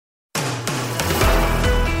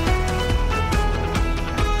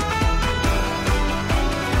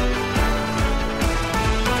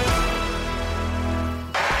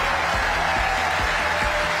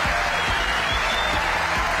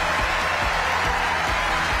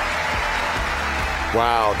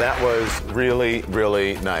Wow, that was really,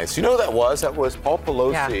 really nice. You know who that was? That was Paul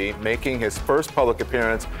Pelosi making his first public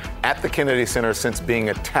appearance at the Kennedy Center since being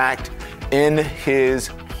attacked in his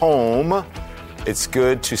home. It's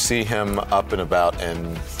good to see him up and about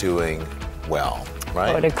and doing well.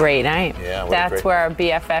 Right. What a great night. Yeah, that's where our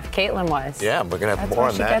BFF Caitlin was. Yeah, we're going to have more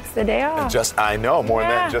on that. She gets the day off. I know, more on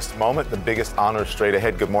that in just a moment. The biggest honor straight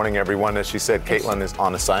ahead. Good morning, everyone. As she said, Caitlin is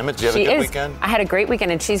on assignment. Did you have a good weekend? I had a great weekend,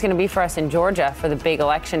 and she's going to be for us in Georgia for the big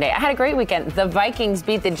election day. I had a great weekend. The Vikings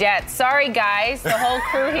beat the Jets. Sorry, guys. The whole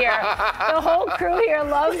crew here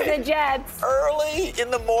loves the Jets. Early in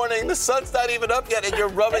the morning. The sun's not even up yet, and you're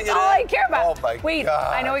rubbing it in. All I care about. Oh, my God. Wait,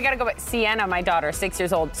 I know we got to go, but Sienna, my daughter, 6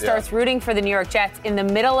 years old, starts rooting for the New York Jets in the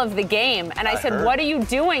middle of the game. And I said, what are you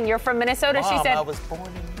doing? You're from Minnesota. Mom, she said, I was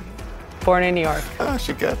born in New York.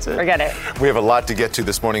 She gets it. Forget it. We have a lot to get to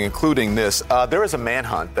this morning, including this. There is a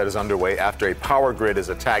manhunt that is underway after a power grid has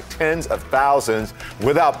attacked tens of thousands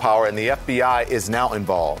without power, and the FBI is now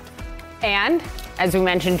involved. And, as we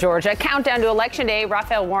mentioned, Georgia, countdown to Election Day.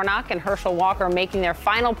 Raphael Warnock and Herschel Walker making their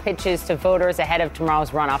final pitches to voters ahead of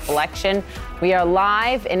tomorrow's runoff election. We are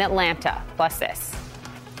live in Atlanta. Plus this.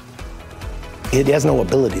 It has no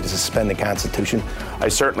ability to suspend the Constitution. I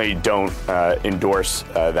certainly don't endorse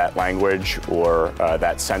that language or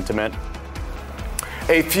that sentiment.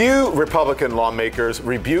 A few Republican lawmakers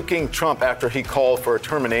rebuking Trump after he called for a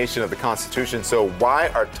termination of the Constitution. So why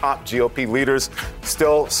are top GOP leaders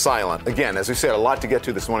still silent? Again, as we said, a lot to get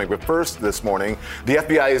to this morning. But first this morning, the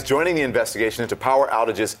FBI is joining the investigation into power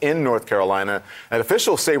outages in North Carolina. And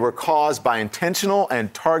officials say were caused by intentional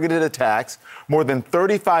and targeted attacks. More than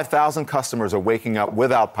 35,000 customers are waking up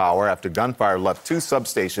without power after gunfire left two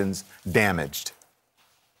substations damaged.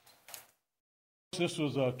 This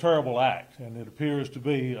was a terrible act, and it appears to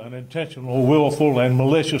be an intentional, willful, and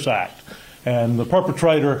malicious act. And the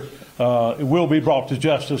perpetrator will be brought to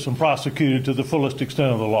justice and prosecuted to the fullest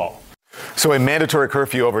extent of the law. So a mandatory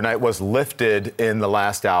curfew overnight was lifted in the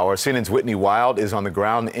last hour. CNN's Whitney Wild is on the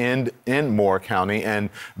ground in Moore County, and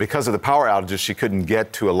because of the power outages, she couldn't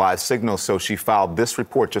get to a live signal, so she filed this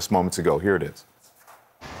report just moments ago. Here it is.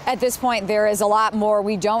 At this point, there is a lot more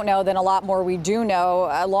we don't know than a lot more we do know.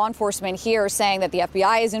 Law enforcement here saying that the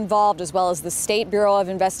FBI is involved, as well as the State Bureau of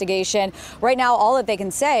Investigation. Right now, all that they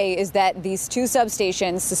can say is that these two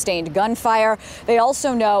substations sustained gunfire. They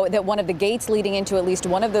also know that one of the gates leading into at least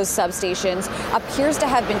one of those substations appears to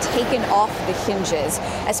have been taken off the hinges.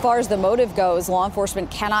 As far as the motive goes, law enforcement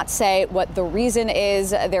cannot say what the reason is.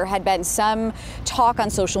 There had been some talk on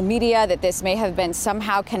social media that this may have been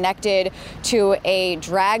somehow connected to a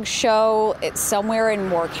drag show somewhere in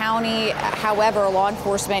Moore County. However, law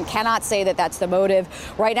enforcement cannot say that that's the motive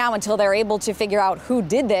right now until they're able to figure out who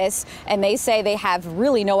did this. And they say they have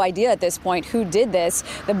really no idea at this point who did this.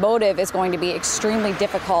 The motive is going to be extremely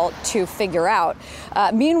difficult to figure out.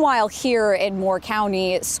 Meanwhile, here in Moore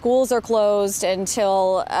County, schools are closed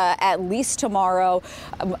until at least tomorrow.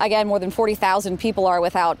 Again, more than 40,000 people are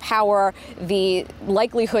without power. The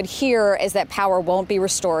likelihood here is that power won't be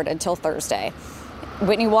restored until Thursday.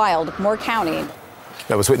 Whitney Wild, Moore County.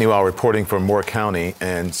 That was Whitney Wild reporting from Moore County,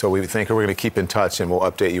 and so we think we're going to keep in touch and we'll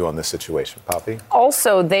update you on this situation. Poppy?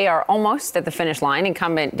 Also, they are almost at the finish line.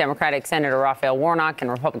 Incumbent Democratic Senator Raphael Warnock and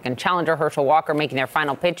Republican challenger Herschel Walker making their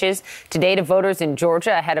final pitches today to voters in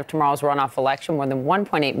Georgia ahead of tomorrow's runoff election. More than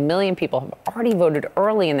 1.8 million people have already voted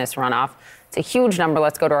early in this runoff. It's a huge number.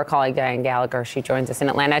 Let's go to our colleague Diane Gallagher. She joins us in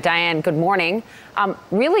Atlanta. Diane, good morning.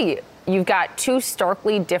 Really, you've got two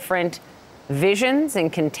starkly different visions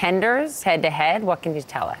and contenders head to head. What can you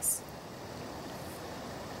tell us?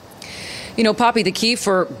 You know, Poppy, the key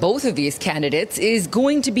for both of these candidates is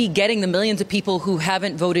going to be getting the millions of people who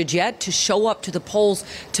haven't voted yet to show up to the polls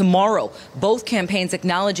tomorrow. Both campaigns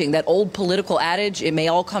acknowledging that old political adage, it may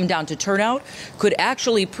all come down to turnout, could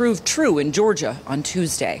actually prove true in Georgia on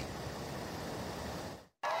Tuesday.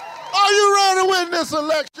 Are you ready to win this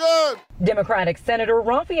election? Democratic Senator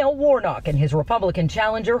Raphael Warnock and his Republican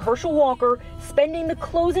challenger Herschel Walker spending the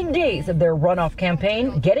closing days of their runoff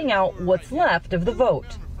campaign getting out what's left of the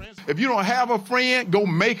vote. If you don't have a friend, go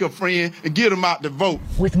make a friend and get them out to vote.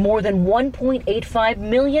 With more than 1.85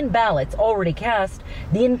 million ballots already cast,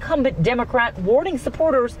 the incumbent Democrat warning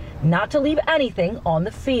supporters not to leave anything on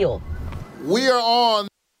the field. We are on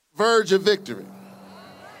the verge of victory.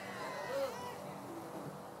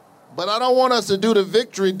 But I don't want us to do the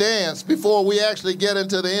victory dance before we actually get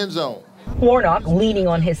into the end zone. Warnock leaning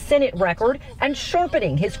on his Senate record and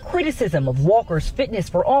sharpening his criticism of Walker's fitness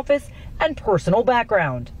for office and personal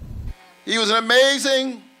background. He was an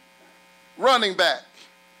amazing running back.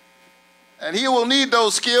 And he will need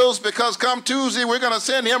those skills because come Tuesday, we're going to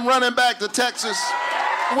send him running back to Texas,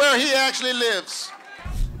 where he actually lives.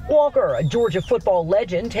 Walker, a Georgia football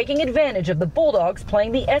legend, taking advantage of the Bulldogs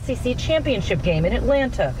playing the SEC championship game in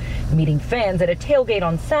Atlanta, meeting fans at a tailgate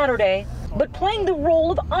on Saturday, but playing the role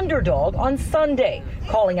of underdog on Sunday,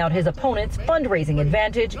 calling out his opponent's fundraising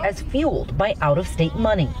advantage as fueled by out-of-state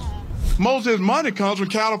money. Most of his money comes from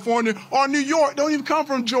California or New York, don't even come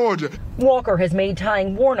from Georgia. Walker has made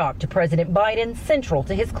tying Warnock to President Biden central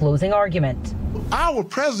to his closing argument. Our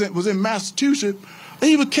president was in Massachusetts.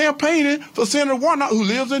 He was campaigning for Senator Warnock, who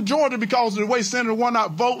lives in Georgia, because of the way Senator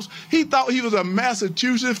Warnock votes. He thought he was a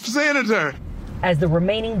Massachusetts senator. As the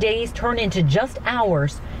remaining days turn into just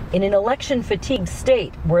hours in an election-fatigued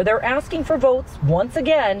state where they're asking for votes once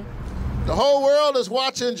again. The whole world is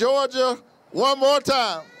watching Georgia one more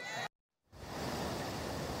time.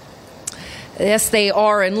 Yes, they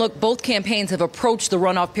are. And look, both campaigns have approached the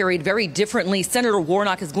runoff period very differently. Senator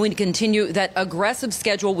Warnock is going to continue that aggressive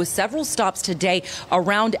schedule with several stops today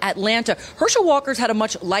around Atlanta. Herschel Walker's had a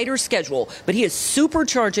much lighter schedule, but he is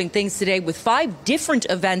supercharging things today with 5 different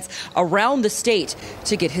events around the state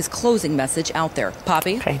to get his closing message out there.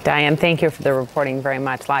 Poppy? Okay, Diane, thank you for the reporting very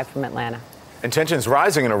much live from Atlanta. And tensions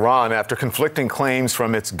rising in Iran after conflicting claims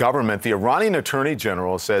from its government. The Iranian Attorney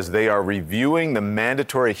General says they are reviewing the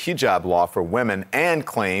mandatory hijab law for women and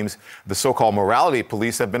claims the so-called morality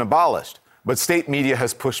police have been abolished. But state media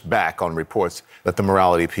has pushed back on reports that the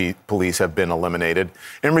morality police have been eliminated.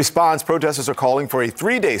 In response, protesters are calling for a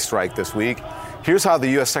 3-day strike this week. Here's how the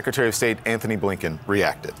U.S. Secretary of State Anthony Blinken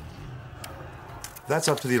reacted. That's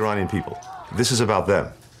up to the Iranian people. This is about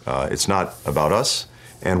them. It's not about us.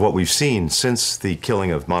 And what we've seen since the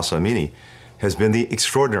killing of Mahsa Amini has been the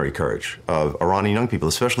extraordinary courage of Iranian young people,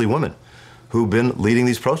 especially women, who've been leading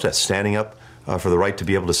these protests, standing up for the right to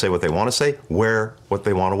be able to say what they want to say, wear what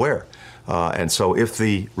they want to wear. And so if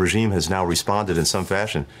the regime has now responded in some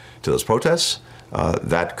fashion to those protests,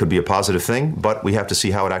 that could be a positive thing, but we have to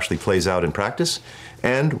see how it actually plays out in practice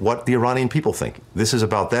and what the Iranian people think. This is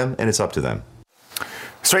about them, and it's up to them.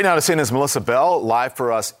 Straight now to CNN's Melissa Bell, live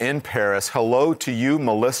for us in Paris. Hello to you,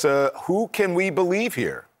 Melissa. Who can we believe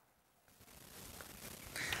here?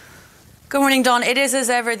 Good morning, Don. It is, as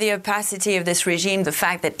ever, the opacity of this regime, the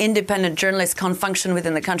fact that independent journalists can't function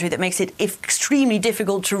within the country that makes it extremely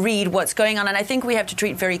difficult to read what's going on. And I think we have to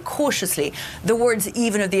treat very cautiously the words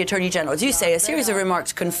even of the Attorney General. As you say, a series of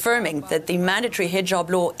remarks confirming that the mandatory hijab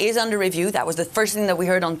law is under review. That was the first thing that we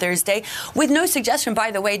heard on Thursday, with no suggestion,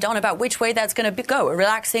 by the way, Don, about which way that's going to go, a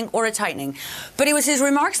relaxing or a tightening. But it was his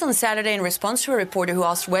remarks on Saturday in response to a reporter who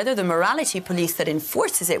asked whether the morality police that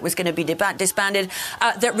enforces it was going to be disbanded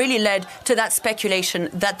that really led to that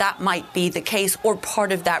speculation that that might be the case or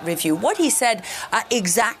part of that review. What he said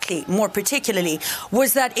exactly, more particularly,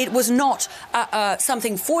 was that it was not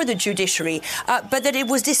something for the judiciary, but that it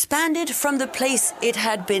was disbanded from the place it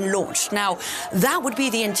had been launched. Now, that would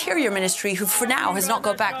be the Interior Ministry, who for now has not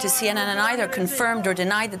got back to CNN and either confirmed or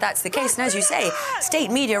denied that that's the case. And as you say,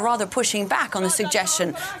 state media rather pushing back on the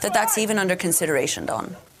suggestion that that's even under consideration,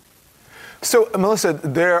 Don. So, Melissa,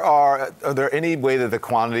 are there any way that the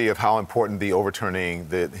quantity of how important the overturning,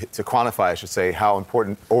 to quantify, I should say, how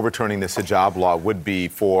important overturning this hijab law would be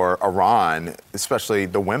for Iran, especially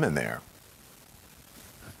the women there?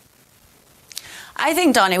 I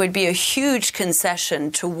think, Don, it would be a huge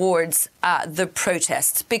concession towards the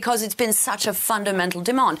protests because it's been such a fundamental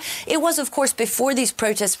demand. It was, of course, before these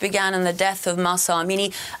protests began and the death of Mahsa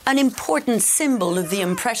Amini, an important symbol of the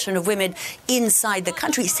oppression of women inside the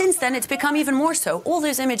country. Since then, it's become even more so. All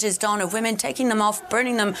those images, Don, of women taking them off,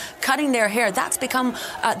 burning them, cutting their hair, that's become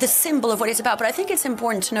the symbol of what it's about. But I think it's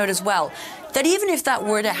important to note as well that even if that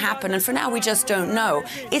were to happen, and for now we just don't know,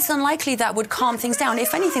 it's unlikely that would calm things down.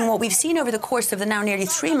 If anything, what we've seen over the course of the now nearly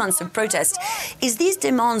 3 months of protest is these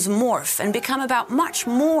demands morph and become about much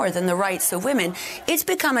more than the rights of women. It's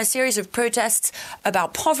become a series of protests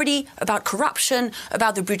about poverty, about corruption,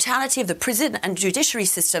 about the brutality of the prison and judiciary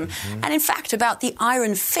system, and in fact about the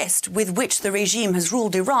iron fist with which the regime has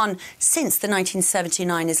ruled Iran since the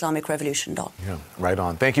 1979 Islamic Revolution, Don. Yeah, right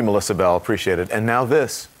on. Thank you, Melissa Bell. Appreciate it. And now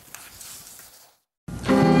this.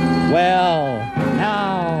 Well,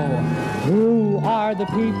 now, who are the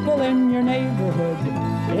people in your neighborhood?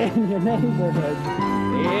 In your neighborhood,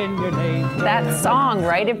 in your neighborhood. That song,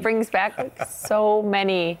 right? It brings back so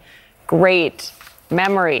many great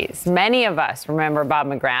Memories. Many of us remember Bob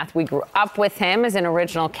McGrath. We grew up with him as an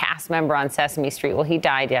original cast member on Sesame Street. Well, he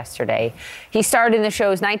died yesterday. He starred in the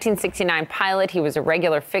show's 1969 pilot. He was a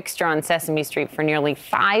regular fixture on Sesame Street for nearly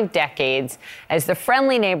 5 decades as the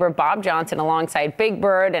friendly neighbor Bob Johnson alongside Big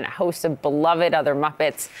Bird and a host of beloved other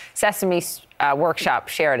Muppets. Sesame Workshop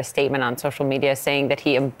shared a statement on social media saying that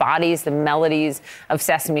he embodies the melodies of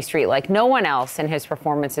Sesame Street like no one else, and his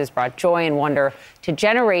performances brought joy and wonder to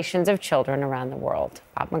generations of children around the world.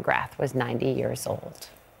 Bob McGrath was 90 years old.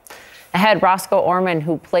 Ahead, Roscoe Orman,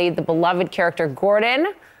 who played the beloved character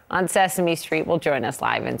Gordon on Sesame Street, will join us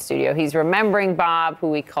live in studio. He's remembering Bob,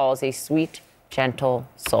 who he calls a sweet, gentle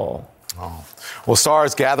soul. Oh. Well,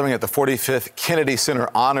 stars gathering at the 45th Kennedy Center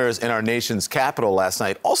honors in our nation's capital last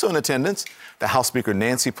night. Also in attendance, the House Speaker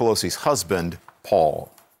Nancy Pelosi's husband,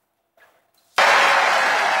 Paul.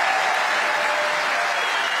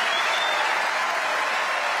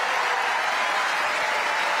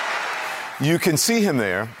 You can see him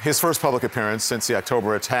there, his first public appearance since the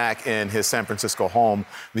October attack in his San Francisco home.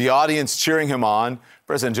 The audience cheering him on,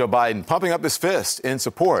 President Joe Biden pumping up his fist in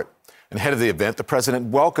support. And ahead of the event, the president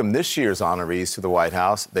welcomed this year's honorees to the White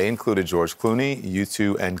House. They included George Clooney,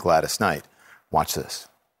 U2, and Gladys Knight. Watch this.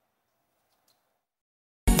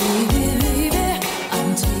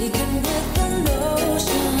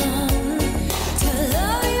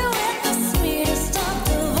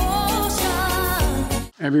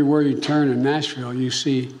 Everywhere you turn in Nashville, you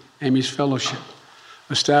see Amy's Fellowship,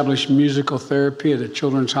 established musical therapy at a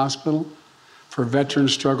children's hospital for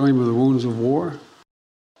veterans struggling with the wounds of war,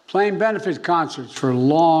 playing benefit concerts for a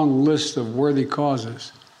long list of worthy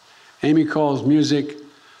causes. Amy calls music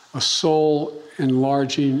a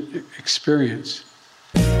soul-enlarging experience.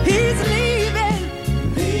 He's leaving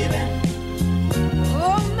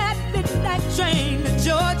on that midnight train to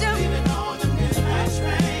Georgia.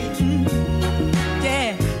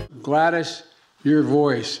 Gladys, your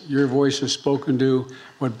voice is spoken to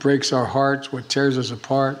what breaks our hearts, what tears us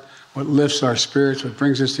apart, what lifts our spirits, what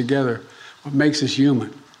brings us together, what makes us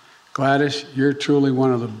human. Gladys, you're truly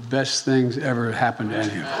one of the best things ever happened to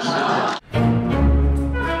any of us.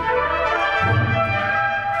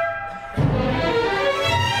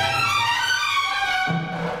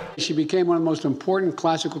 She became one of the most important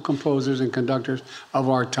classical composers and conductors of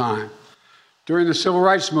our time. During the Civil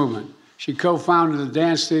Rights Movement, she co-founded the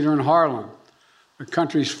Dance Theater in Harlem, the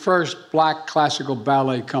country's first black classical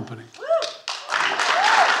ballet company.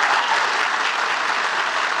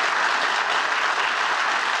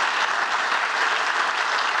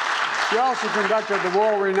 She also conducted the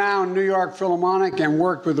world-renowned New York Philharmonic and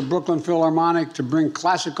worked with the Brooklyn Philharmonic to bring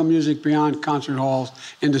classical music beyond concert halls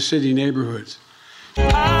into city neighborhoods.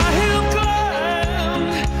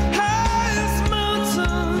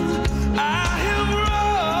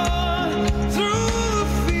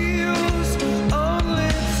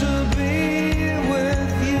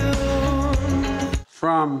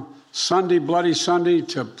 From Sunday, Bloody Sunday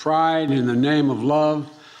to Pride in the Name of Love,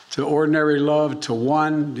 to Ordinary Love, to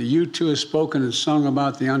One, the U2 has spoken and sung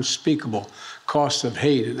about the unspeakable cost of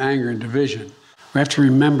hate and anger and division. We have to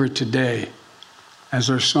remember today, as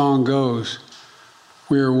our song goes,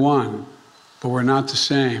 we are one, but we're not the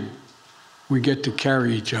same. We get to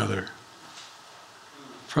carry each other.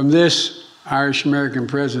 From this Irish-American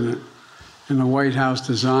president in the White House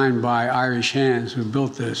designed by Irish hands who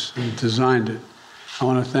built this and designed it, I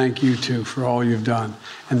want to thank you, too, for all you've done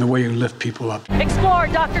and the way you lift people up. Explorer,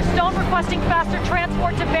 Dr. Stone requesting faster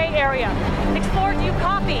transport to Bay Area. Explorer, do you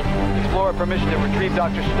copy? Explorer, permission to retrieve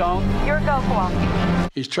Dr. Stone. Your go, Kowalski.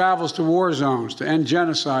 He travels to war zones to end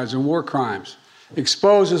genocides and war crimes,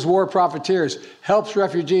 exposes war profiteers, helps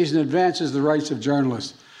refugees, and advances the rights of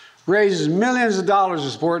journalists, raises millions of dollars to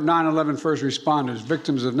support 9/11 first responders,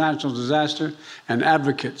 victims of natural disaster, and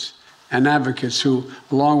advocates who,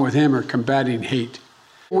 along with him, are combating hate.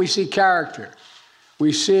 We see character.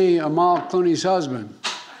 We see Amal Clooney's husband.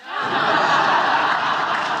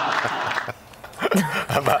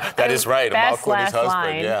 That is right. Amal Clooney's husband.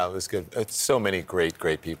 Line. Yeah, it was good. It's so many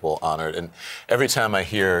great people honored. And every time I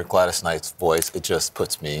hear Gladys Knight's voice, it just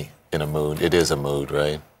puts me in a mood. It is a mood,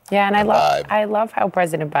 right? Yeah, and I love how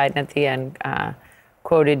President Biden at the end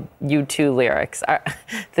quoted U2 lyrics.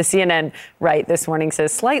 The CNN right this morning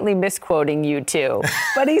says slightly misquoting U2,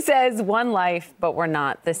 but he says one life, but we're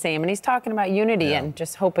not the same. And he's talking about unity and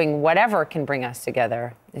just hoping whatever can bring us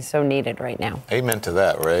together is so needed right now. Amen to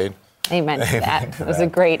that, right? Amen to that. It was a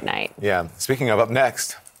great night. Yeah. Speaking of up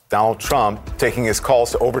next, Donald Trump taking his calls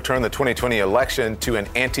to overturn the 2020 election to an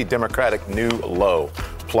anti-democratic new low.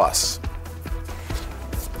 Plus.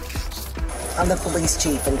 I'm the police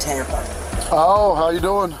chief in Tampa. Oh, how you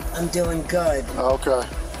doing? I'm doing good. Okay.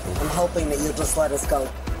 I'm hoping that you'll just let us go.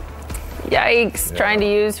 Yikes, trying to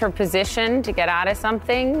use her position to get out of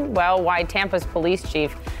something? Well, why Tampa's police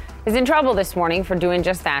chief is in trouble this morning for doing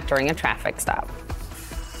just that during a traffic stop.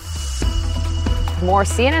 More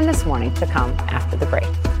CNN This Morning to come after the break.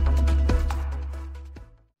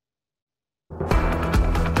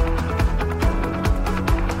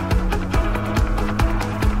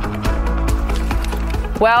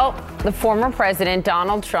 Well, the former president,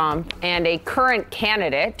 Donald Trump, and a current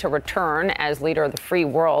candidate to return as leader of the free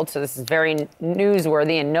world, so this is very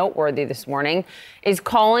newsworthy and noteworthy this morning, is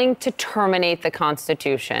calling to terminate the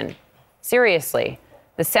Constitution. Seriously,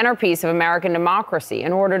 the centerpiece of American democracy,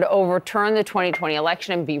 in order to overturn the 2020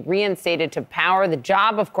 election and be reinstated to power. The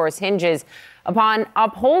job, of course, hinges upon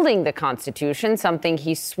upholding the Constitution, something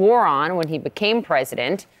he swore on when he became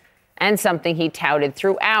president, and something he touted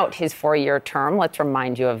throughout his 4-year term. Let's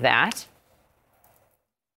remind you of that.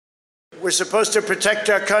 We're supposed to protect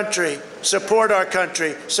our country, support our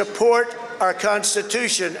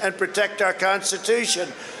Constitution, and protect our Constitution.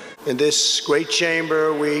 In this great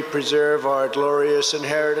chamber, we preserve our glorious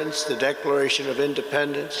inheritance, the Declaration of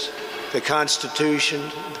Independence, the Constitution,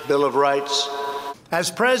 the Bill of Rights. As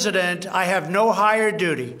president, I have no higher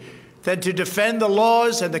duty than to defend the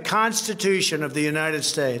laws and the Constitution of the United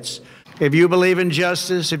States. If you believe in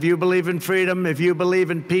justice, if you believe in freedom, if you believe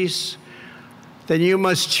in peace, then you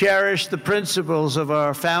must cherish the principles of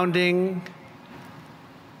our founding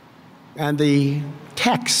and the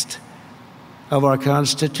text of our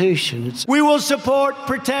Constitution. We will support,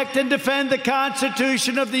 protect, and defend the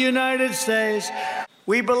Constitution of the United States.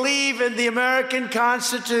 We believe in the American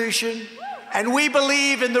Constitution, and we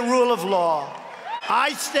believe in the rule of law.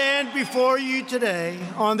 I stand before you today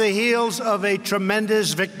on the heels of a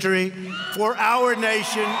tremendous victory for our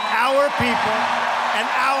nation, our people, and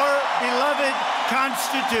our beloved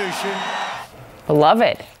Constitution.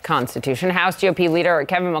 Beloved Constitution. House GOP leader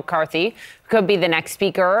Kevin McCarthy, who could be the next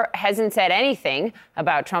speaker, hasn't said anything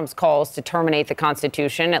about Trump's calls to terminate the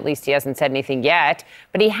Constitution. At least he hasn't said anything yet.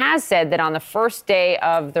 But he has said that on the first day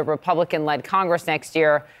of the Republican-led Congress next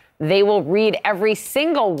year, they will read every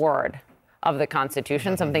single word of the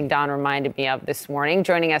Constitution, something Don reminded me of this morning.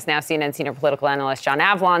 Joining us now, CNN senior political analyst John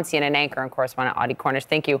Avlon, CNN anchor and correspondent Audie Cornish.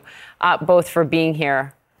 Thank you both for being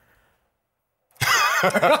here.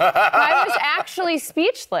 I was actually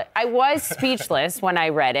speechless. I was speechless when I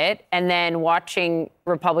read it, and then watching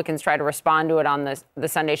Republicans try to respond to it on the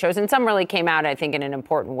Sunday shows, and some really came out, I think, in an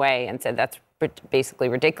important way and said that's basically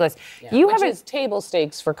ridiculous. Yeah. Which is table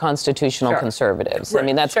stakes for constitutional conservatives. Right. I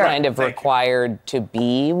mean, that's kind of required to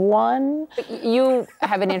be one. You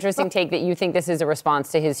have an interesting take that you think this is a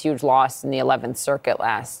response to his huge loss in the 11th Circuit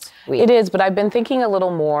last week. It is, but I've been thinking a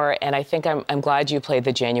little more, and I think I'm glad you played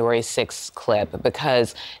the January 6th clip,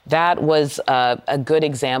 because that was a good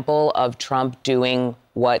example of Trump doing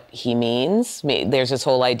what he means. There's this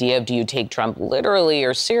whole idea of, do you take Trump literally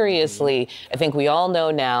or seriously? I think we all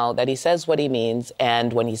know now that he says what he means,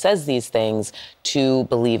 and when he says these things, to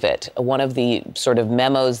believe it. One of the sort of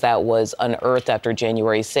memos that was unearthed after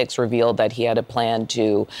January 6th revealed that he had a plan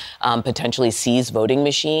to potentially seize voting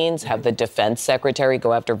machines, have the defense secretary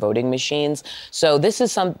go after voting machines. So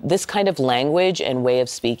this kind of language and way of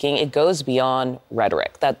speaking, it goes beyond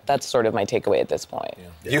rhetoric. That's sort of my takeaway at this point.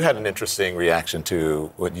 Yeah. You had an interesting reaction to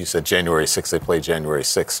what you said, January 6th. They played January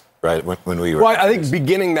 6th, right? When we were. Well, I think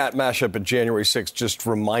beginning that mashup at January 6th just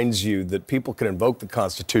reminds you that people can invoke the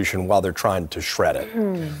Constitution while they're trying to shred it.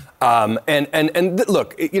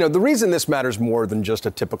 Look, the reason this matters more than just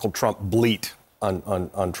a typical Trump bleat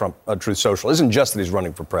on Trump Truth Social isn't just that he's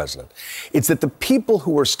running for president. It's that the people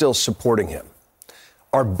who are still supporting him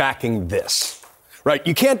are backing this. Right,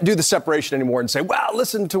 you can't do the separation anymore and say, well,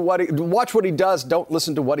 watch what he does, don't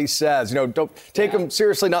listen to what he says. Don't take him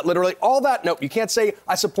seriously, not literally. All that, no, you can't say,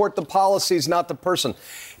 I support the policies, not the person.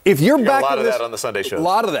 If you're backing a lot of that on the Sunday show. A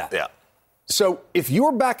lot of that. Yeah. So if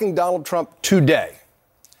you're backing Donald Trump today,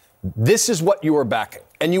 this is what you are backing.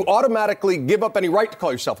 And you automatically give up any right to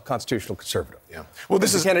call yourself a constitutional conservative. Yeah. Well,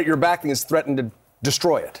 this is the candidate you're backing is threatened to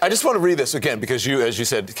destroy it. I just want to read this again because as you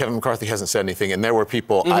said, Kevin McCarthy hasn't said anything, and there were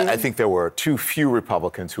people. I think there were too few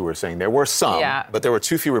Republicans who were saying. There were some, but there were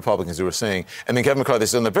too few Republicans who were saying. And then Kevin McCarthy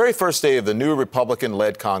said, on the very first day of the new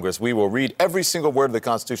Republican-led Congress, we will read every single word of the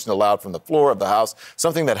Constitution aloud from the floor of the House,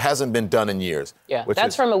 something that hasn't been done in years. Yeah,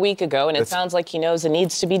 that's from a week ago, and it sounds like he knows it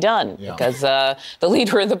needs to be done because the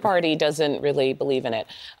leader of the party doesn't really believe in it.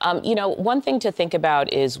 One thing to think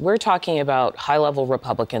about is we're talking about high-level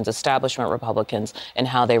Republicans, establishment Republicans, elections and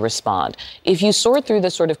how they respond. If you sort through the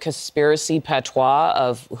sort of conspiracy patois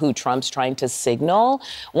of who Trump's trying to signal,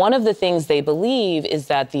 one of the things they believe is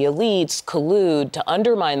that the elites collude to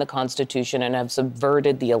undermine the Constitution and have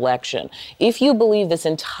subverted the election. If you believe this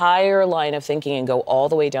entire line of thinking and go all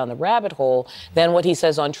the way down the rabbit hole, then what he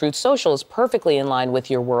says on Truth Social is perfectly in line with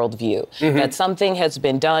your worldview. That something has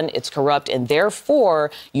been done, it's corrupt, and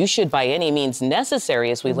therefore you should, by any means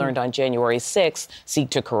necessary, as we learned on January 6th, seek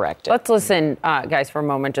to correct it. Let's listen, guys, for a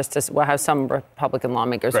moment, just to how some Republican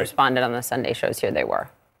lawmakers responded on the Sunday shows. Here they were.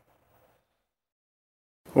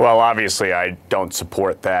 Well, obviously, I don't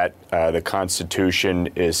support that. The Constitution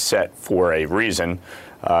is set for a reason.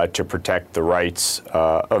 To protect the rights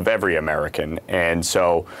of every American. And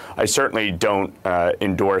so I certainly don't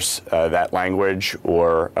endorse that language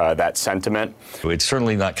or that sentiment. It's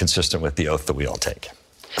certainly not consistent with the oath that we all take.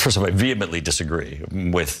 First of all, I vehemently disagree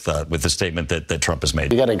with the statement that Trump has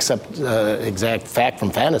made. You got to accept exact fact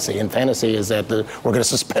from fantasy, and fantasy is that we're going to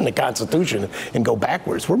suspend the Constitution and go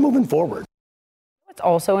backwards. We're moving forward. What's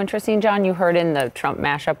also interesting, John, you heard in the Trump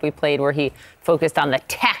mashup we played where he focused on the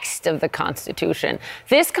text of the Constitution.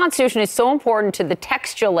 This Constitution is so important to the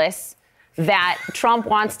textualists that Trump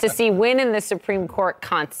wants to see win in the Supreme Court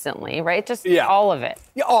constantly, right? Just all of it.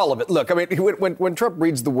 Yeah, all of it. Look, I mean, when Trump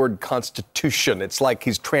reads the word Constitution, it's like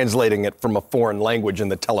he's translating it from a foreign language in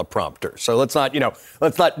the teleprompter. So let's not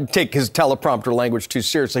take his teleprompter language too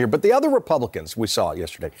seriously here. But the other Republicans we saw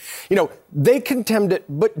yesterday, they contemned it,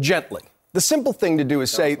 but gently. The simple thing to do is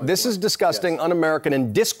say, this is disgusting, un-American,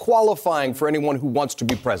 and disqualifying for anyone who wants to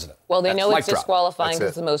be president. Well, they know it's disqualifying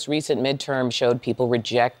because the most recent midterm showed people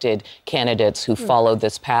rejected candidates who followed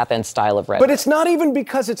this path and style of rhetoric. But it's not even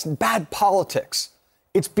because it's bad politics.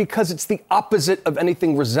 It's because it's the opposite of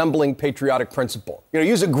anything resembling patriotic principle.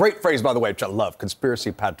 Use a great phrase, by the way, which I love,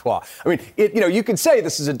 conspiracy patois. I mean, you could say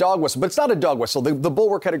this is a dog whistle, but it's not a dog whistle. The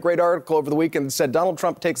Bulwark had a great article over the weekend that said Donald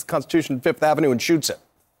Trump takes the Constitution to Fifth Avenue and shoots it.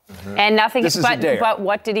 And nothing, but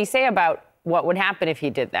what did he say about what would happen if he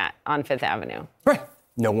did that on Fifth Avenue? Right.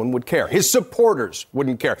 No one would care. His supporters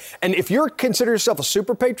wouldn't care. And if you consider yourself a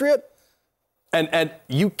super patriot and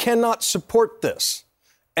you cannot support this,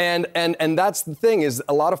 and that's the thing, is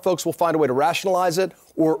a lot of folks will find a way to rationalize it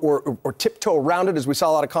or tiptoe around it, as we saw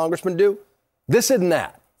a lot of congressmen do. This isn't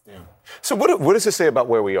that. So what does this say about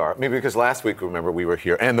where we are? Maybe because last week, remember, we were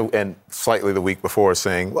here, and slightly the week before,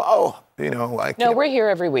 saying, well, I can't. No, we're here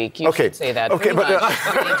every week. You should say that. Okay, but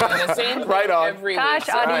the same right on. Every Gosh,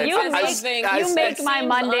 week. Audie, you make my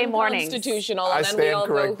Monday morning constitutional, and then we all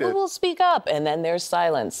go, who will speak up? And then there's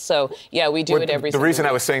silence. So, yeah, we do it every The single reason week.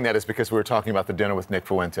 I was saying that is because we were talking about the dinner with Nick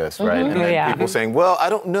Fuentes, right? And then people saying, well, I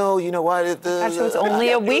don't know, why did the... Gosh, it was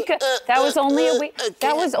only a week. That was only a week.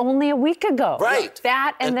 That was only a week ago. Right.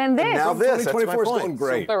 That and then this. And now this. 2024 is going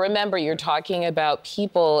great. But remember, you're talking about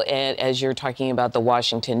people, and as you're talking about the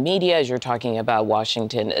Washington media, as you're talking about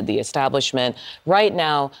Washington, the establishment. Right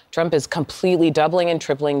now, Trump is completely doubling and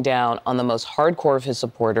tripling down on the most hardcore of his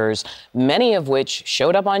supporters, many of which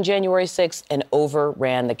showed up on January 6th and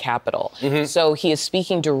overran the Capitol. So he is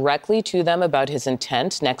speaking directly to them about his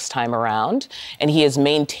intent next time around, and he is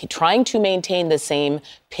trying to maintain the same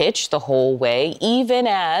pitch the whole way, even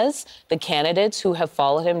as the candidates who have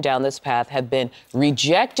followed him down this path have been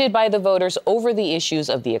rejected by the voters over the issues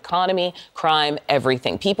of the economy, crime,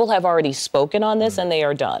 everything. People have already spoken on this, and they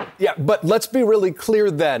are done. Yeah, but let's be really clear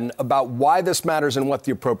then about why this matters and what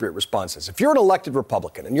the appropriate response is. If you're an elected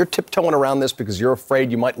Republican and you're tiptoeing around this because you're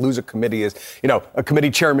afraid you might lose a committee, a committee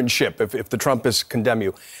chairmanship if the Trumpists condemn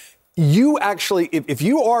you, you actually, if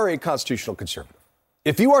you are a constitutional conservative,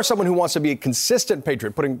 if you are someone who wants to be a consistent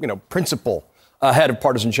patriot, putting, principle ahead of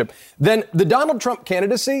partisanship, then the Donald Trump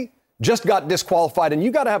candidacy just got disqualified, and you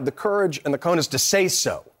got to have the courage and the cojones to say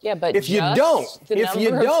so. Yeah, but if you don't,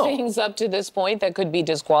 things up to this point that could be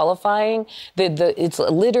disqualifying, it's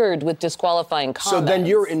littered with disqualifying comments. So then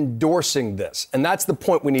you're endorsing this, and that's the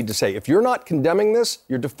point we need to say. If you're not condemning this,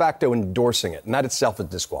 you're de facto endorsing it, and that itself is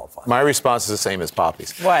disqualifying. My response is the same as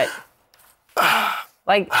Poppy's. What?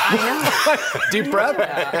 I know. Deep breath.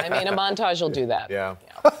 Yeah, a montage will do that. Yeah.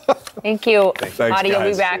 Thank you. Thanks, Audie, you'll be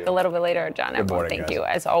guys. back a little bit later. John, Good morning, thank guys. you,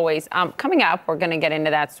 as always. Coming up, we're going to get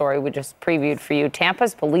into that story we just previewed for you.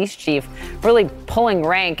 Tampa's police chief really pulling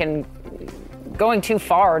rank and going too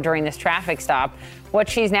far during this traffic stop. What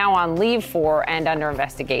she's now on leave for and under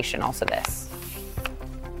investigation. Also this.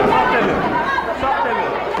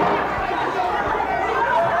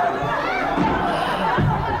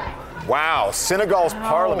 Wow, Senegal's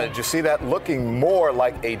parliament, did you see that? Looking more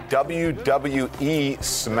like a WWE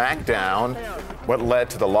smackdown. What led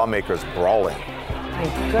to the lawmakers brawling? My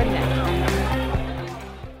goodness.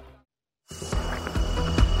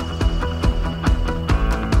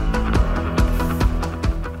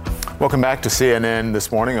 Welcome back to CNN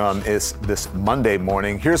this morning on this Monday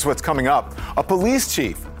morning. Here's what's coming up. A police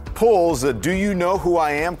chief pulls a "Do you know who I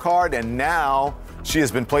am" card, and now she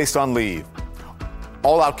has been placed on leave.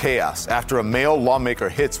 All-out chaos after a male lawmaker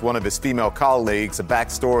hits one of his female colleagues. A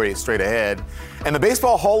backstory straight ahead. And the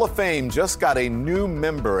Baseball Hall of Fame just got a new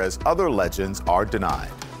member as other legends are denied.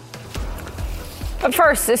 But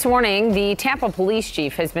first, this morning, the Tampa police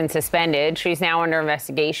chief has been suspended. She's now under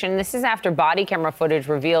investigation. This is after body camera footage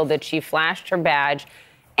revealed that she flashed her badge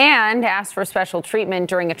and asked for special treatment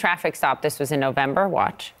during a traffic stop. This was in November.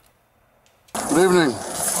 Watch. Good evening.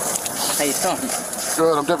 How you doing?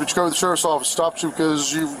 Good. I'm Deputy Jacoby of the Sheriff's Office. Stopped you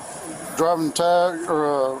because you driving tag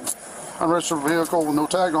or unregistered vehicle with no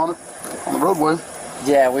tag on it on the roadway.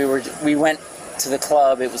 Yeah, we went to the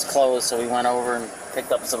club. It was closed, so we went over and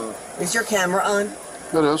picked up some. Is your camera on?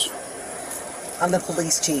 It is. I'm the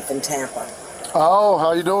police chief in Tampa. Oh,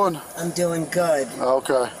 how you doing? I'm doing good.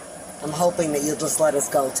 Okay. I'm hoping that you'll just let us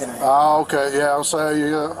go tonight. Oh, okay. Yeah, I'll say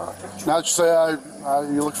now that you say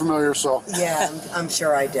you look familiar, so. Yeah, I'm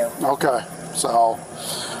sure I do. Okay. So, all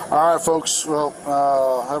right, folks. Well,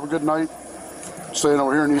 have a good night. Staying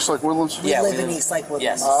over here in East Lake Woodlands? We live in East Lake Woodlands.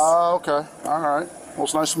 Yes. Okay. All right. Well,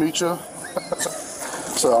 it's nice to meet you.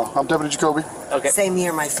 So, I'm Deputy Jacoby. Okay. Same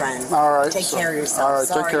here, my friend. All right. Take care of yourself. All right,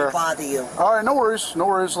 Sorry take care. to bother you. All right, no worries. No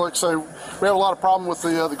worries. Like I say, we have a lot of problem with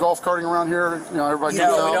the golf carting around here. You know, everybody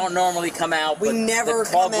gets out. We don't normally come out. We but never the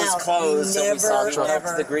club come was out. closed, We so we saw never, we went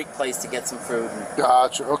up to the Greek place to get some food.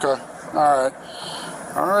 Gotcha. Okay. All right.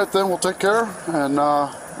 All right, then we'll take care. And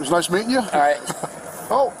it was nice meeting you. All right.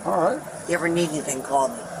 Oh, all right. You ever need anything, call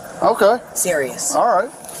me. Okay. Serious. All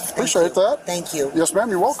right. Appreciate that. Thank you. Yes, ma'am.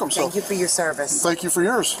 You're welcome. Thank you for your service. Thank you for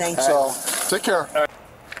yours. Thank you. So, take care.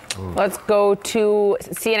 Let's go to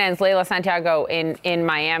CNN's Leila Santiago in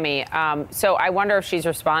Miami. So I wonder if she's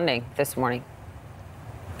responding this morning.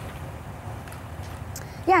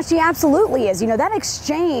 Yeah, she absolutely is. You know, that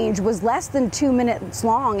exchange was less than 2 minutes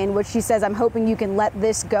long in which she says, "I'm hoping you can let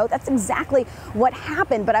this go." That's exactly what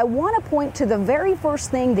happened. But I want to point to the very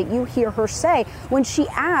first thing that you hear her say when she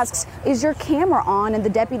asks, "Is your camera on?" And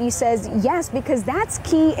the deputy says, "Yes," because that's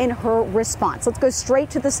key in her response. Let's go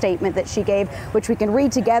straight to the statement that she gave, which we can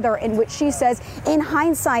read together, in which she says, "In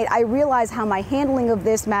hindsight, I realize how my handling of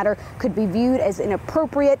this matter could be viewed as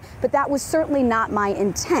inappropriate, but that was certainly not my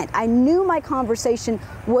intent. I knew my conversation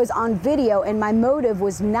was on video, and my motive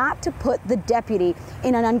was not to put the deputy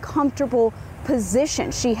in an uncomfortable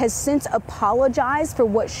position." She has since apologized for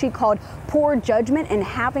what she called poor judgment in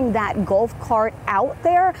having that golf cart out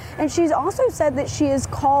there. And she's also said that she has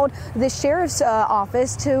called the sheriff's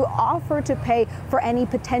office to offer to pay for any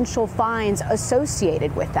potential fines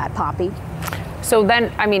associated with that, Poppy. So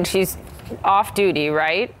then, I mean, she's off duty,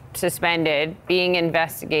 right? Suspended, being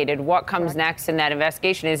investigated. What comes next in that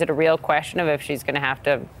investigation? Is it a real question of if she's going to have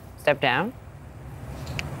to step down?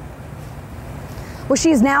 Well,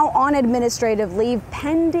 she is now on administrative leave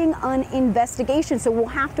pending an investigation. So we'll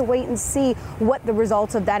have to wait and see what the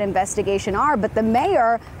results of that investigation are. But the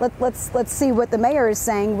mayor, let's see what the mayor is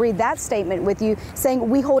saying. Read that statement with you, saying,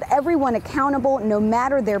 "We hold everyone accountable no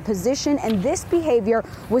matter their position, and this behavior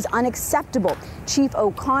was unacceptable. Chief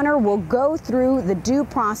O'Connor will go through the due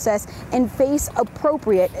process and face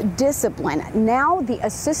appropriate discipline." Now the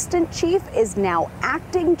assistant chief is now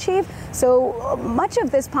acting chief. So much of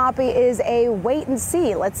this, Poppy, is a wait and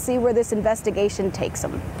see. Let's see where this investigation takes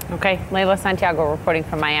them. Okay, Leila Santiago reporting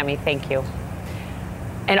from Miami. Thank you.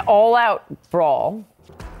 An all-out brawl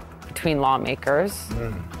between lawmakers.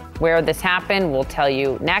 Where this happened, we'll tell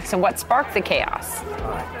you next, and what sparked the chaos.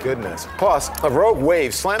 My goodness. Plus, a rogue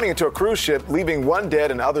wave slamming into a cruise ship, leaving one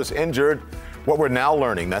dead and others injured. What we're now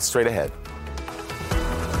learning, that's straight ahead.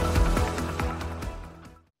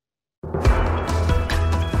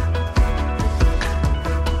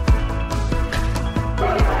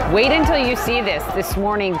 Wait until you see this. This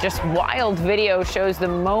morning, just wild video shows the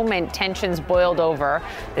moment tensions boiled over.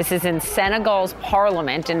 This is in Senegal's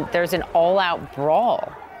parliament, and there's an all-out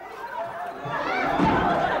brawl.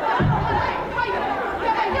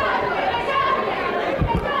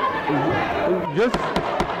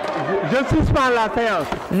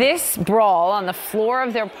 This brawl on the floor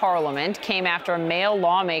of their parliament came after a male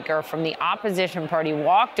lawmaker from the opposition party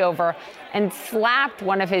walked over and slapped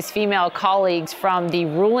one of his female colleagues from the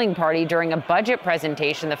ruling party during a budget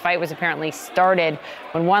presentation. The fight was apparently started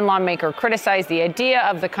when one lawmaker criticized the idea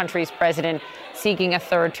of the country's president seeking a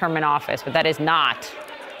third term in office, but that is not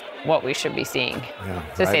what we should be seeing,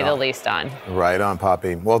 to say the least, on. Right on,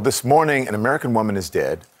 Poppy. Well, this morning, an American woman is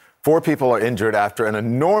dead. 4 people are injured after an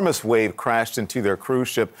enormous wave crashed into their cruise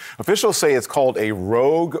ship. Officials say it's called a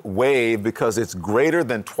rogue wave because it's greater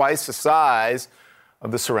than twice the size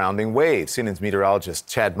of the surrounding waves. CNN's meteorologist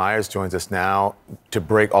Chad Myers joins us now to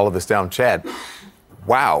break all of this down. Chad,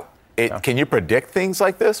 wow. Can you predict things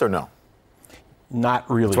like this or no? Not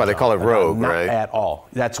really. That's why they call it rogue, not right? Not at all.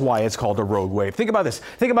 That's why it's called a rogue wave. Think about this.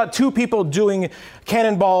 Think about 2 people doing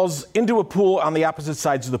cannonballs into a pool on the opposite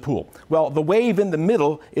sides of the pool. Well, the wave in the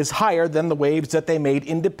middle is higher than the waves that they made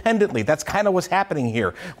independently. That's kind of what's happening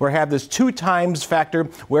here. We have this 2 times factor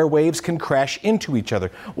where waves can crash into each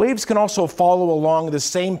other. Waves can also follow along the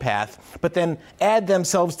same path, but then add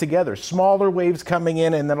themselves together. Smaller waves coming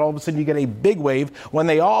in, and then all of a sudden you get a big wave when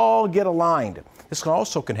they all get aligned. This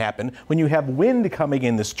also can happen when you have wind coming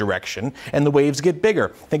in this direction and the waves get bigger.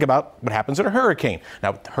 Think about what happens in a hurricane.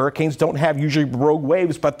 Now, hurricanes don't have usually rogue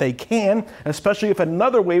waves, but they can, especially if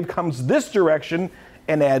another wave comes this direction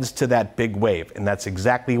and adds to that big wave. And that's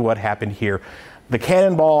exactly what happened here. The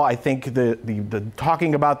cannonball, I think the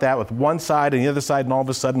talking about that with one side and the other side, and all of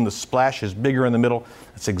a sudden the splash is bigger in the middle.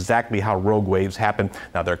 That's exactly how rogue waves happen.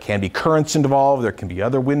 Now, there can be currents involved. There can be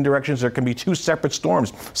other wind directions. There can be 2 separate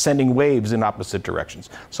storms sending waves in opposite directions.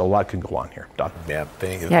 So a lot can go on here. Don. Yeah,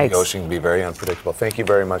 the ocean can be very unpredictable. Thank you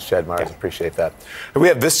very much, Chad Myers. Appreciate that. We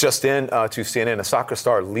have this just in to CNN. A soccer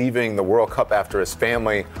star leaving the World Cup after his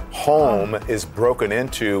family home is broken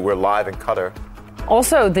into. We're live in Qatar.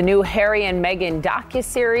 Also, the new Harry and Meghan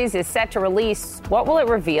docuseries is set to release. What will it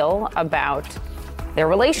reveal about their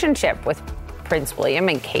relationship with Prince William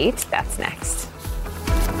and Kate? That's next.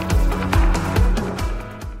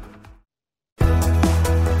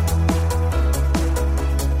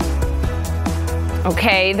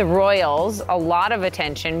 Okay, the royals, a lot of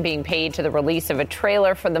attention being paid to the release of a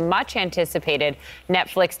trailer for the much-anticipated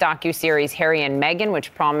Netflix docuseries Harry and Meghan,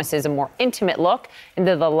 which promises a more intimate look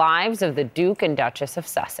into the lives of the Duke and Duchess of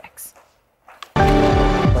Sussex. I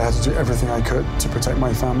had to do everything I could to protect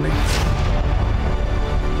my family.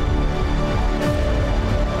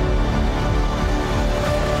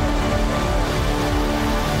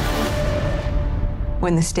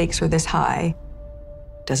 When the stakes are this high,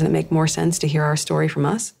 doesn't it make more sense to hear our story from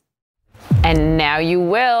us? And now you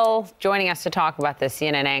will. Joining us to talk about this,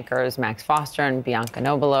 CNN anchors Max Foster and Bianca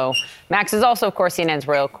Nobilo. Max is also, of course, CNN's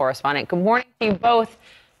royal correspondent. Good morning to you both.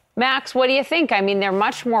 Max, what do you think? I mean, they're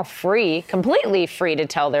much more free, completely free to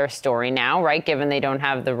tell their story now, right, given they don't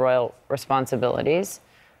have the royal responsibilities.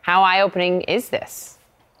 How eye-opening is this?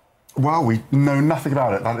 Well, we know nothing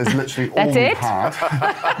about it. That is literally all we've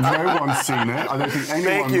had. No one's seen it. I don't think anyone.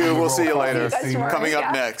 Thank you. We'll see you later. Coming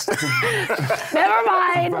up next. Never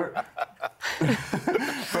mind.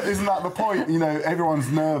 But isn't that the point? You know, everyone's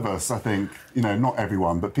nervous, I think. You know, not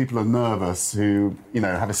everyone, but people are nervous who, you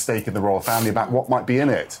know, have a stake in the royal family about what might be in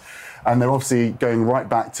it. And they're obviously going right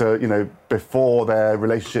back to, you know, before their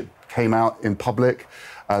relationship came out in public.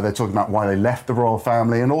 They're talking about why they left the royal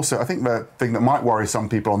family. And also, I think the thing that might worry some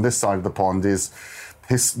people on this side of the pond is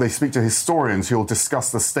they speak to historians who will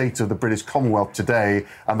discuss the state of the British Commonwealth today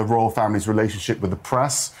and the royal family's relationship with the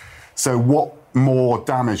press. So what more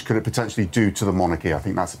damage could it potentially do to the monarchy? I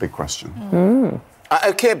think that's a big question.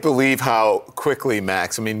 I can't believe how quickly,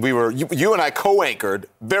 Max, I mean, you and I co-anchored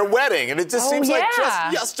their wedding, and it just seems like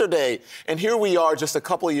just yesterday. And here we are just a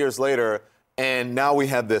couple of years later, and now we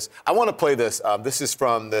have this. I want to play this. This is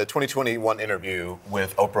from the 2021 interview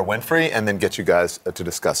with Oprah Winfrey, and then get you guys to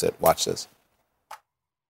discuss it. Watch this.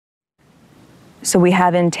 So we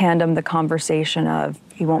have in tandem the conversation of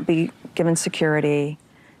he won't be given security,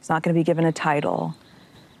 he's not going to be given a title,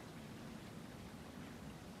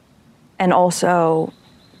 and also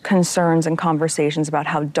concerns and conversations about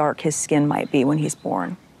how dark his skin might be when he's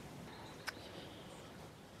born.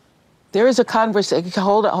 There is a conversation.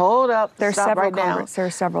 Hold up. There's Stop several right now.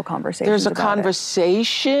 There's several conversations. There's a about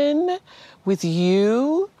conversation with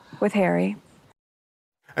you, with Harry.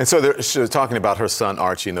 And so she was talking about her son,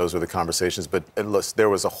 Archie, and those were the conversations. But listen, there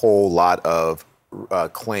was a whole lot of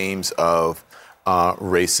claims of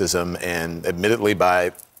racism, and admittedly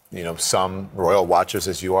by, you know, some royal watchers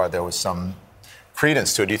as you are, there was some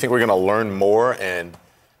credence to it. Do you think we're going to learn more and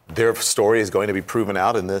their story is going to be proven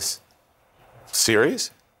out in this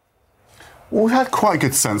series? Well, we've had quite a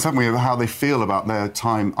good sense, haven't we, of how they feel about their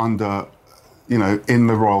time under, you know, in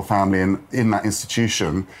the royal family and in that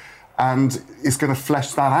institution. and it's going to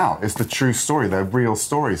flesh that out. It's the true story, the real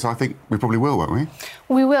story. So I think we probably will, won't we?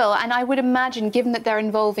 We will, and I would imagine, given that they're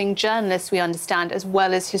involving journalists, we understand, as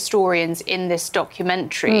well as historians in this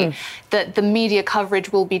documentary, that the media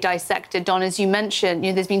coverage will be dissected. Don, as you mentioned,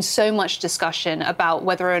 there's been so much discussion about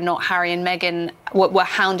whether or not Harry and Meghan were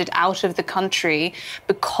hounded out of the country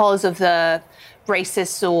because of the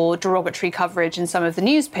racist or derogatory coverage in some of the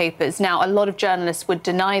newspapers. Now, a lot of journalists would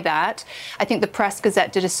deny that. I think the Press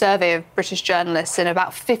Gazette did a survey of British journalists, and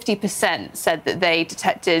about 50% said that they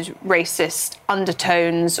detected racist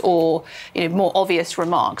undertones or, more obvious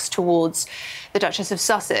remarks towards the Duchess of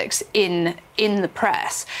Sussex in the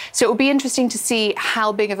press. So it will be interesting to see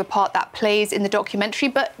how big of a part that plays in the documentary.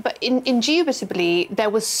 But indubitably, there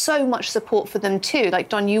was so much support for them too. Like,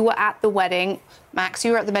 Don, you were at the wedding. Max,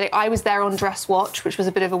 you were at the wedding. I was there on dress watch, which was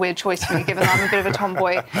a bit of a weird choice for me, given I'm a bit of a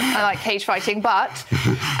tomboy. I like cage fighting. But,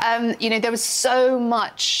 there was so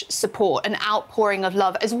much support and outpouring of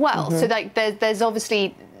love as well. So, there's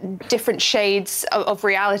obviously different shades of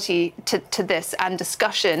reality to this and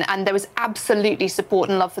discussion, and there was absolutely support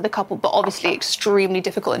and love for the couple, but obviously extremely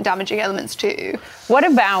difficult and damaging elements too. What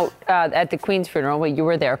about at the Queen's funeral, where you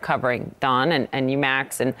were there covering, Don, and you,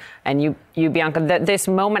 Max, and you, Bianca, this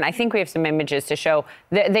moment? I think we have some images to show.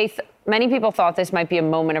 Many people thought this might be a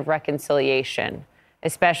moment of reconciliation,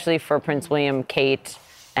 especially for Prince William, Kate,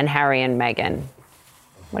 and Harry and Meghan.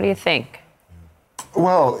 What do you think?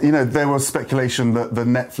 Well, there was speculation that the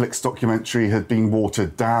Netflix documentary had been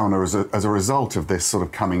watered down as a result of this sort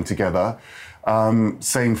of coming together.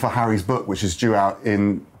 Same for Harry's book, which is due out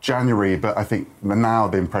in January. But I think now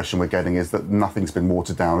the impression we're getting is that nothing's been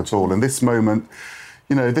watered down at all. And this moment,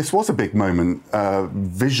 this was a big moment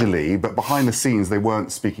visually, but behind the scenes, they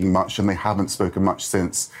weren't speaking much, and they haven't spoken much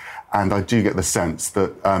since. And I do get the sense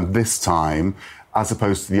that this time, as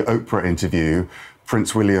opposed to the Oprah interview,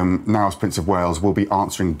 Prince William, now as Prince of Wales, will be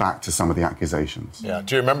answering back to some of the accusations. Yeah.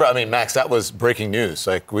 Do you remember? I mean, Max, that was breaking news.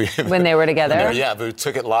 When they were together? We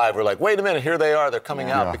took it live. We're like, wait a minute, here they are. They're coming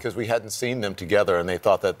out, because we hadn't seen them together, and they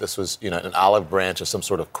thought that this was, an olive branch of some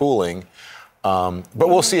sort of cooling. But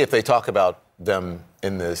we'll see if they talk about them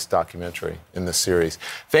in this documentary, in this series.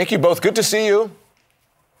 Thank you both. Good to see you.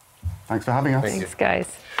 Thanks for having us. Thanks, guys.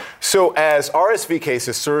 So as RSV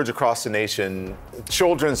cases surge across the nation,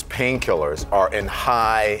 children's painkillers are in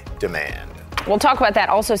high demand. We'll talk about that.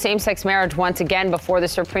 Also, same-sex marriage once again before the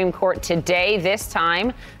Supreme Court today. This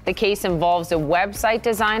time, the case involves a website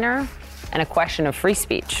designer and a question of free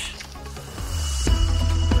speech.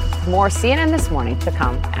 More CNN This Morning to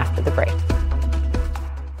come after the break.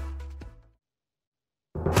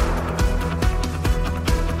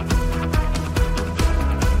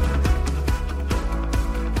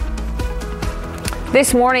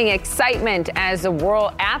 This morning, excitement at the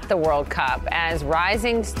World Cup as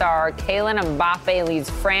rising star Kylian Mbappe leads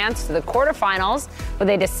France to the quarterfinals with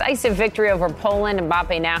a decisive victory over Poland.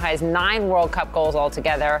 Mbappe now has 9 World Cup goals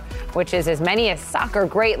altogether, which is as many as soccer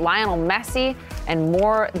great Lionel Messi and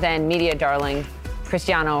more than media darling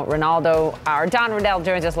Cristiano Ronaldo. Our Don Riddell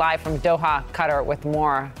joins us live from Doha, Qatar, with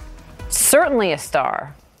more. Certainly a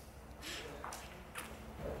star.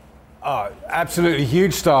 Absolutely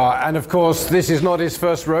huge star. And of course, this is not his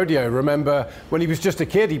first rodeo. Remember, when he was just a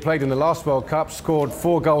kid, he played in the last World Cup, scored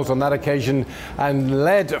 4 goals on that occasion, and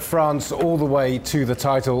led France all the way to the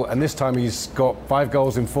title. And this time he's got 5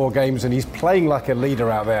 goals in 4 games, and he's playing like a leader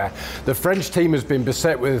out there. The French team has been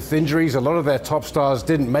beset with injuries. A lot of their top stars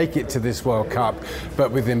didn't make it to this World Cup.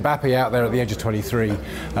 But with Mbappe out there at the age of 23,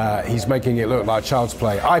 he's making it look like child's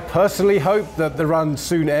play. I personally hope that the run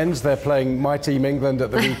soon ends. They're playing my team, England, at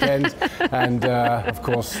the weekend. And, of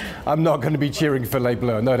course, I'm not going to be cheering for Les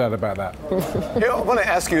Bleus, no doubt about that. I want to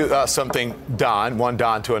ask you something, Don, one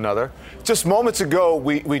Don to another. Just moments ago,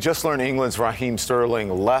 we just learned England's Raheem Sterling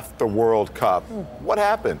left the World Cup. What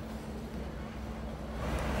happened?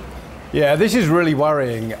 Yeah, this is really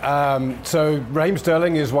worrying. So Raheem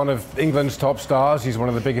Sterling is one of England's top stars. He's one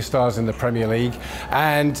of the biggest stars in the Premier League.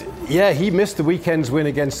 And yeah, he missed the weekend's win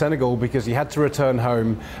against Senegal because he had to return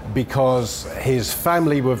home because his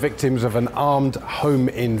family were victims of an armed home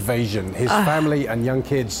invasion. His family and young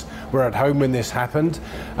kids were at home when this happened.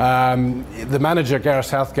 The manager, Gareth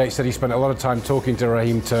Southgate, said he spent a lot of time talking to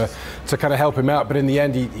Raheem to kind of help him out. But in the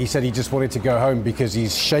end, he said he just wanted to go home because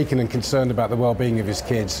he's shaken and concerned about the well-being of his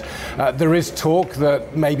kids. There is talk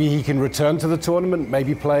that maybe he can return to the tournament,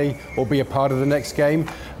 maybe play or be a part of the next game.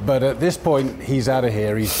 But at this point, he's out of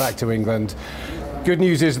here. He's back to England. Good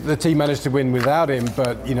news is that the team managed to win without him,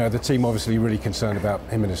 but, you know, the team obviously really concerned about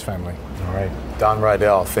him and his family. All right. Don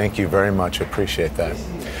Riddell, thank you very much. Appreciate that.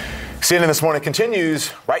 CNN This Morning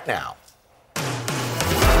continues right now.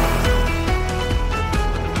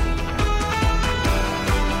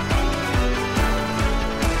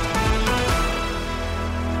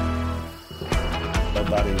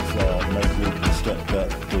 everybody's made the stepped up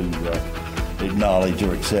to acknowledge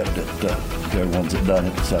or accept it. They're the ones that done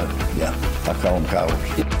it. So, yeah, I call them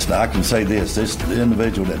cowards. Now, I can say this the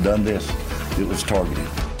individual that done this, it was targeted.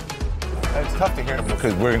 It's tough to hear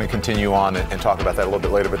because we're going to continue on and talk about that a little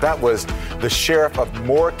bit later. But that was the sheriff of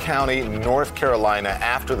Moore County, North Carolina,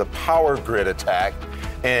 after the power grid attack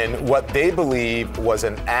and what they believe was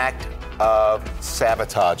an act of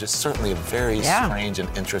sabotage. It's certainly a very strange and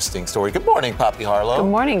interesting story. Good morning, Poppy Harlow.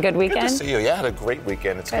 Good morning. Good weekend. Good to see you. Yeah, I had a great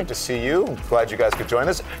weekend. It's good to see you. I'm glad you guys could join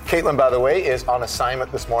us. Caitlin, by the way, is on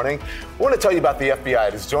assignment this morning. I want to tell you about the FBI.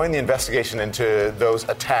 It has joined the investigation into those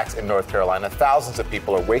attacks in North Carolina. Thousands of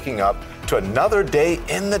people are waking up to another day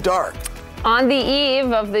in the dark. On the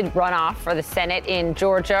eve of the runoff for the Senate in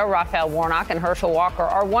Georgia, Raphael Warnock and Herschel Walker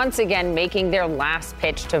are once again making their last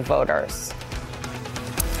pitch to voters.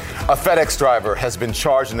 A FedEx driver has been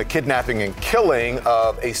charged in the kidnapping and killing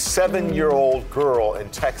of a 7-year-old girl in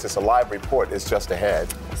Texas. A live report is just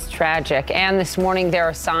ahead. It's tragic. And this morning, there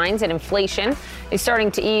are signs that inflation is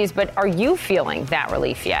starting to ease. But are you feeling that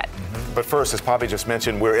relief yet? But first, as Poppy just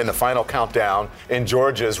mentioned, we're in the final countdown in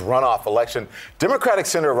Georgia's runoff election. Democratic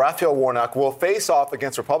Senator Raphael Warnock will face off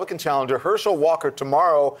against Republican challenger Herschel Walker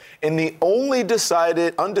tomorrow in the only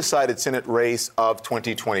undecided Senate race of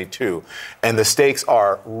 2022. And the stakes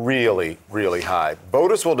are really, really high.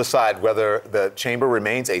 Voters will decide whether the chamber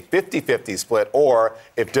remains a 50-50 split or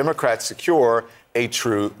if Democrats secure a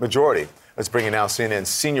true majority. Let's bring in now CNN's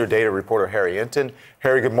senior data reporter, Harry Enton.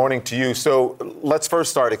 Harry, good morning to you. So let's first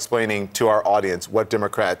start explaining to our audience what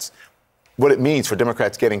it means for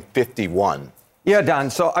Democrats getting 51. Yeah, Don.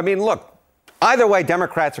 So, I mean, look, either way,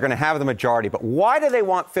 Democrats are going to have the majority. But why do they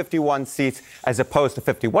want 51 seats as opposed to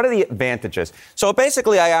 50? What are the advantages? So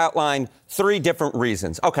basically, I outlined 3 different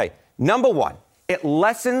reasons. Okay, number one. It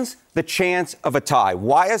lessens the chance of a tie.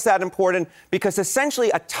 Why is that important? Because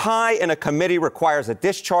essentially a tie in a committee requires a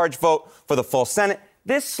discharge vote for the full Senate.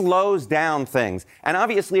 This slows down things. And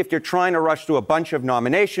obviously, if you're trying to rush through a bunch of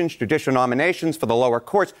nominations, judicial nominations for the lower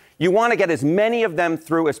courts, you want to get as many of them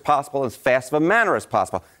through as possible, as fast of a manner as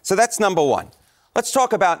possible. So that's number one. Let's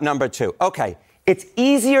talk about number 2. Okay, it's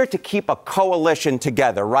easier to keep a coalition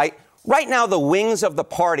together, right? Right now, the wings of the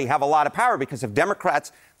party have a lot of power because if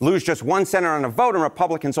Democrats lose just one senator on a vote and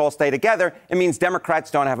Republicans all stay together, it means Democrats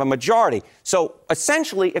don't have a majority. So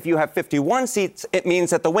essentially, if you have 51 seats, it means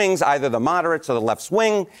that the wings, either the moderates or the left's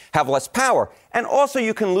wing, have less power. And also,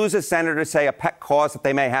 you can lose a senator, say, a pet cause that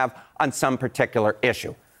they may have on some particular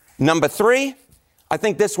issue. Number 3, I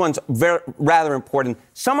think this one's rather important.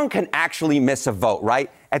 Someone can actually miss a vote, right?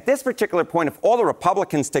 At this particular point, if all the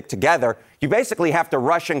Republicans stick together, you basically have to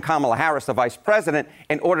rush in Kamala Harris, the vice president,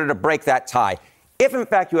 in order to break that tie. If, in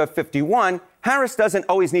fact, you have 51, Harris doesn't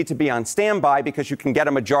always need to be on standby because you can get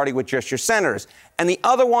a majority with just your senators. And the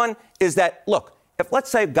other one is that, look, if,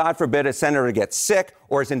 let's say, God forbid, a senator gets sick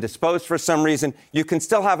or is indisposed for some reason, you can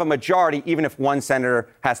still have a majority even if one senator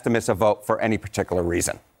has to miss a vote for any particular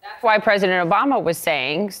reason. That's why President Obama was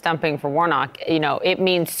saying, stumping for Warnock, it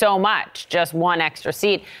means so much, just one extra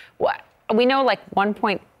seat. We know like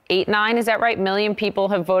 1.89, is that right, million people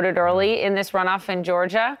have voted early in this runoff in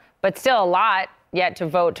Georgia, but still a lot yet to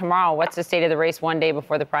vote tomorrow. What's the state of the race one day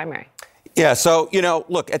before the primary? Yeah, so,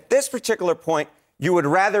 look, at this particular point, you would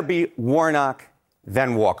rather be Warnock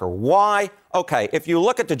than Walker. Why? Okay, if you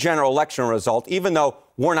look at the general election result, even though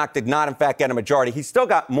Warnock did not, in fact, get a majority, he still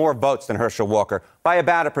got more votes than Herschel Walker by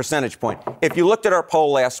about a percentage point. If you looked at our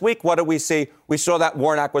poll last week, what did we see? We saw that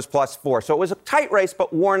Warnock was +4. So it was a tight race,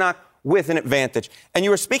 but Warnock with an advantage. And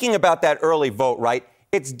you were speaking about that early vote, right?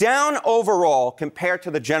 It's down overall compared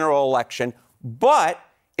to the general election, but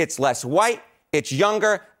it's less white, it's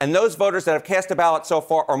younger, and those voters that have cast a ballot so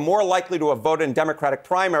far are more likely to have voted in Democratic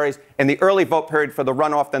primaries in the early vote period for the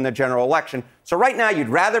runoff than the general election. So right now, you'd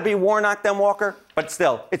rather be Warnock than Walker, but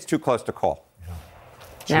still, it's too close to call.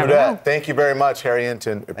 True that. Thank you very much, Harry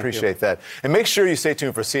Enton. Appreciate that. And make sure you stay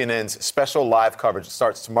tuned for CNN's special live coverage. It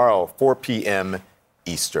starts tomorrow, 4 p.m.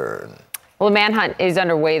 Eastern. Well, a manhunt is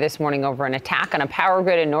underway this morning over an attack on a power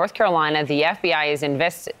grid in North Carolina. The FBI is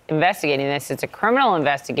investigating this. It's a criminal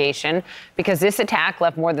investigation because this attack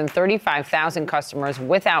left more than 35,000 customers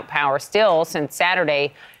without power. Still, since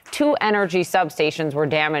Saturday, 2 energy substations were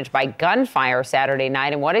damaged by gunfire Saturday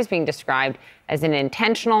night in what is being described as an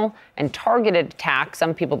intentional and targeted attack.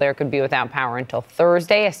 Some people there could be without power until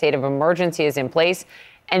Thursday. A state of emergency is in place,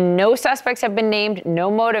 and no suspects have been named. No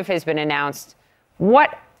motive has been announced.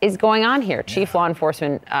 What is going on here? Chief Law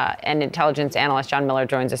Enforcement and Intelligence Analyst John Miller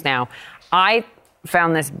joins us now. I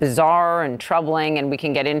found this bizarre and troubling, and we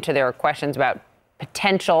can get into their questions about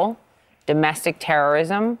potential domestic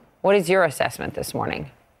terrorism What is your assessment this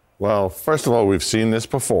morning? Well, first of all, we've seen this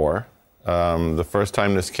before. The first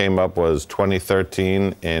time this came up was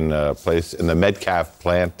 2013 in a place in the Metcalf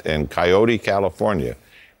plant in Coyote, California,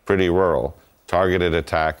 pretty rural. Targeted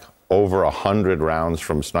attack, over 100 rounds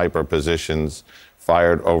from sniper positions,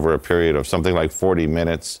 fired over a period of something like 40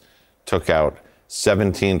 minutes, took out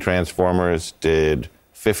 17 transformers, did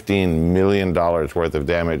 $15 million worth of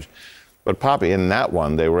damage. But Poppy, in that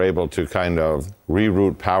one, they were able to kind of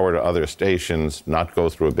reroute power to other stations, not go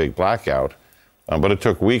through a big blackout. But it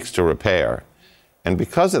took weeks to repair. And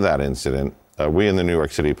because of that incident, we in the New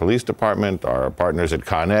York City Police Department, our partners at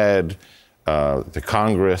Con Ed, the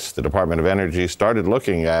Congress, the Department of Energy, started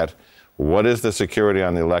looking at what is the security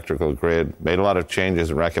on the electrical grid, made a lot of changes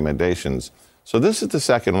and recommendations. So this is the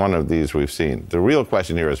second one of these we've seen. The real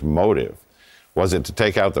question here is motive. Was it to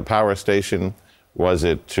take out the power station? Was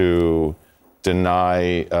it to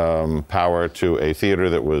deny power to a theater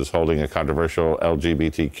that was holding a controversial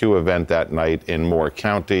LGBTQ event that night in Moore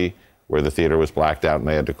County, where the theater was blacked out and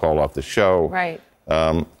they had to call off the show? Right.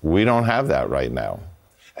 We don't have that right now.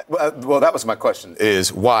 Well, that was my question,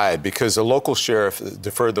 is why? Because the local sheriff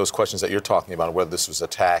deferred those questions that you're talking about, whether this was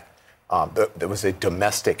attack. There was a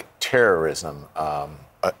domestic terrorism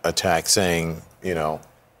attack saying,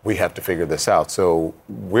 we have to figure this out. So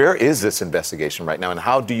where is this investigation right now, and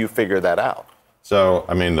how do you figure that out? So,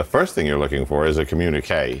 the first thing you're looking for is a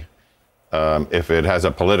communique. If it has a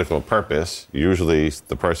political purpose, usually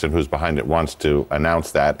the person who's behind it wants to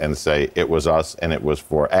announce that and say it was us and it was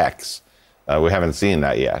for X. We haven't seen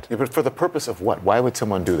that yet. Yeah, but for the purpose of what? Why would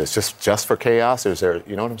someone do this? Just for chaos? Or is there,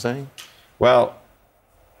 you know what I'm saying? Well,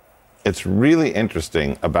 it's really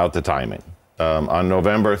interesting about the timing. On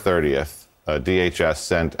November 30th, DHS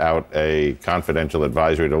sent out a confidential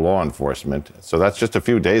advisory to law enforcement. So that's just a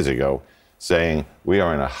few days ago, saying we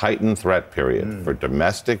are in a heightened threat period for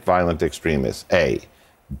domestic violent extremists. A.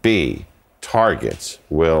 B. Targets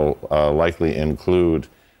will likely include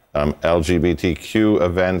LGBTQ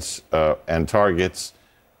events and targets,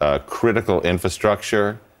 critical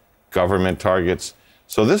infrastructure, government targets.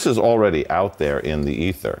 So this is already out there in the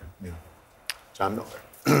ether. Yeah. John Miller.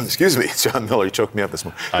 Excuse me, John Miller, you choked me up this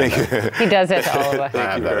morning. Thank you. He does it to all of us.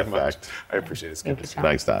 Thank you very much. I appreciate it.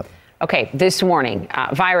 Thanks, Don. Okay, this morning,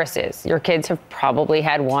 viruses. Your kids have probably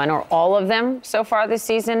had one or all of them so far this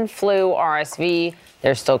season. Flu, RSV,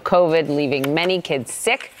 there's still COVID, leaving many kids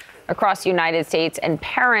sick across the United States. And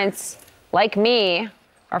parents, like me,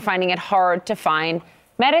 are finding it hard to find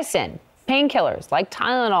medicine. Painkillers like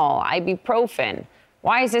Tylenol, ibuprofen.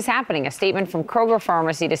 Why is this happening? A statement from Kroger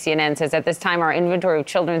Pharmacy to CNN says at this time our inventory of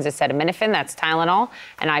children's acetaminophen, that's Tylenol,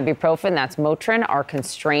 and ibuprofen, that's Motrin, are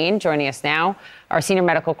constrained. Joining us now, our senior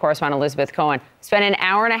medical correspondent Elizabeth Cohen spent an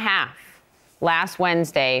hour and a half last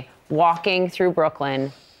Wednesday walking through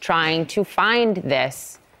Brooklyn trying to find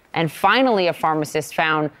this. And finally, a pharmacist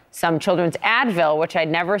found some children's Advil, which I'd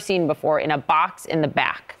never seen before, in a box in the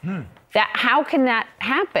back. How can that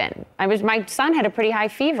happen? My son had a pretty high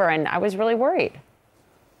fever, and I was really worried.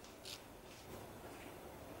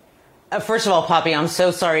 First of all, Poppy, I'm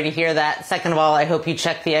so sorry to hear that. Second of all, I hope you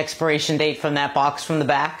check the expiration date from that box from the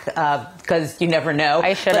back, because you never know.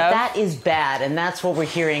 I should have. But that is bad, and that's what we're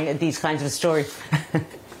hearing these kinds of stories.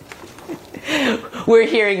 We're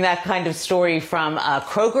hearing that kind of story from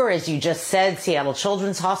Kroger, as you just said. Seattle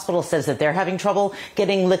Children's Hospital says that they're having trouble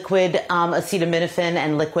getting liquid acetaminophen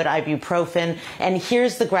and liquid ibuprofen. And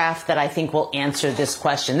here's the graph that I think will answer this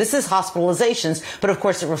question. This is hospitalizations, but of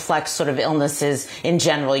course it reflects sort of illnesses in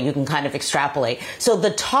general. You can kind of extrapolate. So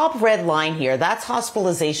the top red line here, that's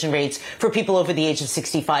hospitalization rates for people over the age of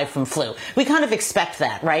 65 from flu. We kind of expect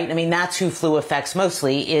that, right? That's who flu affects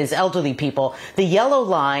mostly, is elderly people. The yellow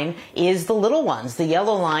line is the little ones. The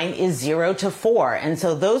yellow line is 0 to 4. And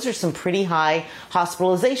so those are some pretty high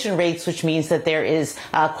hospitalization rates, which means that there is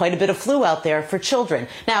quite a bit of flu out there for children.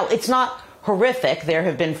 Now, it's not horrific. There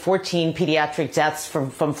have been 14 pediatric deaths from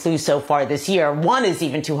flu so far this year. 1 is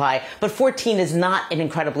even too high, but 14 is not an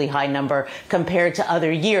incredibly high number compared to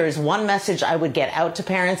other years. One message I would get out to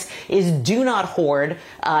parents is do not hoard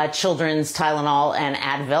children's Tylenol and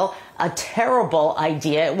Advil. A terrible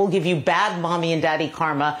idea. It will give you bad mommy and daddy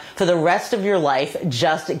karma for the rest of your life.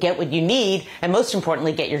 Just get what you need, and most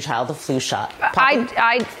importantly, get your child a flu shot.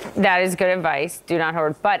 That is good advice. Do not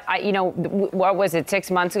hoard. But what was it? 6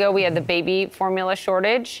 months ago, we had the baby formula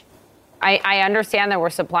shortage. I understand there were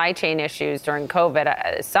supply chain issues during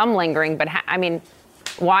COVID, some lingering. But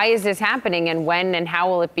why is this happening, and when and how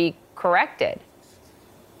will it be corrected?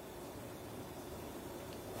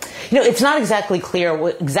 It's not exactly clear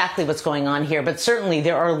exactly what's going on here, but certainly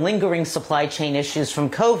there are lingering supply chain issues from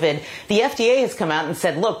COVID. The FDA has come out and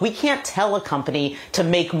said, look, we can't tell a company to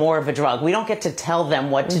make more of a drug. We don't get to tell them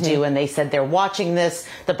what to do. And they said they're watching this.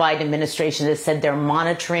 The Biden administration has said they're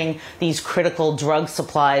monitoring these critical drug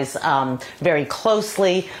supplies very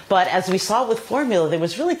closely. But as we saw with formula, there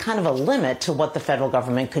was really kind of a limit to what the federal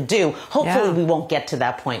government could do. Hopefully we won't get to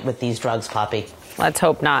that point with these drugs, Poppy. Let's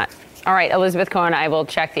hope not. All right, Elizabeth Cohen, I will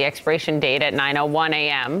check the expiration date at 9:01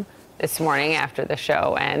 a.m. this morning after the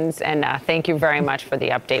show ends. And thank you very much for the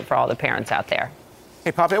update for all the parents out there.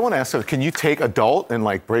 Hey, Poppy, I want to ask you, can you take adult and,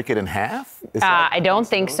 like, break it in half? I don't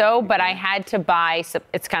think so, but I had to buy,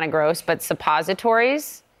 it's kind of gross, but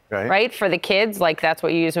suppositories, right, for the kids. Like, that's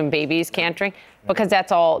what you use when babies can't drink. Because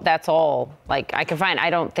that's all, like, I can find. I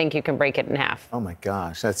don't think you can break it in half. Oh, my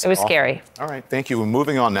gosh. It was scary. All right. Thank you. We're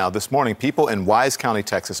moving on now. This morning, people in Wise County,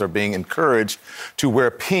 Texas, are being encouraged to wear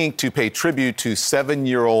pink to pay tribute to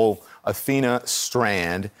 7-year-old Athena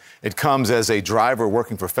Strand. It comes as a driver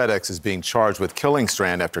working for FedEx is being charged with killing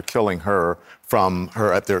Strand after kidnapping her from her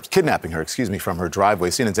driveway.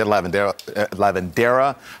 CNN's Ed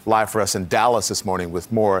Lavandera live for us in Dallas this morning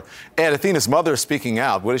with more. Ed, Athena's mother is speaking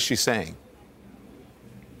out. What is she saying?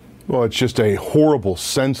 Well, it's just a horrible,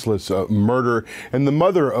 senseless murder. And the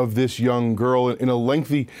mother of this young girl, in a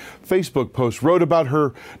lengthy Facebook post, wrote about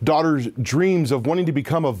her daughter's dreams of wanting to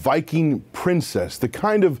become a Viking princess, the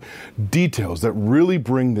kind of details that really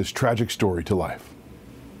bring this tragic story to life.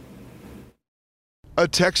 A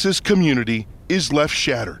Texas community is left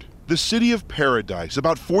shattered. The city of Paradise,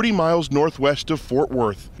 about 40 miles northwest of Fort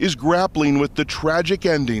Worth, is grappling with the tragic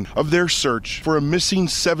ending of their search for a missing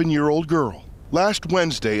 7-year-old girl. Last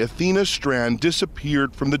Wednesday, Athena Strand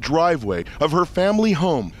disappeared from the driveway of her family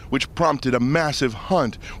home, which prompted a massive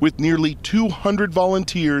hunt with nearly 200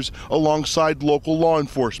 volunteers alongside local law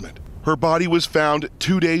enforcement. Her body was found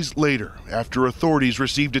 2 days later after authorities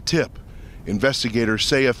received a tip. Investigators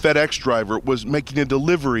say a FedEx driver was making a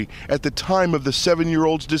delivery at the time of the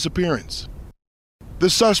 7-year-old's disappearance. The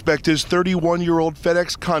suspect is 31-year-old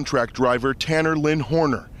FedEx contract driver Tanner Lynn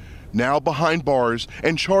Horner, now behind bars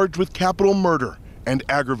and charged with capital murder and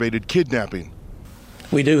aggravated kidnapping.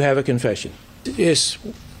 We do have a confession. It's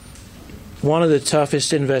one of the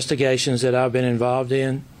toughest investigations that I've been involved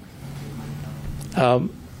in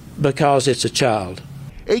because it's a child.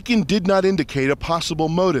 Aiken did not indicate a possible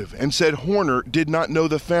motive and said Horner did not know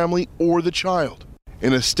the family or the child.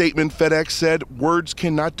 In a statement, FedEx said, "Words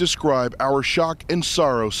cannot describe our shock and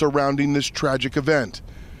sorrow surrounding this tragic event."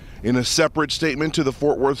 In a separate statement to the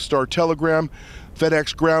Fort Worth Star-Telegram,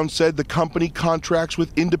 FedEx Ground said the company contracts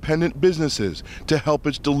with independent businesses to help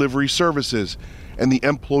its delivery services, and the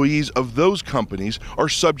employees of those companies are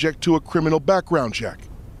subject to a criminal background check.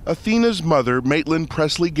 Athena's mother, Maitland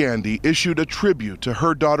Presley Gandy, issued a tribute to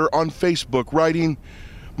her daughter on Facebook, writing,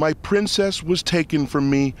 "My princess was taken from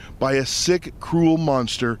me by a sick, cruel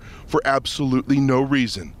monster for absolutely no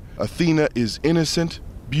reason. Athena is innocent,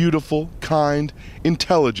 beautiful, kind,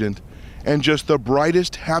 intelligent, and just the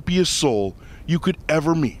brightest, happiest soul you could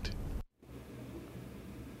ever meet."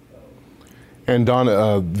 And Don,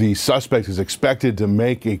 the suspect is expected to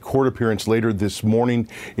make a court appearance later this morning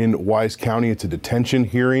in Wise County. It's a detention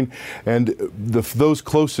hearing. And those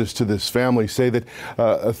closest to this family say that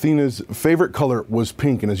Athena's favorite color was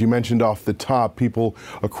pink. And as you mentioned off the top, people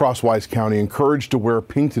across Wise County encouraged to wear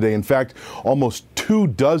pink today. In fact, almost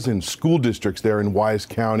 24 school districts there in Wise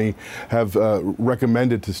County have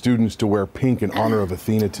recommended to students to wear pink in honor of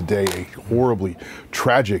Athena today. A horribly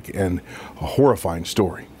tragic and horrifying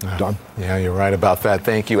story. Don? Yeah, you're right about that.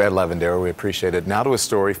 Thank you, Ed Lavandera. We appreciate it. Now to a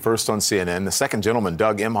story, first on CNN. The second gentleman,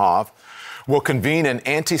 Doug Emhoff, will convene an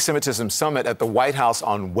anti-Semitism summit at the White House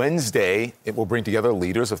on Wednesday. It will bring together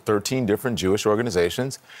leaders of 13 different Jewish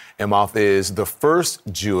organizations. Emhoff is the first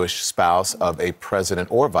Jewish spouse of a president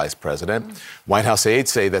or vice president. White House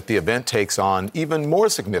aides say that the event takes on even more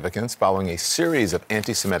significance following a series of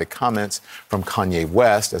anti-Semitic comments from Kanye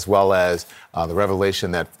West, as well as the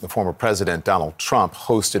revelation that the former president, Donald Trump,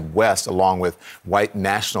 hosted West along with white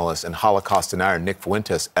nationalist and Holocaust denier Nick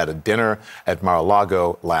Fuentes at a dinner at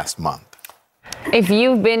Mar-a-Lago last month. If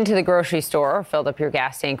you've been to the grocery store or filled up your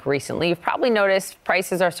gas tank recently, you've probably noticed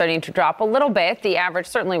prices are starting to drop a little bit. The average,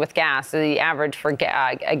 certainly with gas, the average for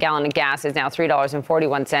a gallon of gas is now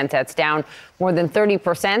 $3.41. That's down more than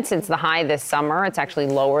 30% since the high this summer. It's actually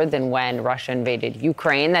lower than when Russia invaded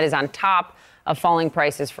Ukraine. That is on top of falling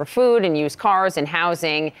prices for food and used cars and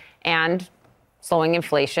housing, and slowing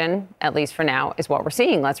inflation, at least for now, is what we're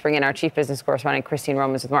seeing. Let's bring in our chief business correspondent, Christine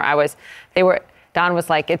Romans, with more. Don was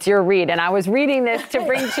like, it's your read. And I was reading this to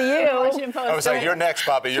bring to you. I was like, you're next,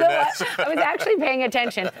 Bobby, you're next. I was actually paying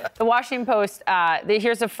attention. The Washington Post,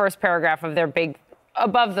 here's the first paragraph of their big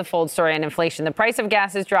above the fold story on inflation. The price of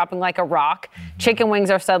gas is dropping like a rock. Chicken wings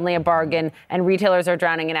are suddenly a bargain, and retailers are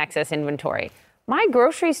drowning in excess inventory. My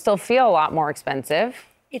groceries still feel a lot more expensive.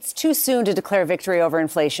 It's too soon to declare victory over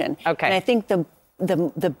inflation. Okay. And I think the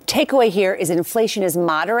takeaway here is that inflation is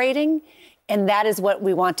moderating, and that is what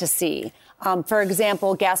we want to see. For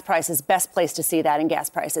example, gas prices, best place to see that in gas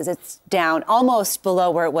prices. It's down almost below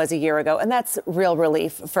where it was a year ago, and that's real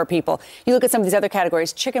relief for people. You look at some of these other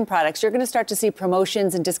categories, chicken products, you're going to start to see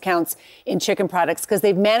promotions and discounts in chicken products because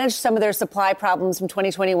they've managed some of their supply problems from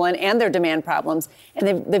 2021 and their demand problems,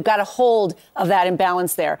 and they've got a hold of that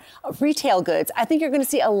imbalance there. Retail goods, I think you're going to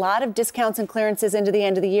see a lot of discounts and clearances into the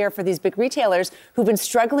end of the year for these big retailers who've been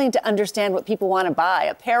struggling to understand what people want to buy,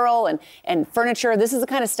 apparel and furniture. This is the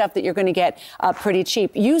kind of stuff that you're going to get pretty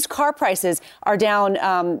cheap. Used car prices are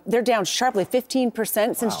down. They're down sharply,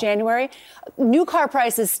 15% since January. New car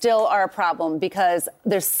prices still are a problem because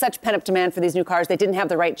there's such pent-up demand for these new cars. They didn't have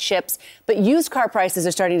the right chips. But used car prices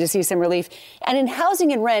are starting to see some relief. And in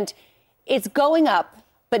housing and rent, it's going up,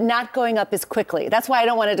 but not going up as quickly. That's why I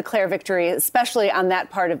don't want to declare victory, especially on that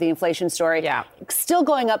part of the inflation story. Yeah. Still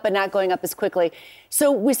going up, but not going up as quickly.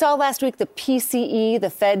 So we saw last week the PCE, the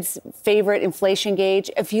Fed's favorite inflation gauge.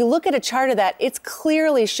 If you look at a chart of that, it's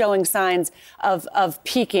clearly showing signs of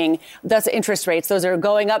peaking. Thus, interest rates, those are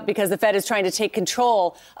going up because the Fed is trying to take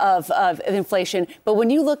control of inflation. But when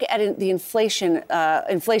you look at the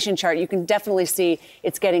inflation chart, you can definitely see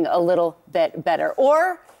it's getting a little bit better.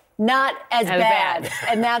 Or not as bad.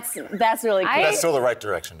 And that's really cool. That's still the right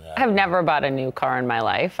direction. Yeah. I have never bought a new car in my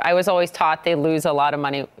life. I was always taught they lose a lot of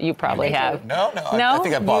money. You probably have. No. I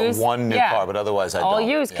think I bought one new car, but otherwise I don't. All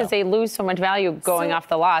used because they lose so much value going off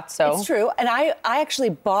the lot. So it's true. And I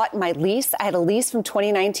actually bought my lease. I had a lease from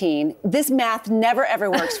 2019. This math never,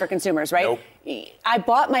 ever works for consumers, right? Nope. I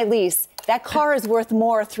bought my lease. That car is worth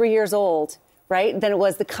more 3 years old, right, than it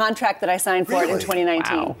was the contract that I signed for it in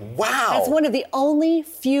 2019. Wow. That's one of the only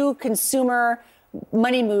few consumer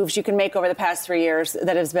money moves you can make over the past 3 years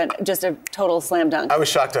that has been just a total slam dunk. I was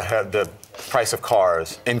shocked to have the price of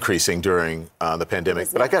cars increasing during the pandemic.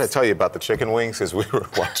 But I got to tell you about the chicken wings because we were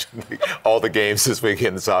watching all the games this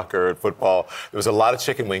weekend, soccer and football. There was a lot of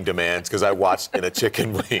chicken wing demands because I watched in a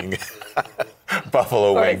chicken wing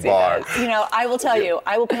buffalo wing bar. You know, I will tell you,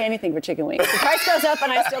 I will pay anything for chicken wings. The price goes up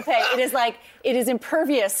and I still pay. It is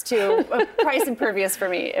impervious to price impervious for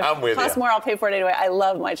me. If I'm with it costs you. more, I'll pay for it anyway. I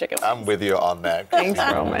love my chicken wings. I'm with you on that. Thanks,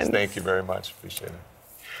 Roman. Thank you very much. Appreciate it.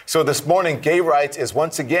 So this morning, gay rights is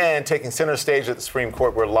once again taking center stage at the Supreme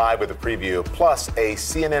Court. We're live with a preview, plus a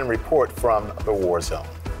CNN report from the war zone.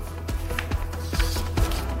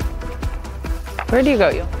 Where do you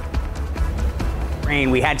go?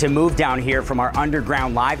 We had to move down here from our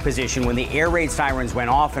underground live position when the air raid sirens went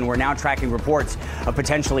off, and we're now tracking reports of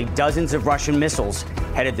potentially dozens of Russian missiles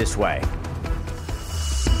headed this way.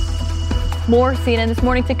 More CNN This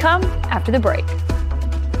Morning to come after the break.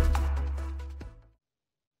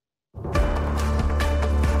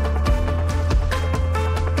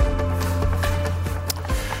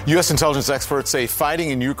 U.S. intelligence experts say fighting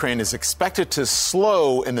in Ukraine is expected to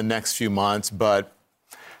slow in the next few months, but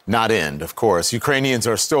not end, of course. Ukrainians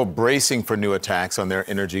are still bracing for new attacks on their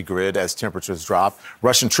energy grid as temperatures drop.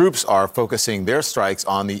 Russian troops are focusing their strikes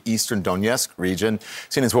on the eastern Donetsk region.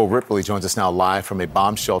 CNN's Will Ripley joins us now live from a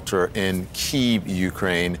bomb shelter in Kyiv,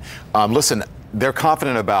 Ukraine. Listen, they're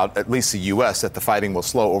confident about, at least the U.S., that the fighting will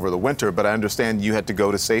slow over the winter, but I understand you had to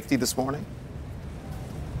go to safety this morning?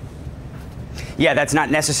 Yeah, that's not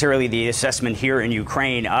necessarily the assessment here in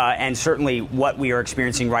Ukraine. And certainly what we are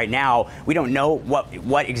experiencing right now, we don't know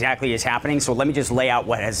what exactly is happening. So let me just lay out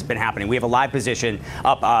what has been happening. We have a live position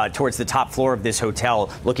up towards the top floor of this hotel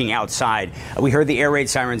looking outside. We heard the air raid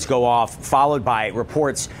sirens go off, followed by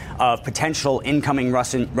reports of potential incoming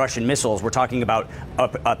Russian missiles. We're talking about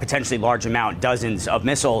a potentially large amount, dozens of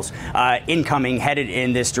missiles incoming, headed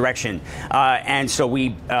in this direction. And so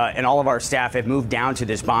we and all of our staff have moved down to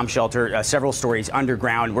this bomb shelter, several stories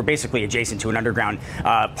underground. We're basically adjacent to an underground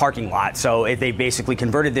parking lot. So they basically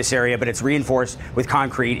converted this area, but it's reinforced with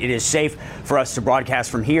concrete. It is safe for us to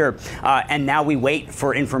broadcast from here. And now we wait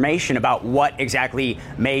for information about what exactly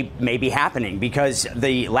may be happening, because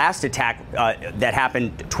the last attack that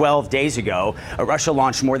happened 12 days ago, Russia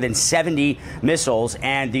launched more than 70 missiles,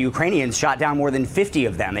 and the Ukrainians shot down more than 50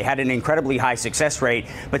 of them. They had an incredibly high success rate,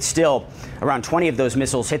 but still around 20 of those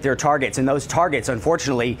missiles hit their targets. And those targets,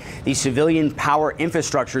 unfortunately, these civilian power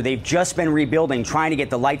infrastructure they've just been rebuilding, trying to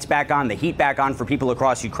get the lights back on, the heat back on for people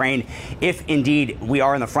across Ukraine. If indeed we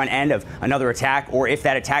are in the front end of another attack, or if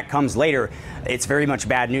that attack comes later, it's very much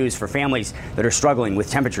bad news for families that are struggling with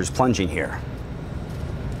temperatures plunging here.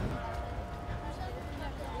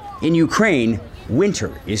 In Ukraine,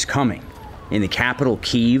 winter is coming. In the capital,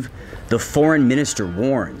 Kyiv, the foreign minister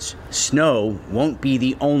warns snow won't be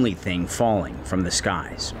the only thing falling from the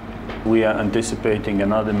skies. We are anticipating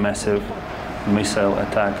another massive missile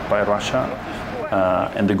attack by Russia.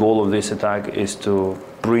 And the goal of this attack is to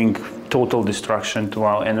bring total destruction to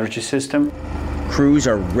our energy system. Crews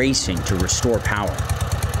are racing to restore power.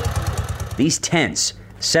 These tents,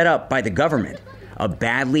 set up by the government, a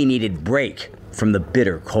badly needed break from the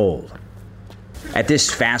bitter cold. At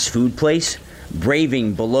this fast food place,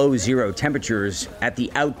 braving below zero temperatures at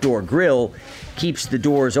the outdoor grill keeps the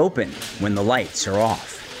doors open when the lights are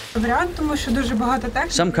off.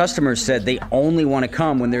 Some customers said they only want to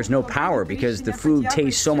come when there's no power because the food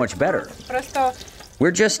tastes so much better.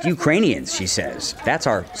 We're just Ukrainians, she says. That's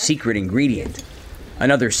our secret ingredient.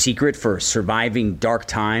 Another secret for surviving dark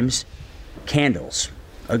times: candles,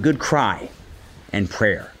 a good cry, and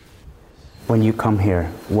prayer. When you come here,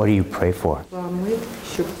 what do you pray for?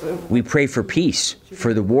 We pray for peace,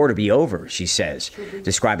 for the war to be over, she says,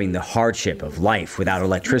 describing the hardship of life without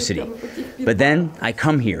electricity. But then I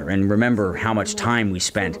come here and remember how much time we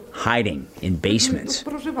spent hiding in basements.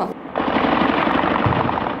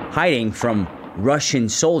 Hiding from Russian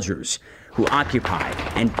soldiers who occupied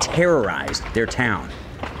and terrorized their town,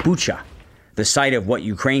 Bucha, the site of what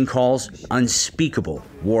Ukraine calls unspeakable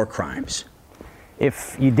war crimes.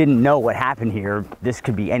 If you didn't know what happened here, this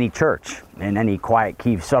could be any church in any quiet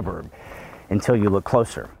Kyiv suburb until you look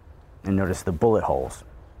closer and notice the bullet holes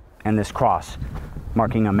and this cross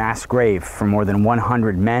marking a mass grave for more than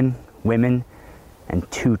 100 men, women, and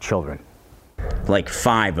 2 children. Like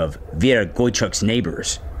 5 of Vera Goychuk's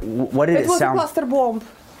neighbors. What did it sound? It was a cluster bomb.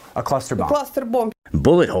 A cluster bomb. A cluster bomb.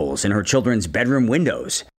 Bullet holes in her children's bedroom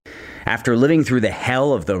windows. After living through the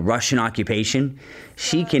hell of the Russian occupation,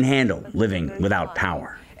 she can handle living without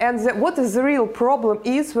power. And what is the real problem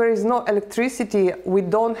is there is no electricity, we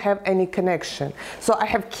don't have any connection. So I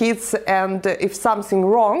have kids, and if something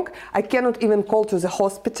wrong, I cannot even call to the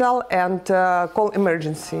hospital and call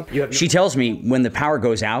emergency. She tells me when the power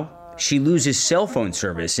goes out, she loses cell phone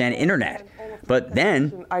service and internet. But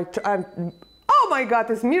then... Oh my God,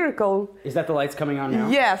 it's a miracle. Is that the lights coming on now?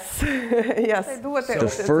 Yes, yes.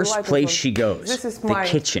 The first place she goes, this is the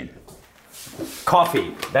kitchen.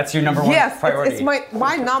 Coffee, that's your number one priority. Yes, it's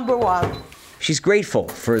my number one. She's grateful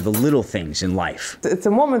for the little things in life. It's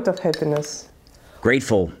a moment of happiness.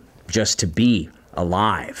 Grateful just to be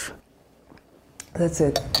alive. That's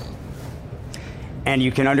it. And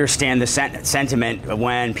you can understand the sentiment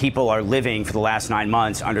when people are living for the last 9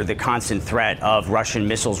 months under the constant threat of Russian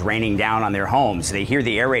missiles raining down on their homes. They hear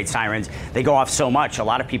the air raid sirens. They go off so much. A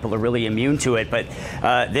lot of people are really immune to it. But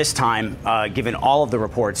this time, given all of the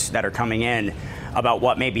reports that are coming in about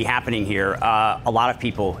what may be happening here, a lot of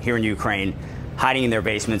people here in Ukraine hiding in their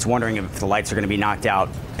basements, wondering if the lights are going to be knocked out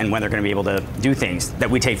and when they're going to be able to do things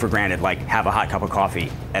that we take for granted, like have a hot cup of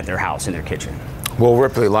coffee at their house, in their kitchen. Will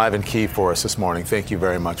Ripley live in Kyiv for us this morning. Thank you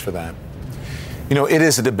very much for that. You know, it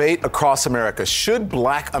is a debate across America. Should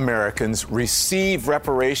black Americans receive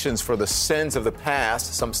reparations for the sins of the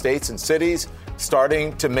past? Some states and cities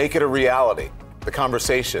starting to make it a reality. The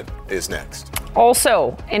conversation is next.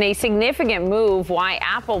 Also, in a significant move, why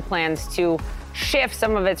Apple plans to shift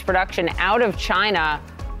some of its production out of China,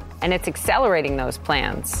 and it's accelerating those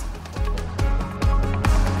plans.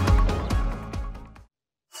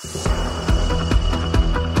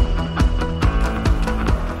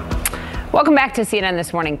 Welcome back to CNN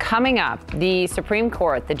This Morning. Coming up, the Supreme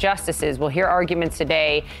Court, the justices will hear arguments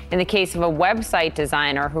today in the case of a website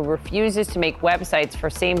designer who refuses to make websites for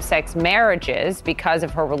same-sex marriages because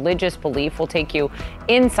of her religious belief. We'll take you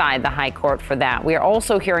inside the High Court for that. We are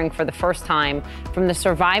also hearing for the first time from the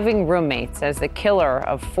surviving roommates as the killer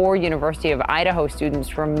of 4 University of Idaho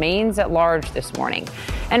students remains at large this morning.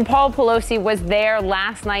 And Paul Pelosi was there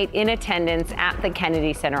last night in attendance at the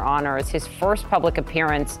Kennedy Center honors, his first public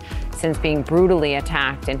appearance since being brutally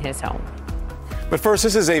attacked in his home. But first,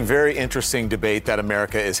 this is a very interesting debate that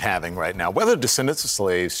America is having right now, whether descendants of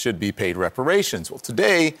slaves should be paid reparations. Well,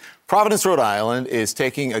 today, Providence, Rhode Island is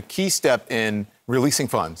taking a key step in releasing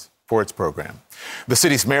funds for its program. The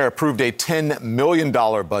city's mayor approved a $10 million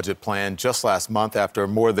budget plan just last month after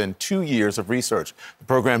more than 2 years of research. The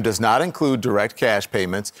program does not include direct cash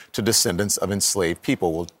payments to descendants of enslaved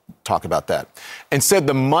people. We'll talk about that. Instead,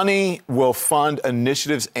 the money will fund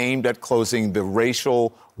initiatives aimed at closing the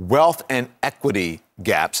racial wealth and equity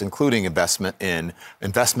gaps, including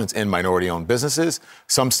investments in minority-owned businesses.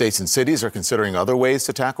 Some states and cities are considering other ways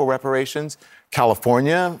to tackle reparations.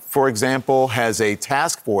 California, for example, has a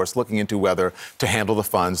task force looking into whether to handle the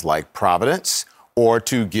funds like Providence or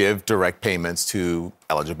to give direct payments to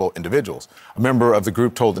eligible individuals. A member of the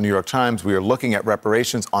group told the New York Times, "We are looking at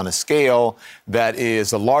reparations on a scale that is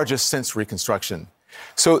the largest since Reconstruction."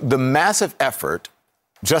 So the massive effort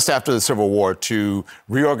just after the Civil War to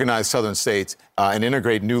reorganize southern states and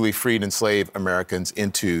integrate newly freed enslaved Americans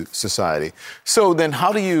into society. So then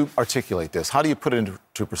how do you articulate this? How do you put it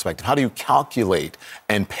into perspective? How do you calculate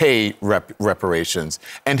and pay reparations?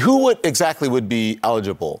 And who exactly would be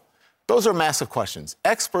eligible? Those are massive questions.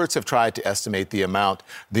 Experts have tried to estimate the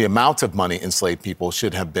amount of money enslaved people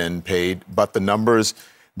should have been paid, but the numbers,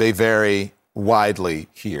 they vary widely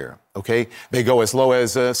here, okay? They go as low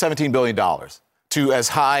as $17 billion. To as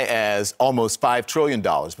high as almost $5 trillion.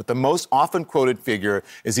 But the most often quoted figure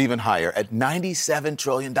is even higher at $97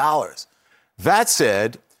 trillion. That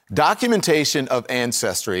said, documentation of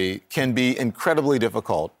ancestry can be incredibly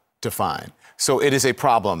difficult to find. So it is a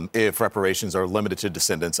problem if reparations are limited to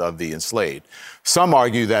descendants of the enslaved. Some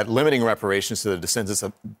argue that limiting reparations to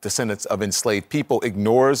the descendants of enslaved people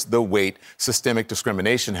ignores the weight systemic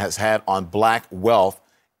discrimination has had on black wealth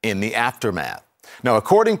in the aftermath. Now,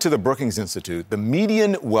 according to the Brookings Institute, the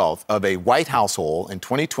median wealth of a white household in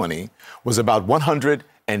 2020 was about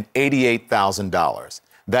 $188,000.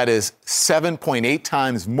 That is 7.8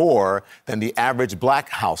 times more than the average black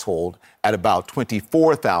household at about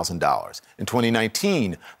 $24,000. In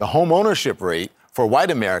 2019, the home ownership rate for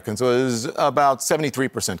white Americans was about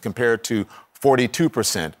 73% compared to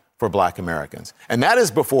 42% for black Americans. And that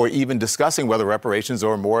is before even discussing whether reparations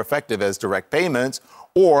are more effective as direct payments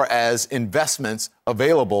or as investments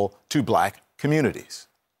available to black communities.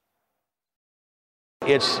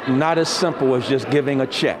 It's not as simple as just giving a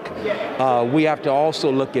check. We have to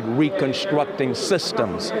also look at reconstructing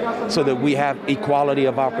systems so that we have equality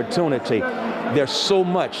of opportunity. There's so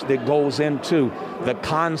much that goes into the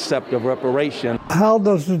concept of reparation. How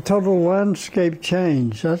does the total landscape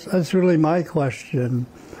change? That's really my question.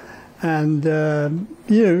 And,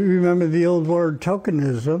 you remember the old word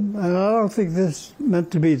tokenism, and I don't think this meant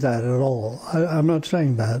to be that at all. I'm not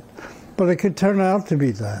saying that, but it could turn out to be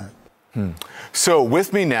that. So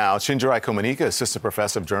with me now, Chinjerai Komanika, Assistant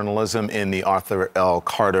Professor of Journalism in the Arthur L.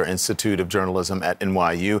 Carter Institute of Journalism at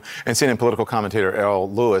NYU, and CNN political commentator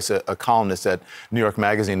Errol Lewis, a columnist at New York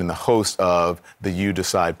Magazine and the host of the You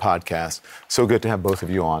Decide podcast. So good to have both of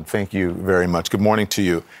you on. Thank you very much. Good morning to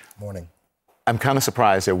you. Morning. I'm kind of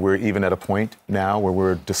surprised that we're even at a point now where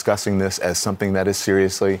we're discussing this as something that is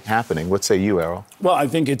seriously happening. What say you, Errol? Well, I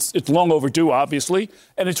think it's long overdue, obviously,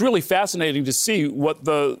 and it's really fascinating to see what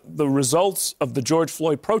the results of the George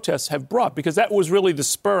Floyd protests have brought, because that was really the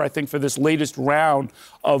spur, I think, for this latest round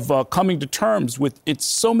of coming to terms with it's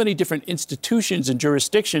so many different institutions and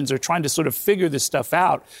jurisdictions are trying to sort of figure this stuff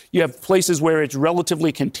out. You have places where it's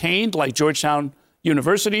relatively contained, like Georgetown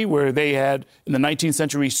University, where they had, in the 19th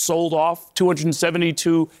century, sold off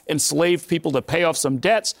 272 enslaved people to pay off some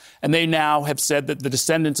debts. And they now have said that the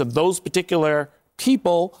descendants of those particular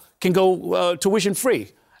people can go tuition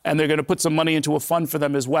free. And they're going to put some money into a fund for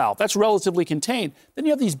them as well. That's relatively contained. Then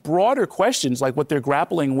you have these broader questions like what they're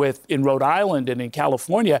grappling with in Rhode Island and in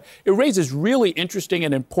California. It raises really interesting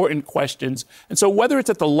and important questions. And so whether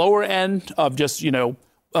it's at the lower end of just,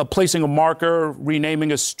 placing a marker,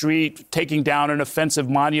 renaming a street, taking down an offensive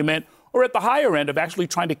monument, or at the higher end of actually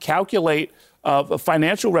trying to calculate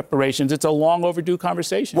financial reparations, it's a long overdue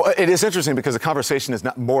conversation. Well, it is interesting because the conversation is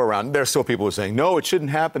not more around, there are still people who are saying, no, it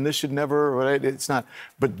shouldn't happen, this should never, right? It's not.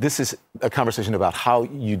 But this is a conversation about how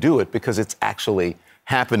you do it because it's actually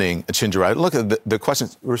happening, Chinjerai. Look at the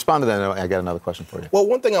questions. Respond to that, and I got another question for you. Well,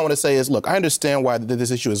 one thing I want to say is, look, I understand why this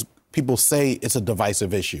issue is, people say it's a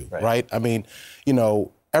divisive issue, right? I mean,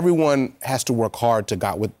 everyone has to work hard to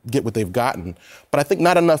get what they've gotten. But I think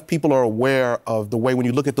not enough people are aware of the way, when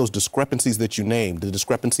you look at those discrepancies that you named, the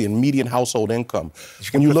discrepancy in median household income. You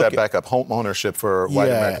can put that back up. Home ownership for white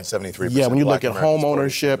Americans, 73%. Yeah, when you look at Americans, home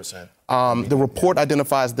ownership, the report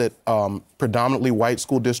identifies that predominantly white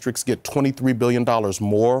school districts get $23 billion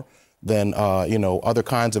more than, other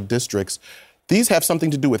kinds of districts. These have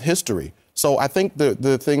something to do with history. So I think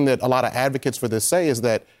the thing that a lot of advocates for this say is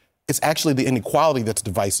that it's actually the inequality that's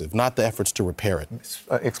divisive, not the efforts to repair it.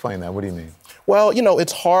 Explain that. What do you mean? Well,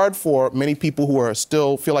 it's hard for many people who are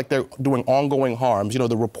still feel like they're doing ongoing harms.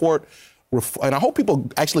 The report and I hope people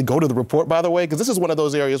actually go to the report, by the way, because this is one of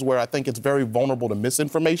those areas where I think it's very vulnerable to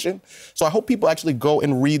misinformation. So I hope people actually go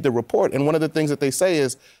and read the report. And one of the things that they say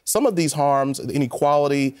is some of these harms,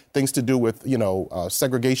 inequality, things to do with,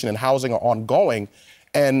 segregation and housing are ongoing.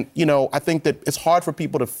 And, I think that it's hard for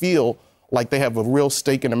people to feel like they have a real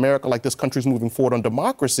stake in America, like this country's moving forward on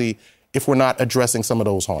democracy, if we're not addressing some of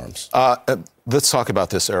those harms. Let's talk about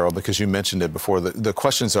this, Errol, because you mentioned it before. The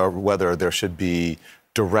questions are whether there should be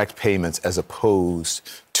direct payments as opposed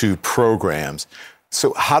to programs.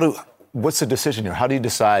 So what's the decision here? How do you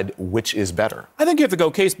decide which is better? I think you have to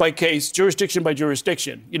go case by case, jurisdiction by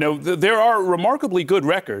jurisdiction. There are remarkably good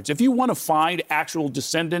records. If you want to find actual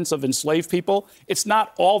descendants of enslaved people, it's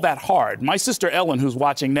not all that hard. My sister Ellen, who's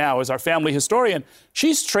watching now, is our family historian.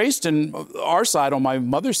 She's traced in our side, on my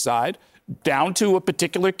mother's side, down to a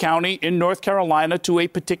particular county in North Carolina to a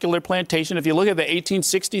particular plantation. If you look at the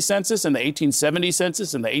 1860 census and the 1870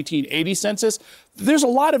 census and the 1880 census, there's a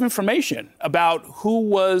lot of information about who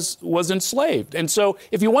was enslaved. And so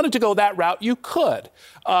if you wanted to go that route, you could.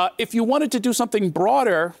 If you wanted to do something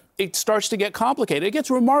broader, it starts to get complicated. It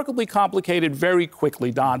gets remarkably complicated very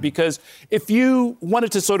quickly, Don, because if you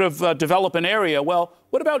wanted to sort of develop an area, well,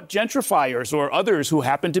 what about gentrifiers or others who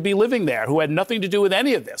happen to be living there, who had nothing to do with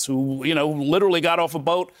any of this, who, literally got off a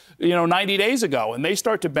boat, 90 days ago, and they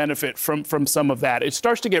start to benefit from some of that. It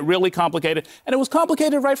starts to get really complicated, and it was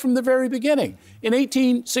complicated right from the very beginning. In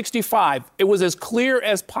 1865, it was as clear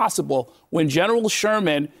as possible when General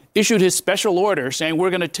Sherman issued his special order saying we're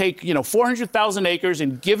going to take, 400,000 acres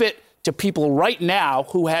and give it to people right now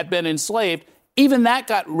who had been enslaved. Even that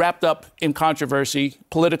got wrapped up in controversy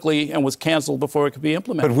politically and was canceled before it could be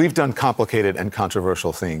implemented. But we've done complicated and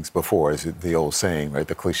controversial things before, is the old saying, right?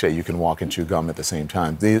 The cliche, you can walk and chew gum at the same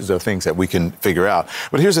time. These are things that we can figure out.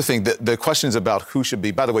 But here's the thing, the questions about who should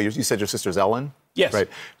be, by the way, you said your sister's Ellen? Yes. Right.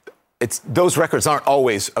 Those records aren't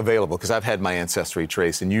always available because I've had my ancestry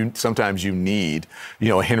traced, and sometimes you need,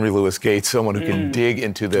 a Henry Louis Gates, someone who can dig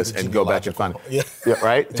into this and go back and find it. Yeah,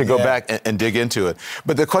 right? To go back and dig into it.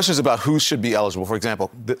 But the question is about who should be eligible. For example,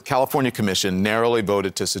 the California Commission narrowly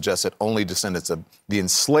voted to suggest that only descendants of the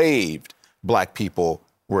enslaved black people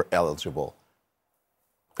were eligible.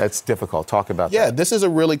 That's difficult. Talk about that. Yeah, this is a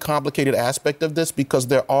really complicated aspect of this because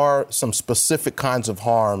there are some specific kinds of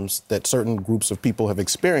harms that certain groups of people have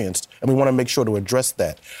experienced, and we want to make sure to address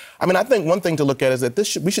that. I mean, I think one thing to look at is that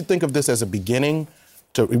we should think of this as a beginning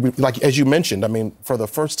to, like, as you mentioned, I mean, for the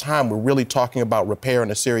first time, we're really talking about repair in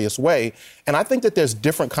a serious way. And I think that there's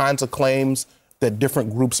different kinds of claims that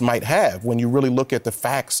different groups might have when you really look at the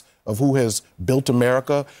facts of who has built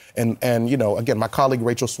America. And again, my colleague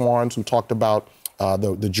Rachel Swarns, who talked about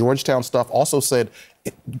the Georgetown stuff, also said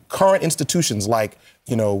current institutions like,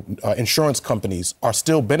 insurance companies are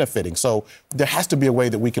still benefiting. So there has to be a way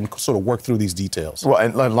that we can sort of work through these details. Well,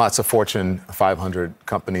 and lots of Fortune 500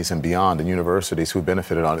 companies and beyond and universities who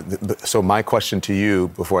benefited on it. So my question to you,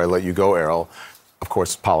 before I let you go, Errol, of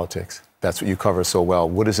course, politics. That's what you cover so well.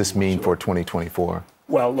 What does this mean for 2024?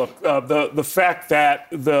 Well, look, the fact that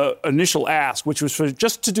the initial ask, which was for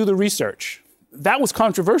just to do the research, that was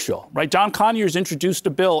controversial, right? John Conyers introduced a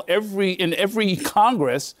bill in every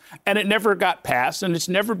Congress, and it never got passed, and it's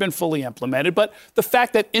never been fully implemented. But the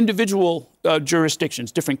fact that individual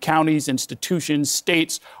jurisdictions, different counties, institutions,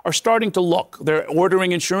 states are starting to look. They're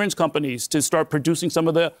ordering insurance companies to start producing some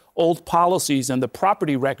of the old policies and the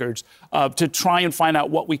property records to try and find out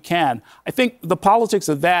what we can. I think the politics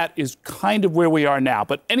of that is kind of where we are now.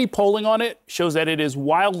 But any polling on it shows that it is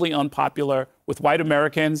wildly unpopular with white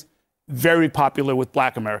Americans, very popular with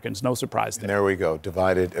black Americans. No surprise there. And there we go.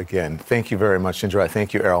 Divided again. Thank you very much, Indra.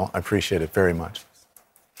 Thank you, Errol. I appreciate it very much.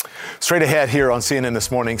 Straight ahead here on CNN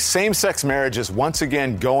this morning, same-sex marriage is once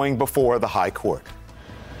again going before the high court.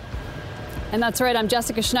 And that's right. I'm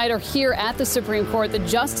Jessica Schneider here at the Supreme Court. The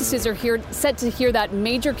justices are here set to hear that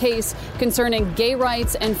major case concerning gay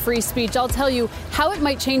rights and free speech. I'll tell you how it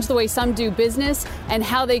might change the way some do business and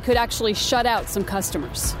how they could actually shut out some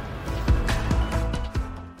customers.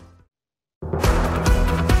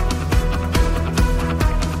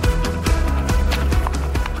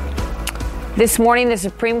 This morning, the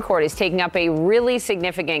Supreme Court is taking up a really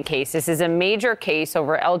significant case. This is a major case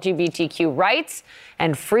over LGBTQ rights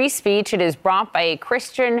and free speech. It is brought by a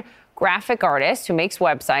Christian graphic artist who makes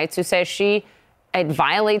websites, who says it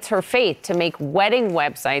violates her faith to make wedding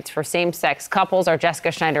websites for same-sex couples. Our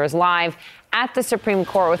Jessica Schneider is live at the Supreme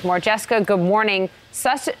Court with more. Jessica, good morning.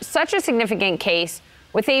 Such a significant case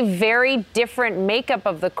with a very different makeup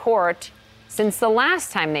of the court since the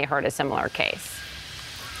last time they heard a similar case.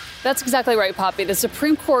 That's exactly right, Poppy. The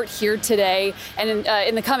Supreme Court here today and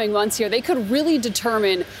in the coming months here, they could really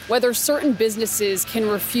determine whether certain businesses can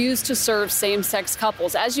refuse to serve same-sex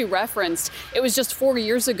couples. As you referenced, it was just 4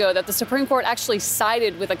 years ago that the Supreme Court actually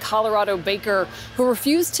sided with a Colorado baker who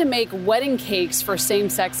refused to make wedding cakes for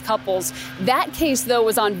same-sex couples. That case, though,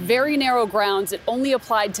 was on very narrow grounds. It only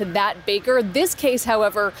applied to that baker. This case,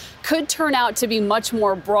 however, could turn out to be much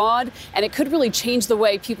more broad, and it could really change the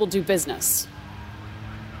way people do business.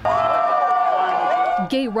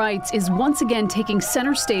 Gay rights is once again taking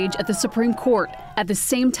center stage at the Supreme Court. At the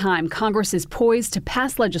same time, Congress is poised to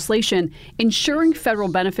pass legislation ensuring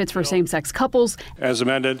federal benefits for same-sex couples, as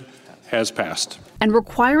amended, has passed, and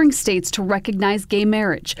requiring states to recognize gay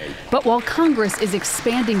marriage. But while Congress is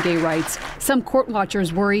expanding gay rights, some court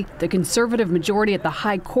watchers worry the conservative majority at the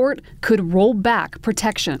high court could roll back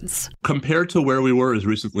protections. Compared to where we were as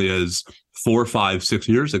recently as 4, 5, 6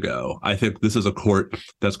 years ago, I think this is a court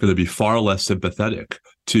that's going to be far less sympathetic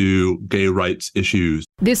to gay rights issues.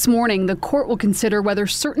 This morning, the court will consider whether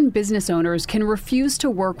certain business owners can refuse to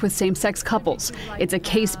work with same-sex couples. It's a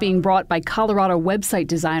case being brought by Colorado website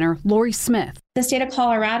designer Lori Smith. The state of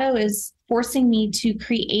Colorado is forcing me to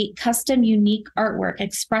create custom, unique artwork,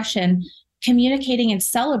 expression, communicating and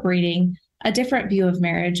celebrating a different view of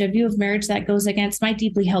marriage, a view of marriage that goes against my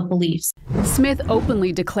deeply held beliefs. Smith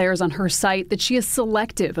openly declares on her site that she is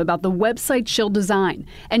selective about the website she'll design,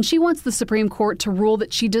 and she wants the Supreme Court to rule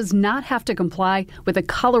that she does not have to comply with a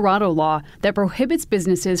Colorado law that prohibits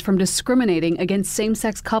businesses from discriminating against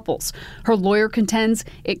same-sex couples. Her lawyer contends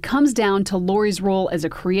it comes down to Lori's role as a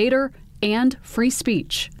creator and free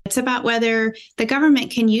speech. It's about whether the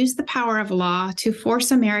government can use the power of law to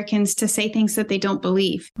force Americans to say things that they don't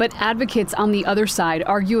believe. But advocates on the other side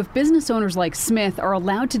argue if business owners like Smith are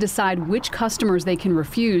allowed to decide which customers they can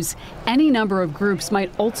refuse, any number of groups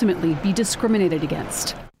might ultimately be discriminated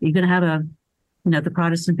against. You're going to have the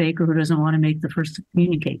Protestant baker who doesn't want to make the first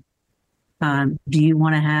communion cake. Do you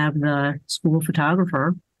want to have the school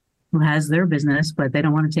photographer who has their business, but they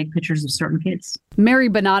don't want to take pictures of certain kids? Mary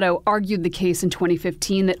Bonato argued the case in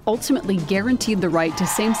 2015 that ultimately guaranteed the right to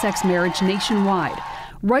same-sex marriage nationwide.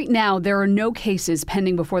 Right now, there are no cases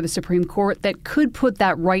pending before the Supreme Court that could put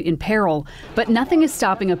that right in peril, but nothing is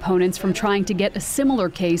stopping opponents from trying to get a similar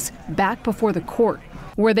case back before the court,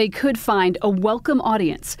 where they could find a welcome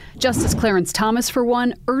audience. Justice Clarence Thomas, for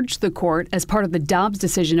one, urged the court, as part of the Dobbs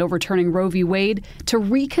decision overturning Roe v. Wade, to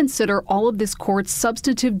reconsider all of this court's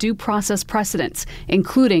substantive due process precedents,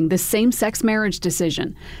 including the same-sex marriage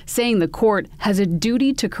decision, saying the court has a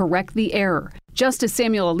duty to correct the error. Justice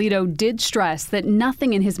Samuel Alito did stress that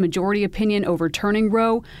nothing in his majority opinion overturning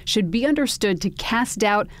Roe should be understood to cast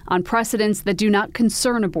doubt on precedents that do not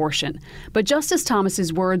concern abortion. But Justice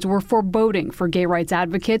Thomas's words were foreboding for gay rights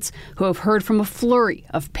advocates who have heard from a flurry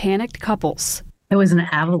of panicked couples. It was an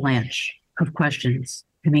avalanche of questions.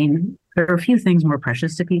 I mean, there are a few things more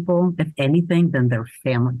precious to people, if anything, than their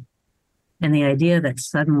family. And the idea that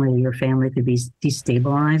suddenly your family could be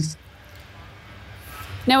destabilized.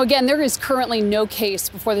 Now, again, there is currently no case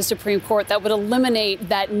before the Supreme Court that would eliminate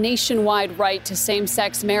that nationwide right to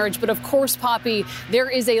same-sex marriage. But of course, Poppy, there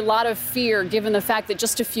is a lot of fear given the fact that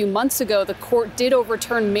just a few months ago, the court did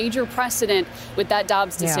overturn major precedent with that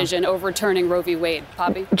Dobbs decision overturning Roe v. Wade.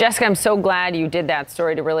 Poppy? Jessica, I'm so glad you did that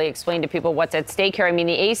story to really explain to people what's at stake here. I mean,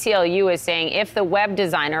 the ACLU is saying if the web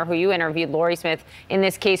designer who you interviewed, Lori Smith, in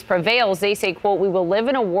this case prevails, they say, quote, we will live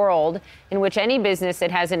in a world in which any business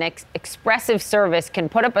that has an expressive service can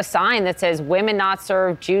put up a sign that says women not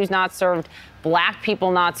served, Jews not served, black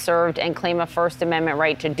people not served, and claim a First Amendment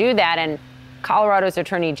right to do that. And Colorado's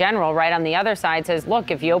Attorney General, right on the other side, says,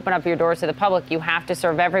 look, if you open up your doors to the public, you have to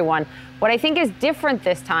serve everyone. What I think is different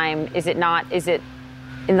this time, is it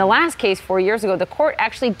in the last case 4 years ago, the court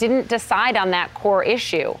actually didn't decide on that core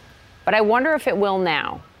issue. But I wonder if it will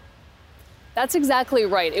now. That's exactly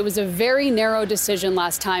right. It was a very narrow decision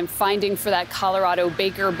last time, finding for that Colorado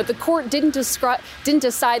baker, but the court didn't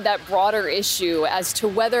decide that broader issue as to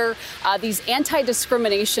whether these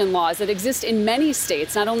anti-discrimination laws that exist in many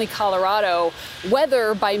states, not only Colorado,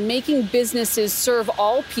 whether by making businesses serve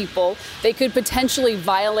all people, they could potentially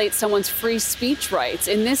violate someone's free speech rights.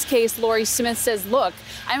 In this case, Lori Smith says, look,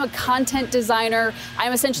 I'm a content designer.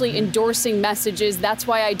 I'm essentially endorsing messages. That's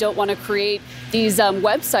why I don't want to create these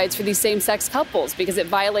websites for these same-sex couples, because it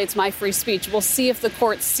violates my free speech. We'll see if the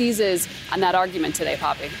court seizes on that argument today,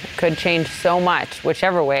 Poppy. Could change so much,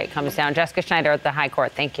 whichever way it comes down. Jessica Schneider at the High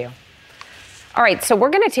Court. Thank you. All right, so we're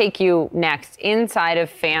going to take you next inside of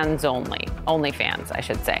Fans Only, OnlyFans, I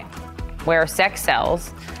should say, where sex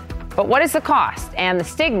sells. But what is the cost and the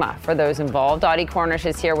stigma for those involved? Audie Cornish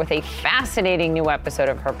is here with a fascinating new episode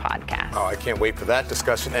of her podcast. Oh, I can't wait for that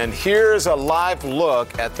discussion. And here's a live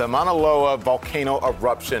look at the Mauna Loa volcano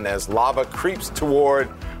eruption as lava creeps toward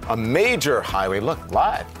a major highway. Look,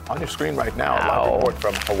 live on your screen right now. A live report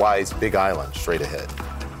from Hawaii's Big Island, straight ahead.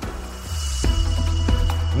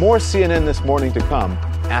 More CNN This Morning to come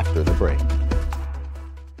after the break.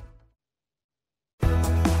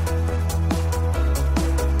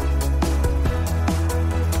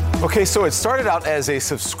 Okay, so it started out as a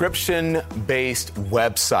subscription-based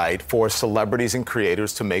website for celebrities and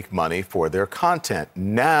creators to make money for their content.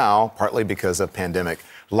 Now, partly because of pandemic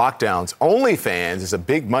lockdowns, OnlyFans is a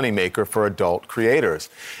big moneymaker for adult creators.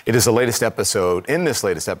 It is the latest episode,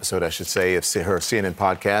 I should say, of her CNN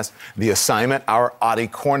podcast, The Assignment. Our Audie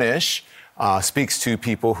Cornish speaks to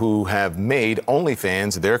people who have made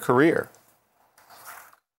OnlyFans their career.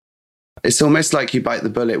 It's almost like you bite the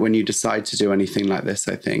bullet when you decide to do anything like this,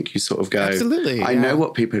 I think. You sort of go, absolutely, I know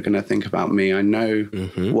what people are going to think about me. I know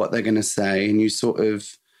what they're going to say. And you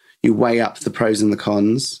weigh up the pros and the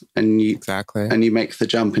cons and you make the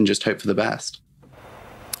jump and just hope for the best.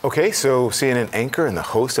 Okay, so CNN anchor and the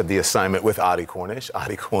host of The Assignment with Audie Cornish.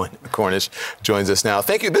 Audie Cornish joins us now.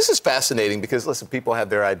 Thank you. This is fascinating because, listen, people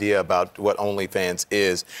have their idea about what OnlyFans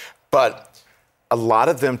is, but a lot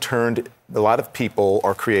of people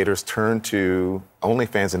or creators turned to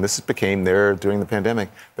OnlyFans, and this became during the pandemic,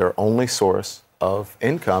 their only source of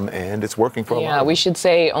income, and it's working for a lot. Yeah, we should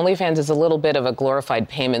say OnlyFans is a little bit of a glorified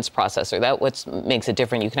payments processor. That's what makes it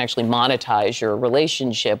different. You can actually monetize your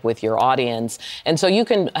relationship with your audience. And so you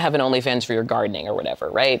can have an OnlyFans for your gardening or whatever,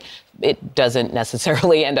 right? It doesn't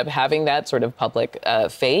necessarily end up having that sort of public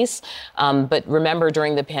face. But remember,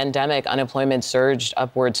 during the pandemic, unemployment surged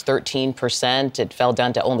upwards 13%. It fell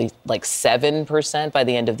down to only like 7% by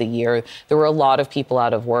the end of the year. There were a lot of people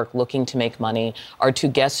out of work looking to make money. Our two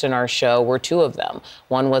guests in our show were two of them.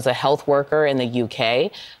 One was a health worker in the UK,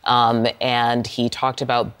 and he talked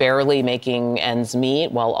about barely making ends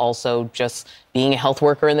meet while also just being a health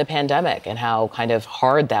worker in the pandemic and how kind of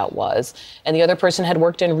hard that was. And the other person had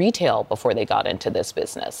worked in retail before they got into this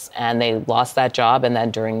business, and they lost that job. And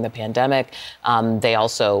then during the pandemic, they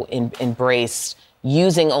also embraced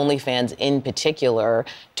using OnlyFans in particular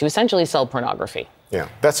to essentially sell pornography. Yeah,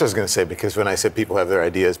 that's what I was going to say, because when I said people have their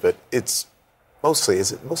ideas, but is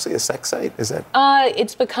it mostly a sex site? Is that?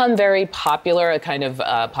 It's become very popular, a kind of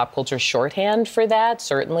pop culture shorthand for that.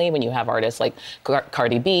 Certainly, when you have artists like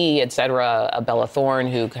Cardi B, et cetera, Bella Thorne,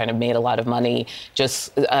 who kind of made a lot of money,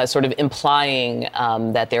 just sort of implying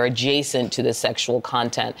that they're adjacent to the sexual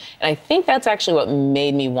content. And I think that's actually what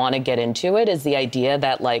made me want to get into it, is the idea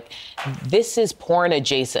that, like, this is porn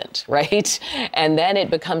adjacent, right? And then it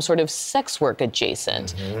becomes sort of sex work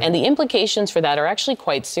adjacent. And the implications for that are actually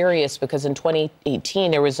quite serious, because in 2018,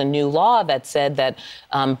 there was a new law that said that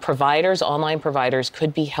online providers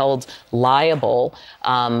could be held liable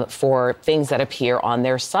for things that appear on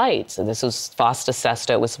their sites. So this was FOSTA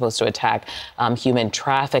SESTA. It was supposed to attack human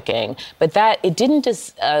trafficking. But that it didn't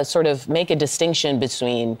sort of make a distinction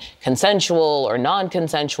between consensual or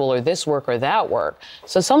non-consensual or this work or that work.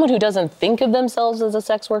 So someone who doesn't think of themselves as a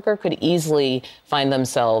sex worker could easily find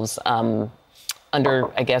themselves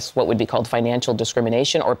under, I guess, what would be called financial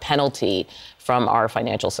discrimination or penalty from our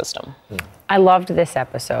financial system. I loved this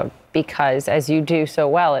episode because, as you do so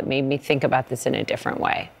well, it made me think about this in a different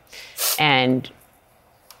way. And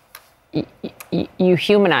you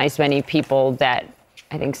humanize many people that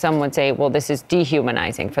I think some would say, well, this is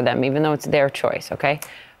dehumanizing for them, even though it's their choice, okay?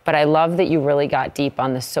 But I love that you really got deep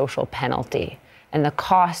on the social penalty and the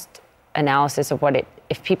cost analysis of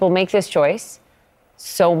if people make this choice,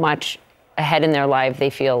 so much ahead in their life they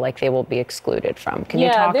feel like they will be excluded from. Can you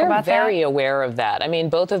talk about that? Yeah, they're very aware of that. I mean,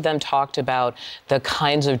 both of them talked about the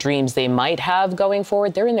kinds of dreams they might have going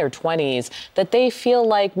forward. They're in their 20s, that they feel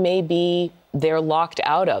like maybe they're locked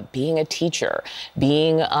out of: being a teacher,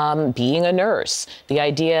 being a nurse. The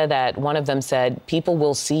idea that one of them said, people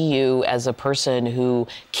will see you as a person who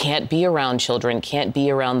can't be around children, can't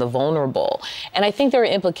be around the vulnerable. And I think there are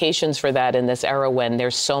implications for that in this era when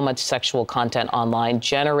there's so much sexual content online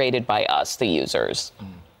generated by us, the users.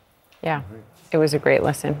 Yeah, it was a great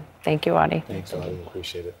listen. Thank you, Audie. Thanks, Audie.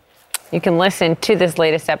 Appreciate it. You can listen to this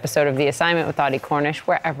latest episode of The Assignment with Audie Cornish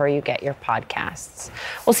wherever you get your podcasts.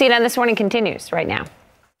 We'll see you then. This morning continues right now.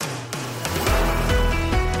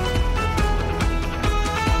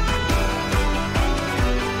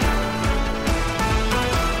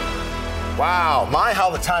 Wow, how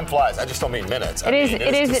the time flies. I just don't mean minutes. It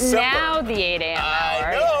is now the 8 a.m. hour.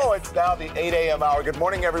 I know, it's now the 8 a.m. hour. Good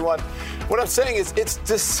morning, everyone. What I'm saying is it's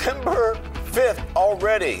December 5th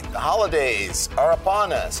already. The holidays are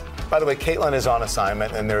upon us. By the way, Caitlin is on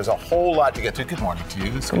assignment, and there's a whole lot to get to. Good morning to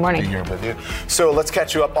you. It's good morning. To be here with you. So let's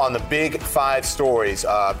catch you up on the big 5 stories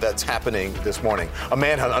that's happening this morning. A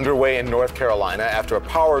manhunt underway in North Carolina after a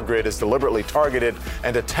power grid is deliberately targeted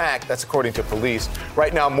and attacked. That's according to police.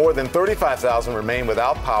 Right now, more than 35,000 remain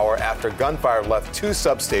without power after gunfire left 2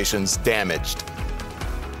 substations damaged.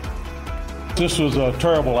 This was a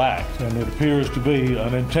terrible act, and it appears to be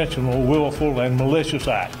an intentional, willful, and malicious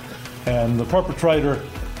act. And the perpetrator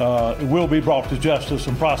will be brought to justice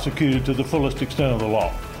and prosecuted to the fullest extent of the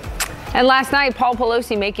law. And last night, Paul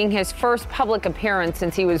Pelosi making his first public appearance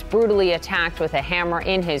since he was brutally attacked with a hammer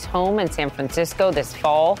in his home in San Francisco this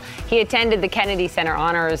fall. He attended the Kennedy Center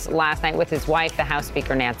honors last night with his wife, the House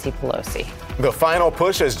Speaker Nancy Pelosi. The final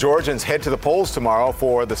push as Georgians head to the polls tomorrow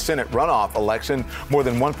for the Senate runoff election. More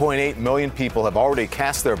than 1.8 million people have already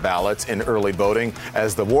cast their ballots in early voting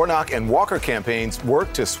as the Warnock and Walker campaigns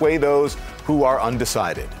work to sway those who are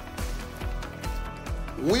undecided.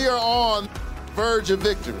 We are on the verge of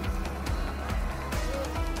victory.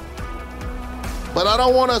 But I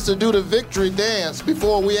don't want us to do the victory dance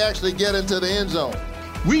before we actually get into the end zone.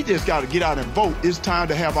 We just got to get out and vote. It's time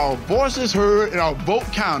to have our voices heard and our vote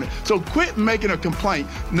counted. So quit making a complaint.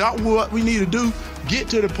 Not what we need to do. Get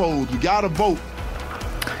to the polls. We got to vote.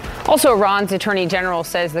 Also, Iran's attorney general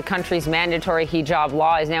says the country's mandatory hijab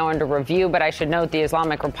law is now under review, but I should note the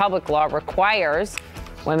Islamic Republic law requires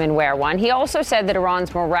women wear one. He also said that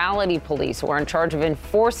Iran's morality police, who are in charge of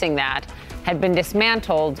enforcing that, had been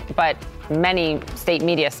dismantled, but many state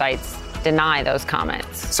media sites deny those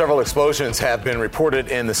comments. Several explosions have been reported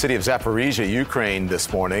in the city of Zaporizhia, Ukraine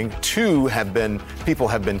this morning. 2 people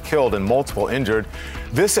have been killed and multiple injured.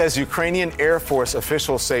 This as Ukrainian Air Force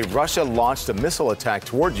officials say Russia launched a missile attack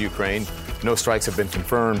toward Ukraine. No strikes have been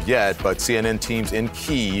confirmed yet, but CNN teams in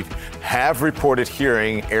Kyiv have reported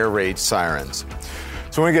hearing air raid sirens.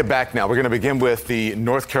 So when we get back now, we're going to begin with the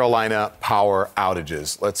North Carolina power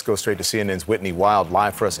outages. Let's go straight to CNN's Whitney Wild,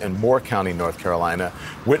 live for us in Moore County, North Carolina.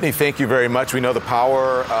 Whitney, thank you very much. We know the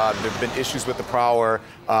power, there have been issues with the power.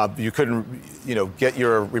 You couldn't, get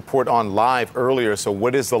your report on live earlier. So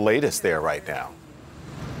what is the latest there right now?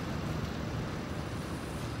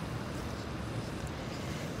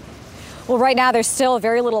 Well, right now, there's still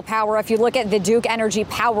very little power. If you look at the Duke Energy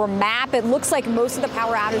power map, it looks like most of the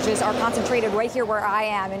power outages are concentrated right here where I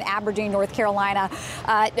am in Aberdeen, North Carolina.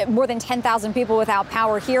 More than 10,000 people without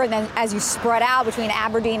power here. And then as you spread out between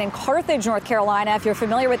Aberdeen and Carthage, North Carolina, if you're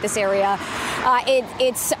familiar with this area,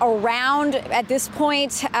 it's around, at this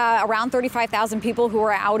point, around 35,000 people who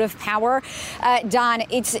are out of power. Don,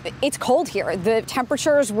 it's cold here. The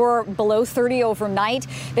temperatures were below 30 overnight.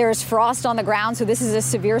 There's frost on the ground, so this is a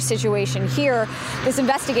severe situation here. This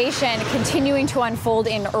investigation continuing to unfold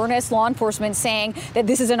in earnest. Law enforcement saying that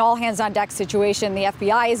this is an all-hands-on-deck situation. The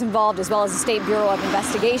FBI is involved, as well as the State Bureau of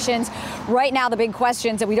Investigations. Right now, the big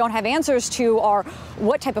questions that we don't have answers to are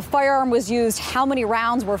what type of firearm was used, how many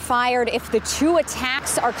rounds were fired, if the 2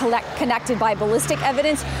 attacks are connected by ballistic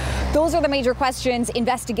evidence. Those are the major questions.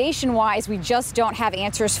 Investigation-wise, we just don't have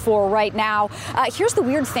answers for right now. Here's the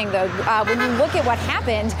weird thing, though. When you look at what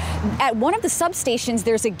happened, at one of the substations,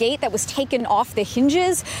 there's a gate that was taken off the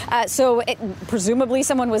hinges. Presumably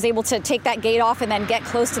someone was able to take that gate off and then get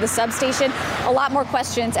close to the substation. A lot more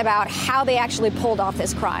questions about how they actually pulled off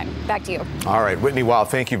this crime. Back to you. All right, Whitney Wild,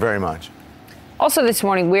 thank you very much. Also this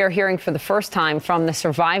morning, we are hearing for the first time from the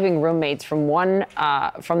surviving roommates from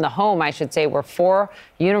the home, I should say, where 4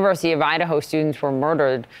 University of Idaho students were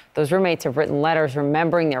murdered. Those roommates have written letters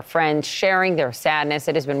remembering their friends, sharing their sadness.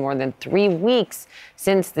 It has been more than 3 weeks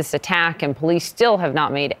since this attack, and police still have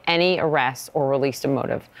not made any arrests or released a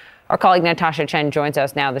motive. Our colleague Natasha Chen joins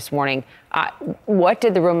us now this morning. What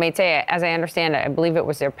did the roommates say? As I understand it, I believe it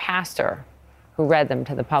was their pastor who read them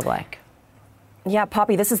to the public. Yeah,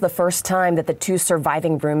 Poppy, this is the first time that the 2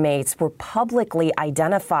 surviving roommates were publicly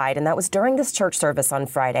identified, and that was during this church service on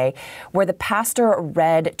Friday, where the pastor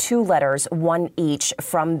read 2 letters, 1 each,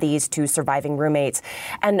 from these 2 surviving roommates.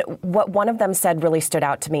 And what one of them said really stood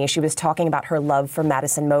out to me. She was talking about her love for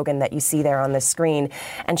Madison Mogen that you see there on the screen.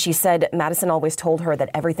 And she said Madison always told her that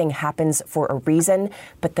everything happens for a reason,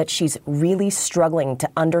 but that she's really struggling to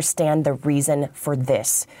understand the reason for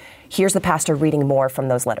this. Here's the pastor reading more from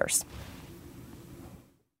those letters.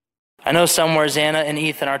 I know somewhere Xana and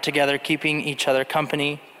Ethan are together, keeping each other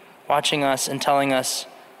company, watching us and telling us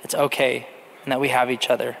it's okay and that we have each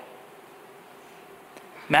other.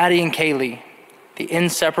 Maddie and Kaylee, the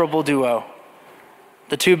inseparable duo,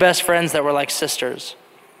 the 2 best friends that were like sisters.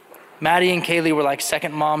 Maddie and Kaylee were like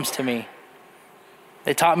second moms to me.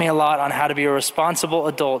 They taught me a lot on how to be a responsible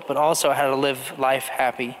adult, but also how to live life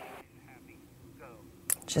happy.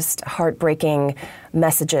 Just heartbreaking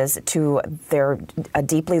messages to their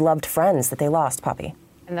deeply loved friends that they lost, Poppy.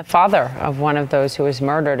 And the father of one of those who was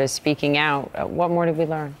murdered is speaking out. What more did we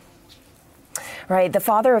learn? Right. The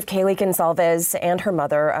father of Kaylee Gonzalez and her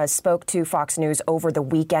mother spoke to Fox News over the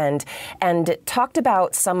weekend and talked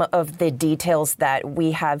about some of the details that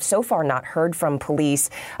we have so far not heard from police.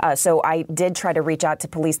 So I did try to reach out to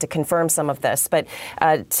police to confirm some of this. But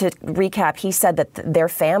to recap, he said that their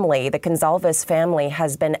family, the Gonzalez family,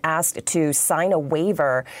 has been asked to sign a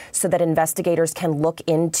waiver so that investigators can look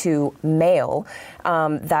into mail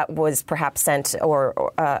that was perhaps sent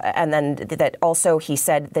and then that also he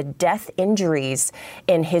said the death injuries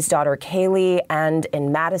in his daughter Kaylee and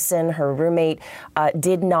in Madison, her roommate,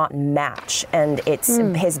 did not match. And it's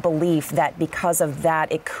his belief that because of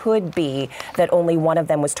that, it could be that only one of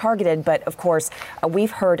them was targeted. But of course, we've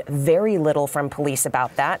heard very little from police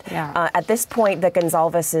about that. Yeah. At this point, the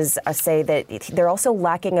Gonzalez's say that they're also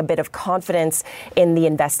lacking a bit of confidence in the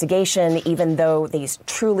investigation, even though they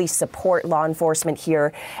truly support law enforcement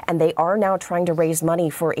here. And they are now trying to raise money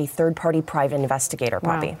for a third-party private investigator,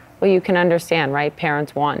 Poppy. Wow. Well, you can understand, right?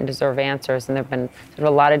 Parents want and deserve answers, and there have been sort of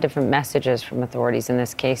a lot of different messages from authorities in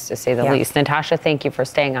this case, to say the least. Natasha, thank you for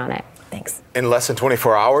staying on it. Thanks. In less than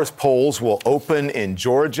 24 hours, polls will open in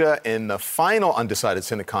Georgia in the final undecided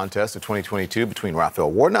Senate contest of 2022 between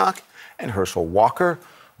Raphael Warnock and Herschel Walker.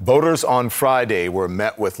 Voters on Friday were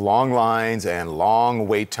met with long lines and long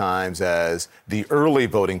wait times as the early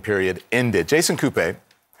voting period ended. Jason Coupe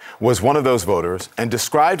was one of those voters and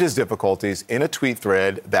described his difficulties in a tweet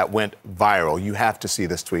thread that went viral. You have to see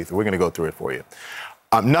this tweet. We're going to go through it for you.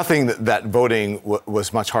 Nothing that voting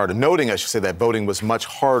was much harder. Noting, I should say, that voting was much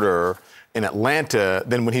harder in Atlanta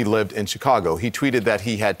than when he lived in Chicago. He tweeted that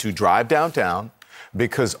he had to drive downtown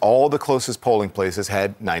because all the closest polling places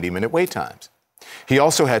had 90-minute wait times. He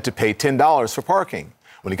also had to pay $10 for parking.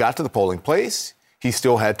 When he got to the polling place, he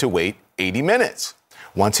still had to wait 80 minutes.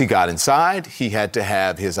 Once he got inside, he had to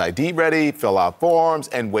have his ID ready, fill out forms,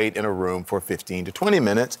 and wait in a room for 15 to 20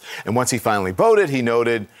 minutes. And once he finally voted, he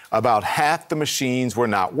noted about half the machines were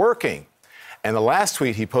not working. And the last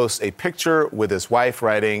tweet, he posts a picture with his wife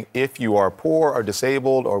writing, "If you are poor or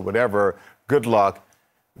disabled or whatever, good luck.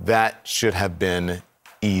 That should have been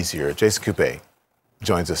easier." Jason Coupe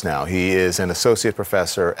joins us now. He is an associate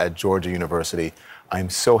professor at Georgia University. I'm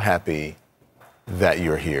so happy that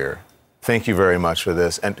you're here. Thank you very much for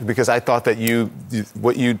this. And because I thought that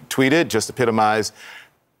what you tweeted just epitomized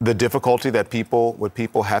the difficulty that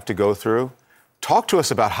people have to go through. Talk to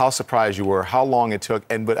us about how surprised you were, how long it took,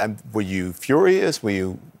 and were you furious?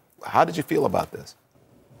 How did you feel about this?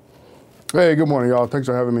 Hey, good morning, y'all. Thanks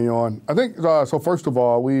for having me on. I think, so first of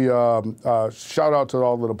all, we shout out to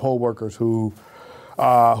all of the poll workers who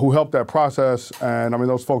helped that process. And I mean,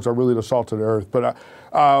 those folks are really the salt of the earth. But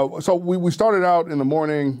so we started out in the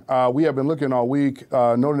morning. We have been looking all week,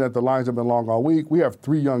 noting that the lines have been long all week. We have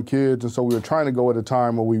 3 young kids, and so we were trying to go at a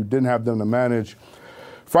time where we didn't have them to manage.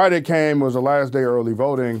 Friday came, was the last day of early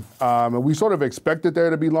voting, and we sort of expected there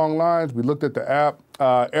to be long lines. We looked at the app.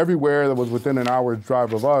 Everywhere that was within an hour's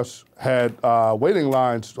drive of us had waiting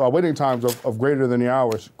times of greater than the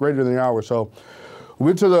hours. So we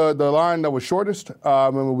went to the line that was shortest,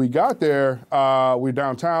 and when we got there, we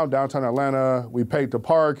downtown Atlanta. We paid to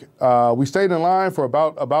park. We stayed in line for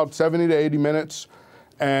about 70 to 80 minutes.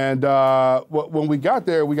 And when we got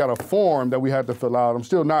there, we got a form that we had to fill out. I'm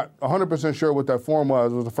still not 100% sure what that form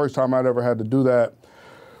was. It was the first time I'd ever had to do that.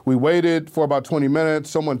 We waited for about 20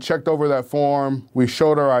 minutes. Someone checked over that form. We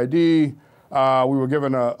showed our ID. We were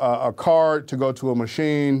given a card to go to a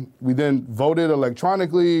machine. We then voted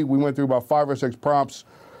electronically. We went through about 5 or 6 prompts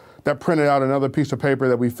that printed out another piece of paper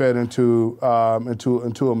that we fed into a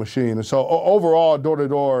machine. And so overall, door to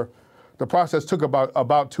door, the process took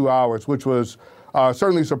about 2 hours, which was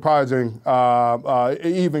certainly surprising,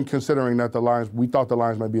 even considering that we thought the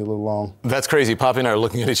lines might be a little long. That's crazy. Poppy and I are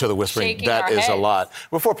looking at each other whispering, shaking that is heads. a lot.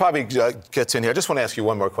 Before Poppy gets in here, I just want to ask you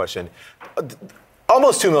one more question.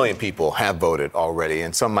 Almost 2 million people have voted already,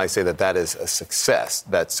 and some might say that is a success,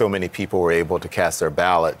 that so many people were able to cast their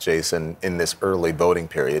ballot, Jason, in this early voting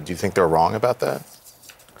period. Do you think they're wrong about that?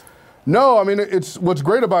 No, I mean, it's what's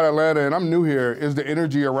great about Atlanta, and I'm new here, is the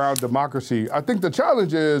energy around democracy. I think the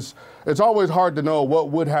challenge is it's always hard to know what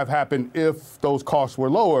would have happened if those costs were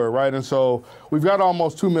lower, right? And so we've got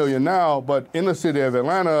almost 2 million now, but in the city of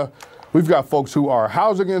Atlanta, we've got folks who are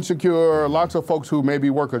housing insecure, lots of folks who maybe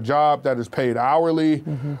work a job that is paid hourly,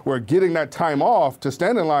 where getting that time off to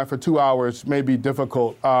stand in line for 2 hours may be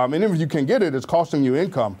difficult. And if you can get it, it's costing you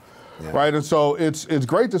income. right? And so it's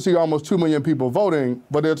great to see almost 2 million people voting,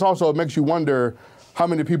 but it makes you wonder how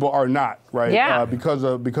many people are not, right? Yeah. Because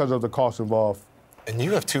of the costs involved. And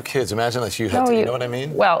you have 2 kids. Imagine that you had you know what I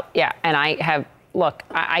mean? Well, yeah, and I have. Look,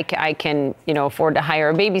 I can, afford to hire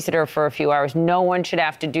a babysitter for a few hours. No one should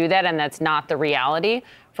have to do that, and that's not the reality.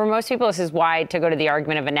 For most people, this is why to go to the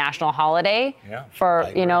argument of a national holiday for,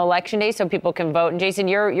 Election Day so people can vote. And Jason,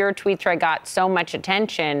 your tweet thread got so much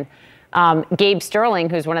attention. Gabe Sterling,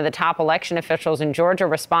 who's one of the top election officials in Georgia,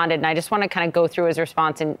 responded, and I just want to kind of go through his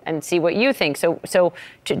response and see what you think. So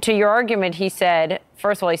to your argument, he said,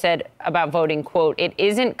 first of all, he said about voting, quote, "It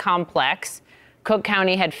isn't complex. Cook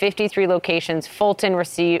County had 53 locations. Fulton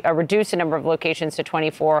reduced the number of locations to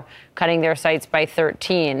 24, cutting their sites by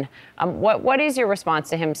 13. What is your response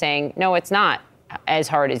to him saying, no, it's not as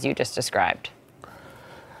hard as you just described?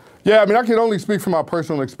 Yeah, I mean, I can only speak from my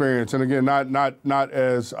personal experience, and again, not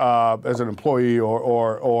as an employee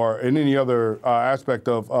or in any other aspect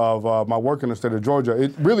of my work in the state of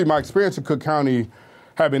Georgia. My experience in Cook County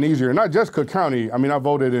have been easier. Not just Cook County. I mean, I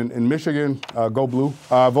voted in Michigan, go blue.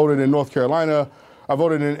 I voted in North Carolina. I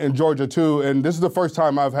voted in Georgia too. And this is the first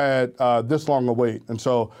time I've had this long a wait. And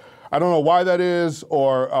so I don't know why that is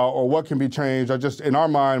or what can be changed. In our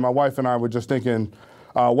mind, my wife and I were just thinking,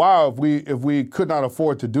 wow, if we could not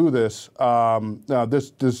afford to do this,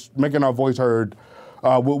 this making our voice heard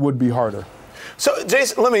would be harder. So,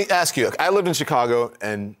 Jason, let me ask you. I lived in Chicago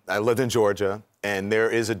and I lived in Georgia. And there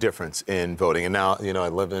is a difference in voting. And now, I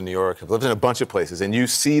lived in New York. I've lived in a bunch of places, and you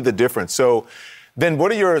see the difference. So then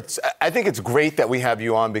I think it's great that we have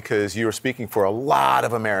you on because you're speaking for a lot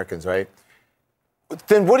of Americans, right?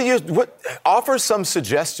 Then offer some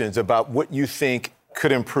suggestions about what you think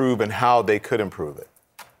could improve and how they could improve it.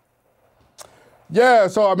 Yeah,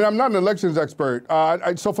 so I mean, I'm not an elections expert.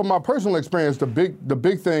 So from my personal experience, the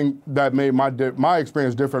big thing that made my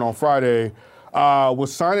experience different on Friday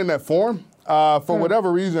was signing that form. For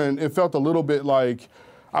whatever reason, it felt a little bit like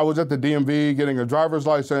I was at the DMV getting a driver's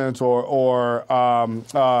license, that's where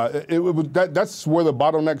the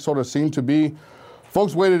bottleneck sort of seemed to be.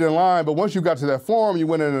 Folks waited in line, but once you got to that form, you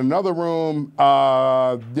went in another room.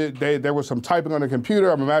 There was some typing on the computer.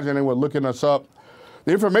 I'm imagining they were looking us up.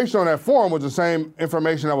 The information on that form was the same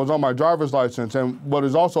information that was on my driver's license and what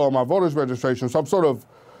is also on my voter's registration. So I'm sort of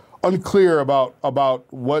unclear about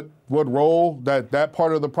what role that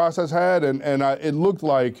part of the process had, and it looked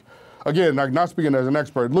like, again, like not speaking as an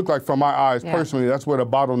expert, it looked like from my eyes personally, that's where the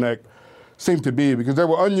bottleneck seemed to be, because there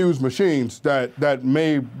were unused machines that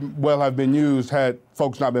may well have been used had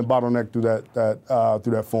folks not been bottlenecked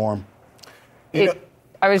through that form.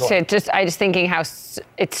 I would say I just thinking how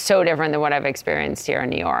it's so different than what I've experienced here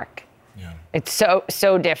in New York. It's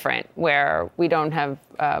so different where we don't have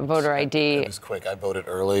voter ID. It was quick. I voted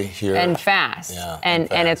early here. And fast. Yeah,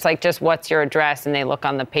 and it's like just what's your address, and they look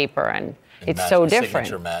on the paper, and it's so different.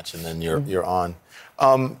 Signature match, and then you're on.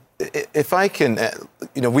 If I can,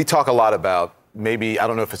 we talk a lot about maybe, I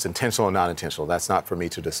don't know if it's intentional or not intentional. That's not for me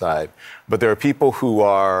to decide. But there are people who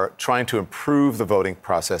are trying to improve the voting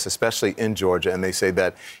process, especially in Georgia, and they say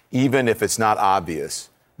that even if it's not obvious,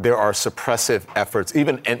 there are suppressive efforts.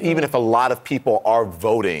 Even if a lot of people are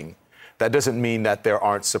voting, that doesn't mean that there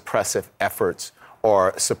aren't suppressive efforts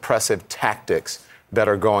or suppressive tactics that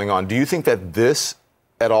are going on. Do you think that this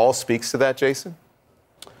at all speaks to that, Jason?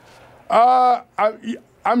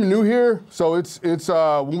 I'm new here, so it's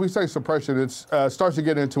when we say suppression, it starts to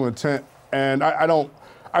get into intent, and I don't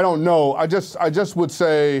know. I just would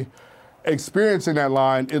say, experiencing that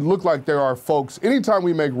line, it looked like there are folks. Anytime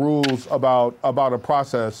we make rules about a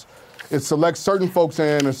process, it selects certain folks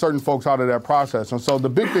in and certain folks out of that process. And so the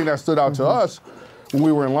big thing that stood out to us when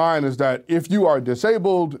we were in line is that if you are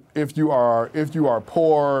disabled, if you are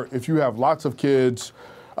poor, if you have lots of kids,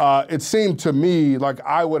 it seemed to me like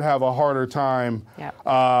I would have a harder time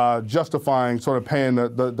justifying sort of paying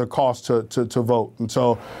the cost to vote. And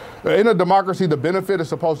so in a democracy, the benefit is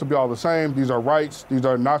supposed to be all the same. These are rights. These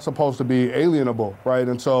are not supposed to be alienable, right?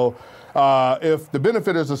 And so if the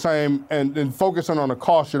benefit is the same and focusing on the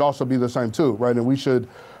cost should also be the same too, right? And we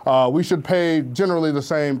should pay generally the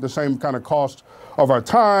same kind of cost of our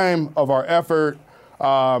time, of our effort,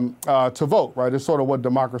 to vote, right? It's sort of what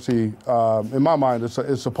democracy, in my mind,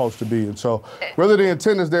 is supposed to be. And so whether the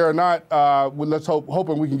intent is there or not, let's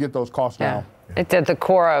hoping we can get those costs down. It's at the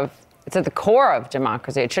core of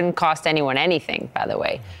democracy. It shouldn't cost anyone anything, by the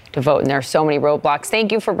way, to vote. And there are so many roadblocks.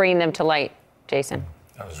 Thank you for bringing them to light, Jason.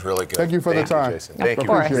 That was really good. Thank you for the time. Jason. Thank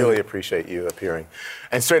you. Really appreciate you appearing.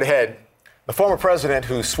 And straight ahead, the former president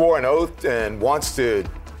who swore an oath and wants to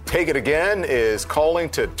take it again is calling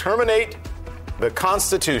to terminate the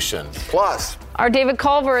Constitution. Plus, Our David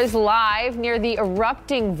Culver is live near the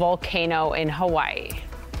erupting volcano in Hawaii.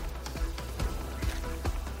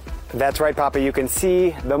 That's right, Papa. You can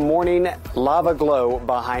see the morning lava glow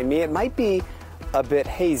behind me. It might be a bit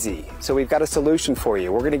hazy, so we've got a solution for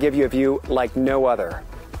you. We're going to give you a view like no other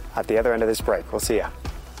at the other end of this break. We'll see you.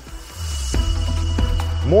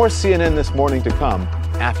 More CNN This Morning to come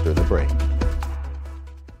after the break.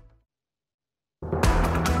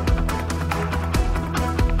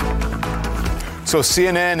 So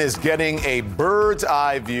CNN is getting a bird's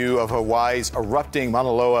eye view of Hawaii's erupting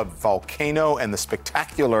Mauna Loa volcano and the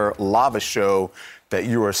spectacular lava show that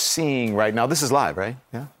you are seeing right now. This is live, right?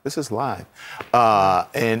 Yeah, this is live.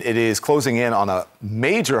 And it is closing in on a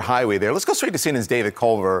major highway there. Let's go straight to CNN's David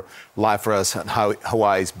Culver live for us on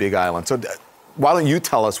Hawaii's Big Island. So why don't you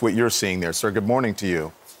tell us what you're seeing there, sir? Good morning to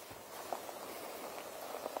you.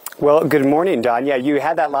 Well, good morning, Don. Yeah, you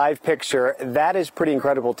had that live picture. That is pretty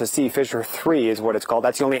incredible to see. Fissure 3 is what it's called.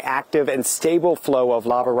 That's the only active and stable flow of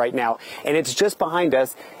lava right now. And it's just behind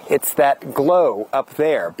us. It's that glow up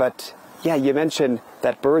there. But, yeah, you mentioned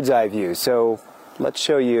that bird's eye view. So let's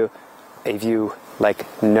show you a view like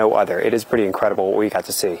no other. It is pretty incredible what we got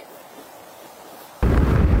to see.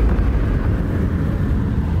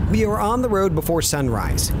 We are on the road before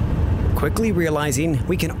sunrise, quickly realizing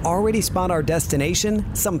we can already spot our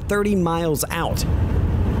destination some 30 miles out.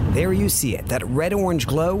 There you see it, that red-orange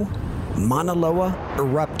glow, Mauna Loa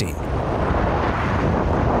erupting.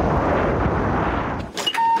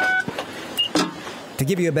 To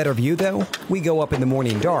give you a better view, though, we go up in the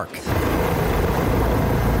morning dark.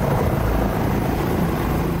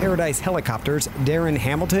 Paradise Helicopters' Darren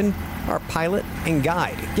Hamilton, our pilot and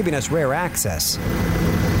guide, giving us rare access.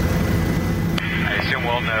 I assume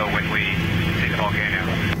we'll know when we see the volcano.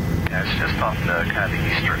 Yeah, it's just on the kind of the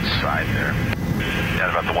eastern side there. Yeah,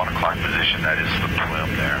 about the 1 o'clock position. That is the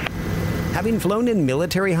plume there. Having flown in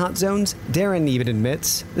military hot zones, Darren even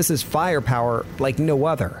admits this is firepower like no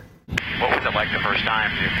other. What was it like the first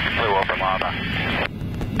time you flew over lava?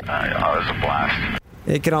 It was a blast.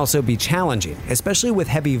 It can also be challenging, especially with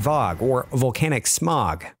heavy fog or volcanic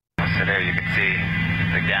smog. So there you can see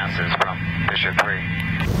the gases from Fissure 3.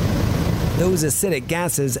 Those acidic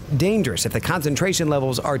gases dangerous if the concentration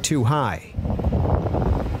levels are too high.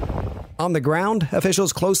 On the ground,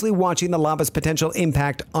 officials closely watching the lava's potential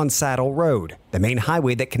impact on Saddle Road, the main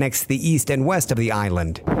highway that connects the east and west of the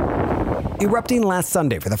island. Erupting last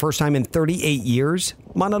Sunday for the first time in 38 years,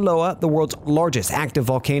 Mauna Loa, the world's largest active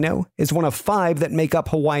volcano, is one of 5 that make up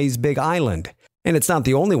Hawaii's Big Island. And it's not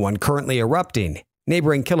the only one currently erupting.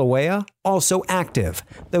 Neighboring Kilauea, also active,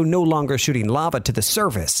 though no longer shooting lava to the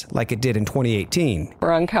surface like it did in 2018.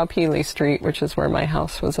 We're on Kaupili Street, which is where my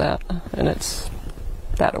house was at, and it's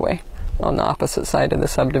that way, on the opposite side of the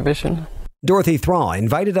subdivision. Dorothy Thrall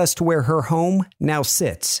invited us to where her home now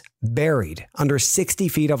sits, buried under 60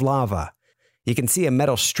 feet of lava. You can see a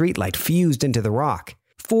metal streetlight fused into the rock.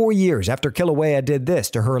 4 years after Kilauea did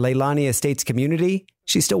this to her Leilani Estates community,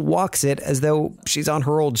 she still walks it as though she's on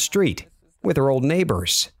her old street with her old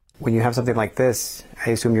neighbors. When you have something like this, I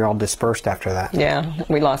assume you're all dispersed after that. Yeah,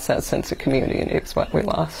 we lost that sense of community, and it's what we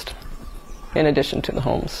lost, in addition to the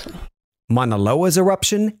homes. Mauna Loa's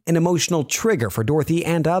eruption, an emotional trigger for Dorothy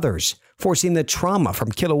and others, forcing the trauma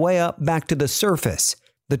from Kilauea back to the surface.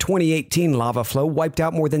 The 2018 lava flow wiped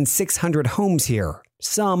out more than 600 homes here,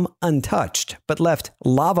 some untouched, but left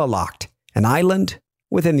lava-locked, an island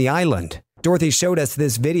within the island. Dorothy showed us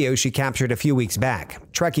this video she captured a few weeks back,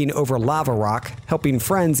 trekking over lava rock, helping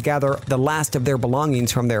friends gather the last of their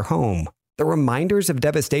belongings from their home. The reminders of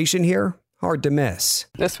devastation here, hard to miss.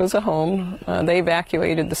 This was a home. They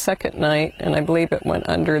evacuated the second night, and I believe it went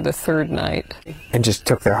under the third night. And just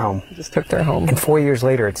took their home? Just took their home. And 4 years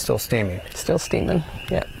later, it's still steaming? Still steaming,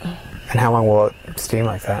 yep. And how long will it steam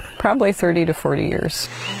like that? Probably 30 to 40 years.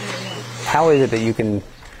 How is it that you can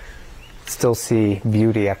still see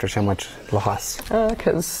beauty after so much loss?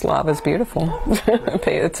 Because lava's beautiful.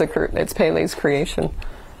 It's Pele's creation.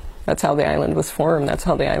 That's how the island was formed. That's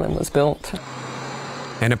how the island was built.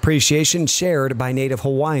 An appreciation shared by native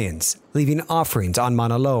Hawaiians, leaving offerings on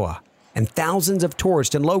Mauna Loa, and thousands of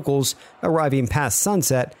tourists and locals arriving past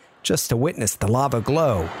sunset just to witness the lava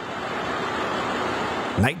glow.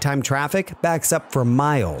 Nighttime traffic backs up for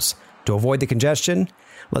miles. To avoid the congestion,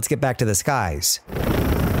 let's get back to the skies.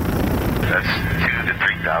 That's 2,000 to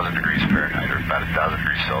 3,000 degrees Fahrenheit, or about 1,000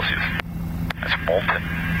 degrees Celsius. That's molten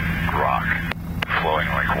rock flowing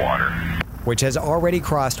like water. Which has already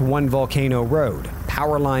crossed one volcano road,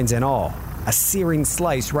 power lines and all. A searing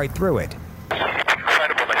slice right through it. It's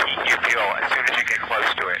incredible the heat you feel as soon as you get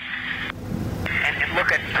close to it. And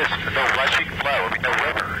look at this, the rushing flow, the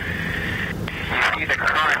river.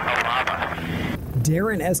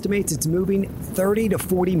 Darren estimates it's moving 30 to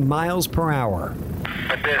 40 miles per hour.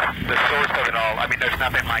 But the source of it all, I mean, there's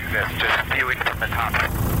nothing like this, just viewing from the top.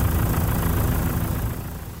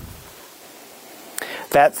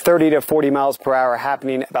 That 30 to 40 miles per hour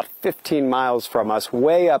happening about 15 miles from us,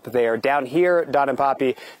 way up there. Down here, Don and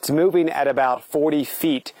Poppy, it's moving at about 40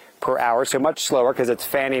 feet per hour, so much slower because it's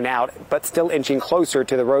fanning out, but still inching closer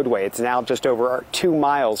to the roadway. It's now just over 2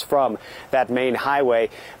 miles from that main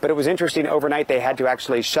highway. But it was interesting, overnight they had to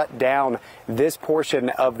actually shut down this portion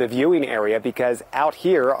of the viewing area because out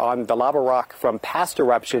here on the lava rock from past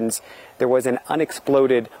eruptions, there was an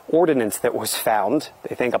unexploded ordnance that was found.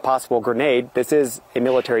 They think a possible grenade. This is a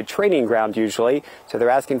military training ground usually, so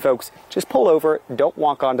they're asking folks, just pull over, don't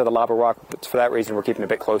walk onto the lava rock. But for that reason, we're keeping a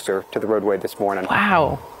bit closer to the roadway this morning.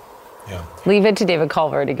 Wow. Yeah. Leave it to David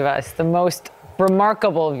Culver to give us the most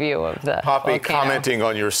remarkable view of the Poppy volcano. commenting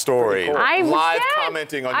on your story. Cool.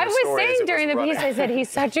 Commenting on your story. I was saying during the piece, I said he's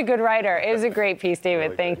such a good writer. It was a great piece,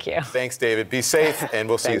 David. Thank you. Thanks, David. Be safe, and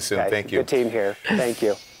we'll see you soon. Guys. Thank you. Good team here. Thank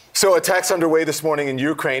you. So attacks underway this morning in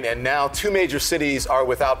Ukraine, and now 2 major cities are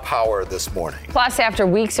without power this morning. Plus, after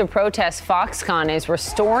weeks of protests, Foxconn is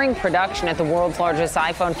restoring production at the world's largest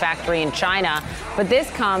iPhone factory in China. But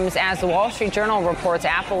this comes as the Wall Street Journal reports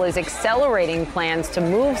Apple is accelerating plans to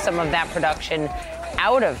move some of that production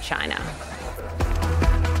out of China.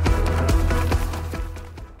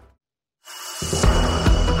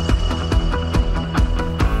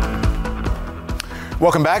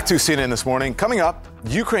 Welcome back to CNN This Morning. Coming up,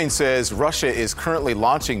 Ukraine says Russia is currently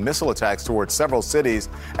launching missile attacks towards several cities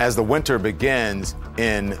as the winter begins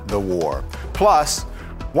in the war. Plus,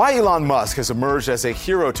 why Elon Musk has emerged as a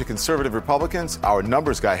hero to conservative Republicans. Our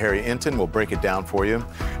numbers guy, Harry Inton, will break it down for you.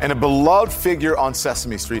 And a beloved figure on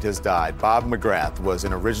Sesame Street has died. Bob McGrath was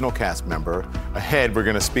an original cast member. Ahead, we're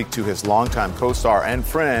going to speak to his longtime co-star and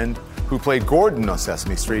friend who played Gordon on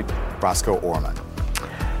Sesame Street, Roscoe Orman.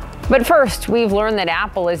 But first, we've learned that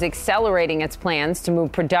Apple is accelerating its plans to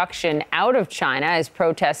move production out of China as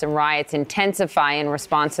protests and riots intensify in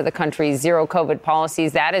response to the country's zero COVID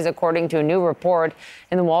policies. That is according to a new report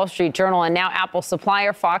in the Wall Street Journal. And now Apple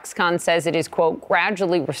supplier Foxconn says it is, quote,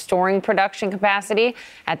 gradually restoring production capacity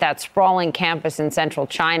at that sprawling campus in central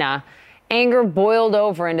China. Anger boiled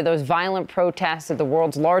over into those violent protests at the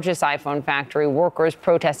world's largest iPhone factory. Workers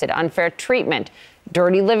protested unfair treatment,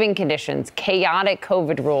 dirty living conditions, chaotic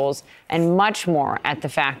COVID rules, and much more at the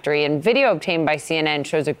factory. And video obtained by CNN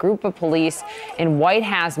shows a group of police in white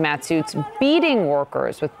hazmat suits beating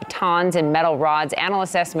workers with batons and metal rods.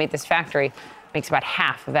 Analysts estimate this factory makes about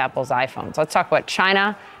half of Apple's iPhones. Let's talk about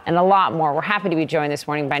China and a lot more. We're happy to be joined this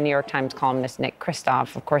morning by New York Times columnist Nick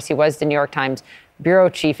Kristof. Of course, he was the New York Times bureau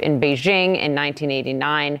chief in Beijing in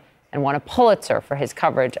 1989 and won a Pulitzer for his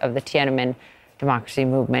coverage of the Tiananmen democracy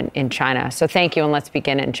movement in China. So thank you, and let's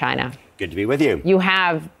begin in China. Good to be with you. You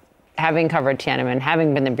have, having covered Tiananmen,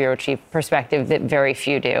 having been the bureau chief, perspective that very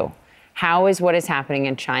few do. How is what is happening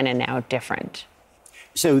in China now different?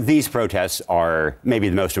 So these protests are maybe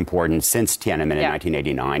the most important since Tiananmen in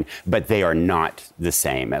 1989, but they are not the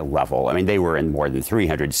same level. I mean, they were in more than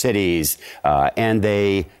 300 cities, and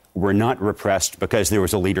they were not repressed because there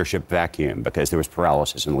was a leadership vacuum, because there was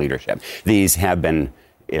paralysis in leadership. These have been,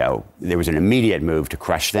 there was an immediate move to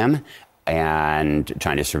crush them, and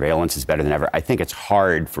China's surveillance is better than ever. I think it's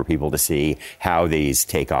hard for people to see how these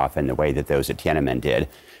take off in the way that those at Tiananmen did.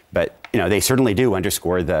 But, they certainly do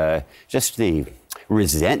underscore the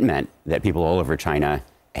resentment that people all over China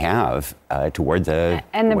have toward the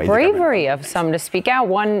and the bravery of some to speak out.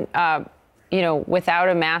 One, without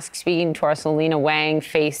a mask, speaking to our Selena Wang,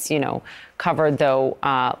 face, covered though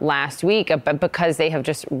last week, but because they have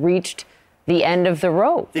just reached the end of the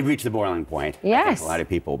road. They've reached the boiling point. Yes. I think a lot of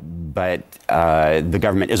people. But the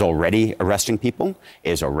government is already arresting people,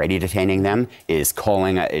 is already detaining them, is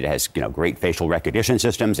calling, it has, great facial recognition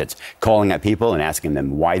systems. It's calling up people and asking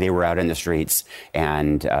them why they were out in the streets.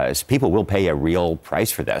 And so people will pay a real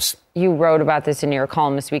price for this. You wrote about this in your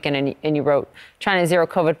column this weekend, and you wrote, China's zero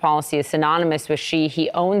COVID policy is synonymous with Xi. He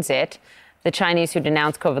owns it. The Chinese who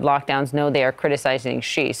denounce COVID lockdowns know they are criticizing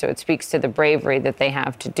Xi. So it speaks to the bravery that they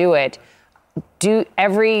have to do it.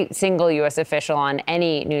 Every single U.S. official on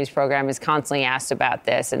any news program is constantly asked about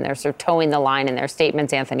this, and they're sort of towing the line in their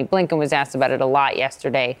statements. Anthony Blinken was asked about it a lot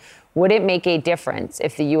yesterday. Would it make a difference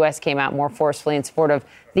if the U.S. came out more forcefully in support of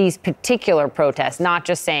these particular protests, not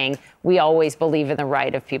just saying we always believe in the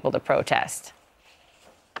right of people to protest?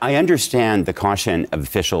 I understand the caution of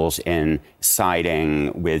officials in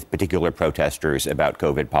siding with particular protesters about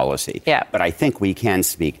COVID policy. Yeah. But I think we can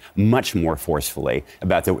speak much more forcefully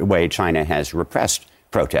about the way China has repressed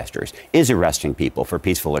protesters, is arresting people for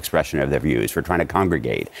peaceful expression of their views, for trying to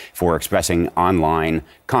congregate, for expressing online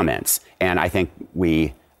comments. And I think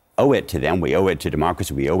we owe it to them. We owe it to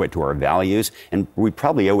democracy. We owe it to our values. And we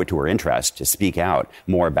probably owe it to our interest to speak out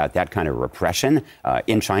more about that kind of repression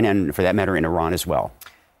in China and, for that matter, in Iran as well.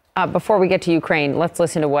 Before we get to Ukraine, let's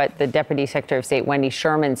listen to what the Deputy Secretary of State, Wendy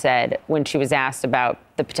Sherman, said when she was asked about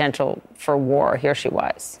the potential for war. Here she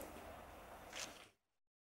was.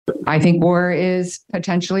 I think war is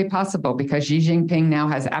potentially possible because Xi Jinping now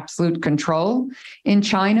has absolute control in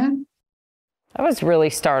China. That was really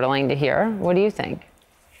startling to hear. What do you think?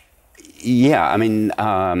 Yeah, I mean,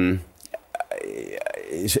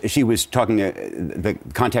 she was talking, the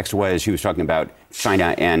context was she was talking about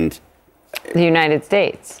China and the United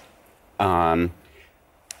States.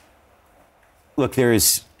 Look,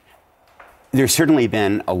 there's certainly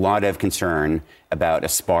been a lot of concern about a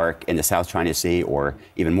spark in the South China Sea, or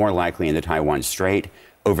even more likely in the Taiwan Strait,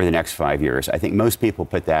 over the next 5 years. I think most people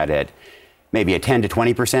put that at maybe a 10 to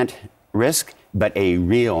 20% risk, but a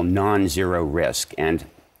real non-zero risk. And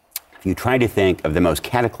if you try to think of the most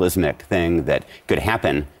cataclysmic thing that could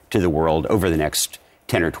happen to the world over the next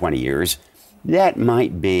 10 or 20 years, that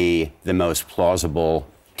might be the most plausible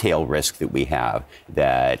tail risk that we have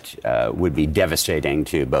that would be devastating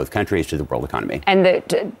to both countries, to the world economy. And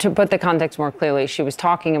to put the context more clearly, she was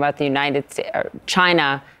talking about the United States,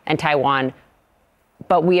 China and Taiwan,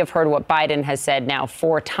 but we have heard what Biden has said now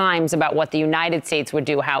 4 times about what the United States would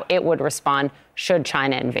do, how it would respond should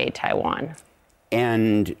China invade Taiwan.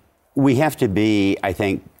 And we have to be, I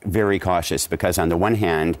think, very cautious because on the one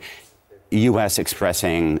hand, U.S.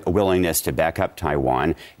 expressing a willingness to back up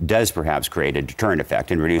Taiwan does perhaps create a deterrent effect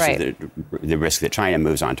and reduces the risk that China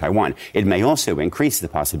moves on Taiwan. It may also increase the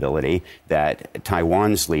possibility that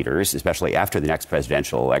Taiwan's leaders, especially after the next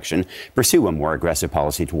presidential election, pursue a more aggressive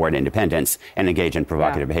policy toward independence and engage in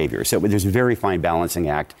provocative behavior. So there's a very fine balancing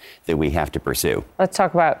act that we have to pursue. Let's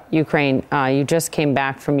talk about Ukraine. You just came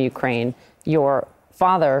back from Ukraine. Your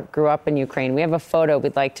father grew up in Ukraine. We have a photo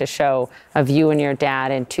we'd like to show of you and your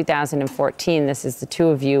dad in 2014. This is the two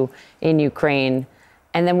of you in Ukraine.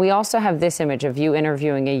 And then we also have this image of you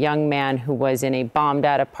interviewing a young man who was in a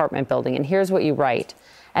bombed-out apartment building. And here's what you write.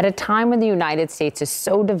 At a time when the United States is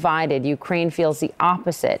so divided, Ukraine feels the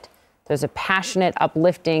opposite. There's a passionate,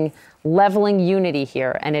 uplifting, leveling unity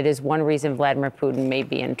here. And it is one reason Vladimir Putin may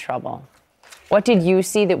be in trouble. What did you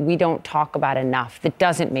see that we don't talk about enough, that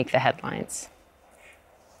doesn't make the headlines?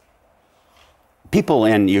 People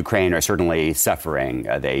in Ukraine are certainly suffering.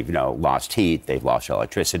 They've lost heat, they've lost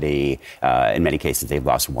electricity. In many cases, they've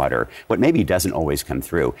lost water. What maybe doesn't always come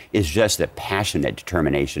through is just the passionate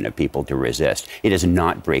determination of people to resist. It is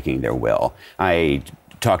not breaking their will. I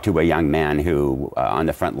talked to a young man who, on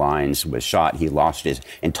the front lines, was shot. He lost his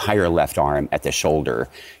entire left arm at the shoulder.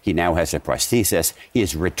 He now has a prosthesis. He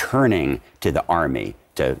is returning to the army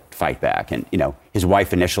to fight back. And, his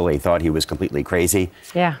wife initially thought he was completely crazy.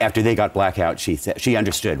 Yeah. After they got blackout, she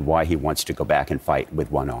understood why he wants to go back and fight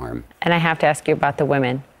with one arm. And I have to ask you about the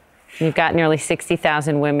women. You've got nearly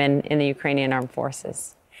 60,000 women in the Ukrainian armed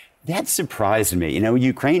forces. That surprised me.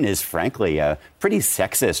 Ukraine is frankly a pretty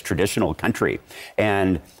sexist traditional country.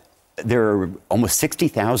 And there are almost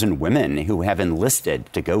 60,000 women who have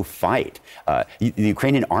enlisted to go fight. The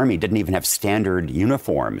Ukrainian army didn't even have standard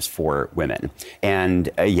uniforms for women. And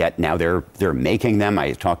yet now they're making them.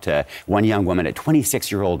 I talked to one young woman, a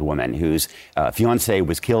 26-year-old woman whose fiance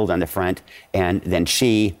was killed on the front. And then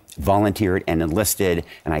she volunteered and enlisted.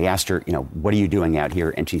 And I asked her, what are you doing out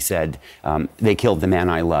here? And she said, they killed the man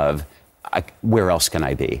I love. Where else can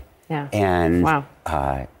I be? Yeah. And, wow.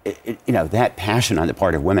 That passion on the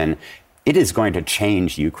part of women, it is going to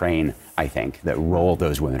change Ukraine, I think, the role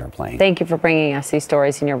those women are playing. Thank you for bringing us these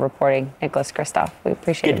stories in your reporting, Nicholas Kristof. We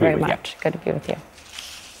appreciate it very much. Good to be with you.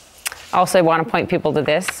 Also, I want to point people to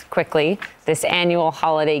this quickly, this annual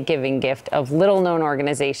holiday giving gift of little-known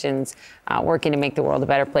organizations working to make the world a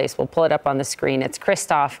better place. We'll pull it up on the screen. It's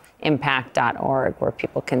Kristofimpact.org, where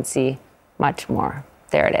people can see much more.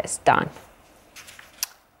 There it is. Don.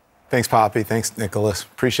 Thanks, Poppy. Thanks, Nicholas.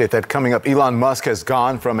 Appreciate that. Coming up, Elon Musk has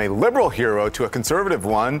gone from a liberal hero to a conservative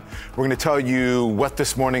one. We're going to tell you what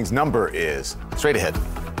this morning's number is. Straight ahead.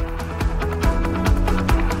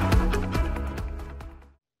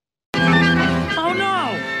 Oh,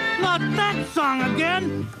 no! Not that song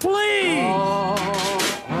again! Please!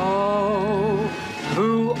 Oh,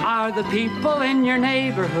 who are the people in your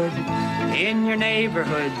neighborhood? In your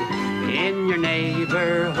neighborhood? In your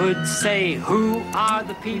neighborhood, say, who are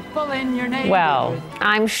the people in your neighborhood? Well,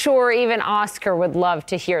 I'm sure even Oscar would love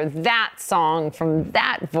to hear that song from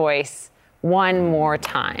that voice. one more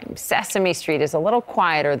time. Sesame Street is a little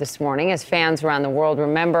quieter this morning as fans around the world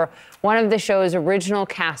remember one of the show's original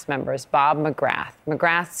cast members, Bob McGrath.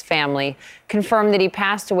 McGrath's family confirmed that he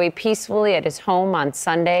passed away peacefully at his home on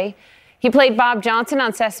Sunday. He played Bob Johnson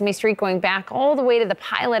on Sesame Street going back all the way to the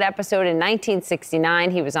pilot episode in 1969.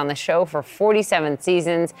 He was on the show for 47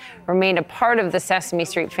 seasons, remained a part of the Sesame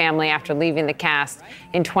Street family after leaving the cast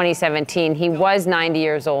in 2017. He was 90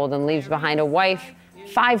 years old and leaves behind a wife,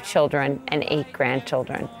 5 children, and 8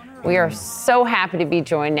 grandchildren. We are so happy to be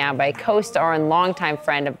joined now by co-star and longtime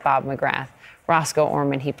friend of Bob McGrath, Roscoe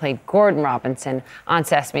Orman. He played Gordon Robinson on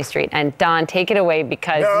Sesame Street. And Don, take it away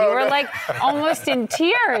because you were like almost in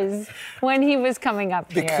tears when he was coming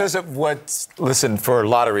up here. Because of listen, for a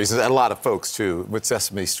lot of reasons, and a lot of folks too, what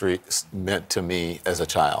Sesame Street meant to me as a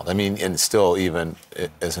child. I mean, and still even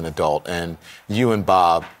as an adult. And you and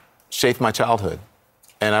Bob shaped my childhood.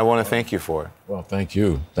 And I want to thank you for it. Well, thank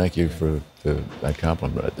you. Thank you for that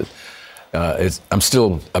compliment. I'm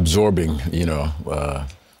still absorbing,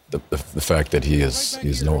 the fact that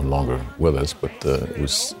he's no longer with us. But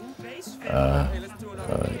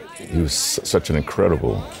he was such an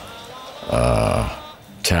incredible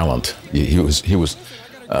talent. He was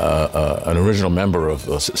an original member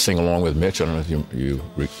of Sing Along with Mitch. I don't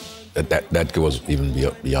know if that goes even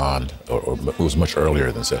beyond, or it was much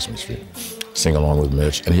earlier than Sesame Street. Sing Along with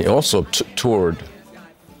Mitch. And he also toured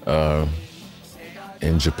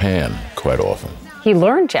in Japan quite often. He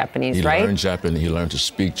learned Japanese, right? He learned Japanese. He learned to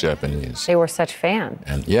speak Japanese. They were such fans.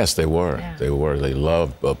 And yes, they were. Yeah. They were. They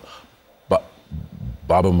loved Baba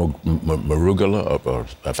Marugala, or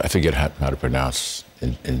I forget how to pronounce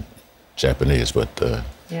in Japanese, but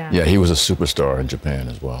he was a superstar in Japan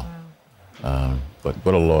as well. Wow. But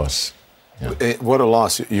what a loss. Yeah. What a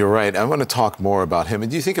loss. You're right. I want to talk more about him. And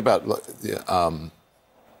do you think about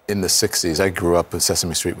in the 60s, I grew up,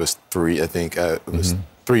 Sesame Street was 3, I think. It was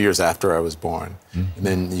 3 years after I was born. Mm-hmm. And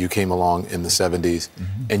then you came along in the 70s,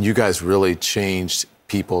 and you guys really changed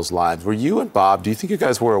people's lives. Were you and Bob, do you think you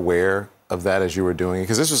guys were aware of that as you were doing it?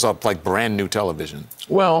 Because this was like brand new television.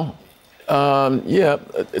 Well,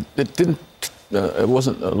 it didn't, it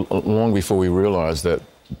wasn't long before we realized that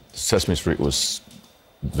Sesame Street was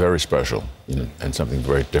very special, and something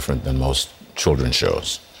very different than most children's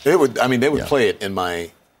shows. They would play it in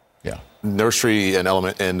my nursery and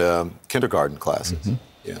kindergarten classes. Mm-hmm.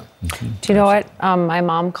 Yeah. Mm-hmm. Do you know what my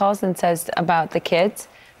mom calls and says about the kids?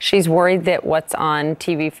 She's worried that what's on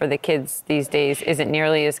TV for the kids these days isn't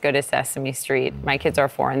nearly as good as Sesame Street. My kids are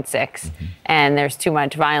 4 and 6, and there's too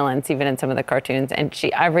much violence even in some of the cartoons. And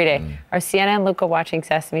she every day, are Sienna and Luca watching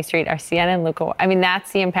Sesame Street? Are Sienna and Luca? I mean,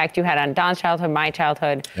 that's the impact you had on Don's childhood, my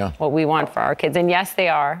childhood, what we want for our kids. And yes, they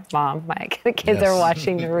are, Mom. The kids are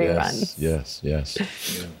watching the reruns. Yes.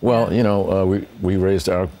 Well, we raised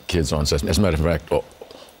our kids on Sesame. As a matter of fact,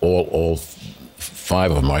 all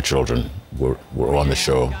 5 of my children were on the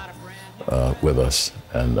show with us,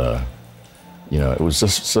 and it was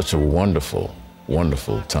just such a wonderful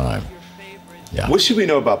time. Yeah. What should we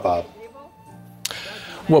know about Bob?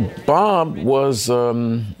 Well, Bob was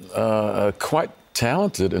quite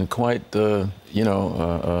talented and quite a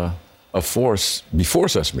force before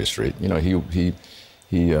Sesame Street.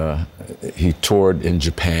 He toured in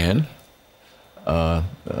Japan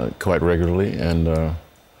quite regularly, and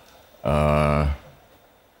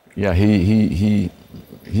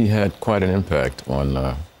he had quite an impact on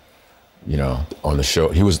on the show.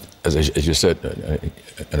 He was, as you said,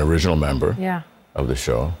 an original member of the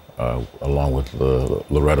show, along with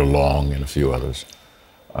Loretta Long and a few others.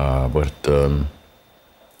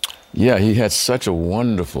 He had such a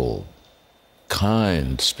wonderful,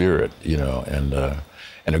 kind spirit, and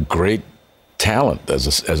a great talent as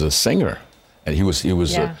a singer. And he was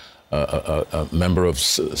a member of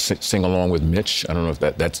Sing Along with Mitch. I don't know if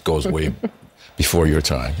that goes way before your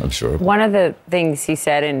time, I'm sure. One of the things he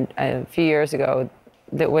said a few years ago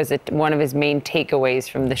that was one of his main takeaways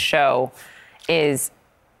from the show is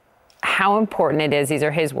how important it is, these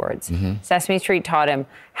are his words, Sesame Street taught him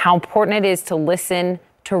how important it is to listen,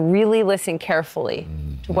 to really listen carefully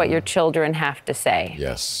to what your children have to say.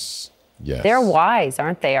 Yes. They're wise,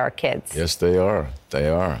 aren't they, our kids? Yes, they are.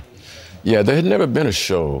 Yeah, there had never been a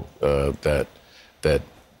show that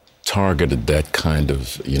targeted that kind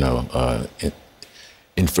of,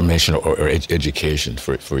 information or education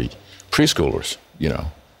for preschoolers,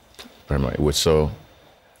 primarily. So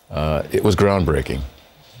it was groundbreaking,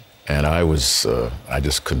 and I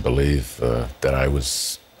just couldn't believe that I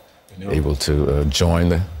was able to join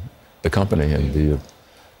the company and be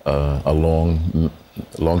a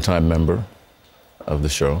long-time member of the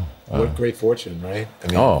show. What great fortune, right?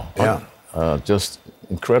 Just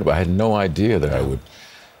incredible. I had no idea that I would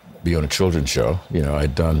be on a children's show. You know,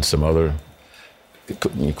 I'd done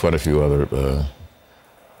quite a few other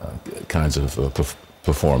kinds of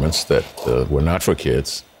performance that were not for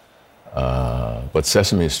kids. But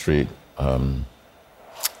Sesame Street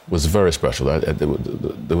was very special.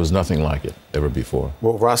 There was nothing like it ever before.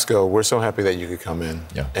 Well, Roscoe, we're so happy that you could come in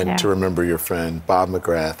and to remember your friend, Bob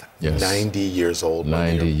McGrath, 90 years old.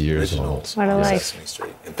 90 years old. What a life. Sesame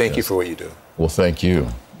Street. And thank you for what you do. Well, thank you.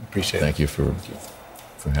 Appreciate it. Thank you for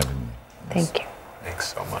having me. Thank you.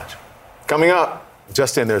 Thanks so much. Coming up,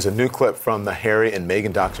 Justin, there's a new clip from the Harry and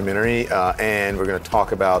Meghan documentary, and we're going to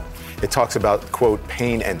talk about, it talks about, quote,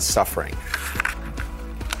 pain and suffering.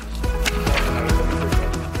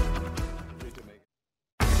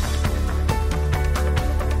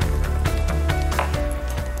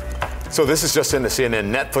 So this is just in the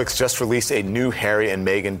CNN. Netflix just released a new Harry and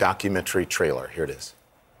Meghan documentary trailer. Here it is.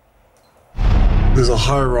 There's a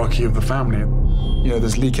hierarchy of the family. You know,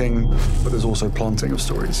 there's leaking, but there's also planting of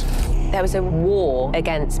stories. There was a war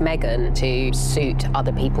against Meghan to suit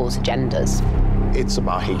other people's agendas. It's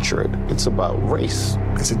about hatred. It's about race.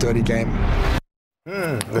 It's a dirty game.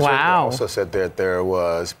 Wow. Also said that there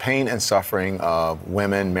was pain and suffering of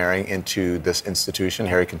women marrying into this institution.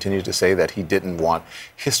 Harry continued to say that he didn't want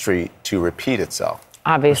history to repeat itself.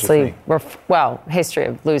 Obviously, history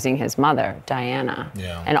of losing his mother, Diana,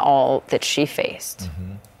 and all that she faced.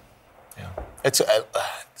 It's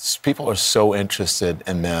people are so interested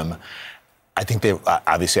in them. I think they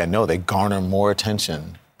obviously, I know they garner more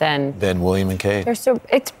attention than William and Kate.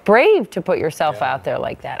 It's brave to put yourself out there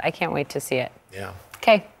like that. I can't wait to see it. Yeah.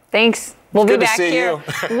 Okay, thanks. We'll be Good to back see here you.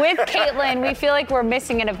 with Caitlin. We feel like we're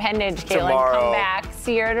missing an appendage, Caitlin. Tomorrow. Come back.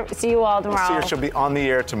 See you all tomorrow. See her. She'll be on the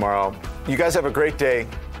air tomorrow. You guys have a great day.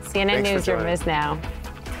 CNN Newsroom is now.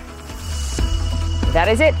 That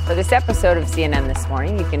is it for this episode of CNN This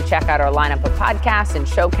Morning. You can check out our lineup of podcasts and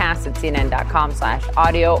showcasts at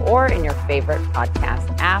cnn.com/audio or in your favorite podcast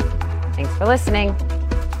app. Thanks for listening.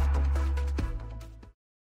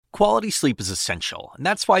 Quality sleep is essential, and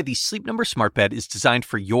that's why the Sleep Number Smart Bed is designed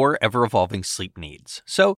for your ever-evolving sleep needs.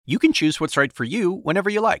 So you can choose what's right for you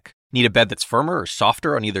whenever you like. Need a bed that's firmer or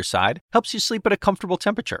softer on either side? Helps you sleep at a comfortable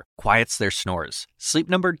temperature. Quiets their snores. Sleep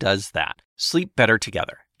Number does that. Sleep better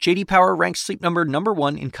together. J.D. Power ranks Sleep Number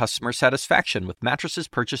 #1 in customer satisfaction with mattresses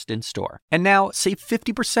purchased in-store. And now, save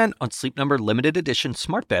 50% on Sleep Number limited edition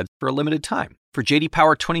smart beds for a limited time. For J.D.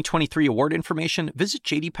 Power 2023 award information, visit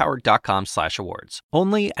jdpower.com/awards.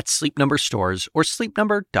 Only at Sleep Number stores or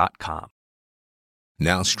sleepnumber.com.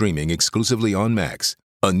 Now streaming exclusively on Max,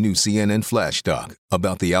 a new CNN flash doc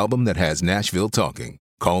about the album that has Nashville talking,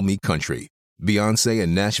 Call Me Country. Beyoncé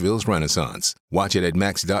and Nashville's Renaissance. Watch it at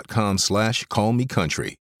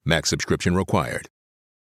max.com/callmecountry. Max subscription required.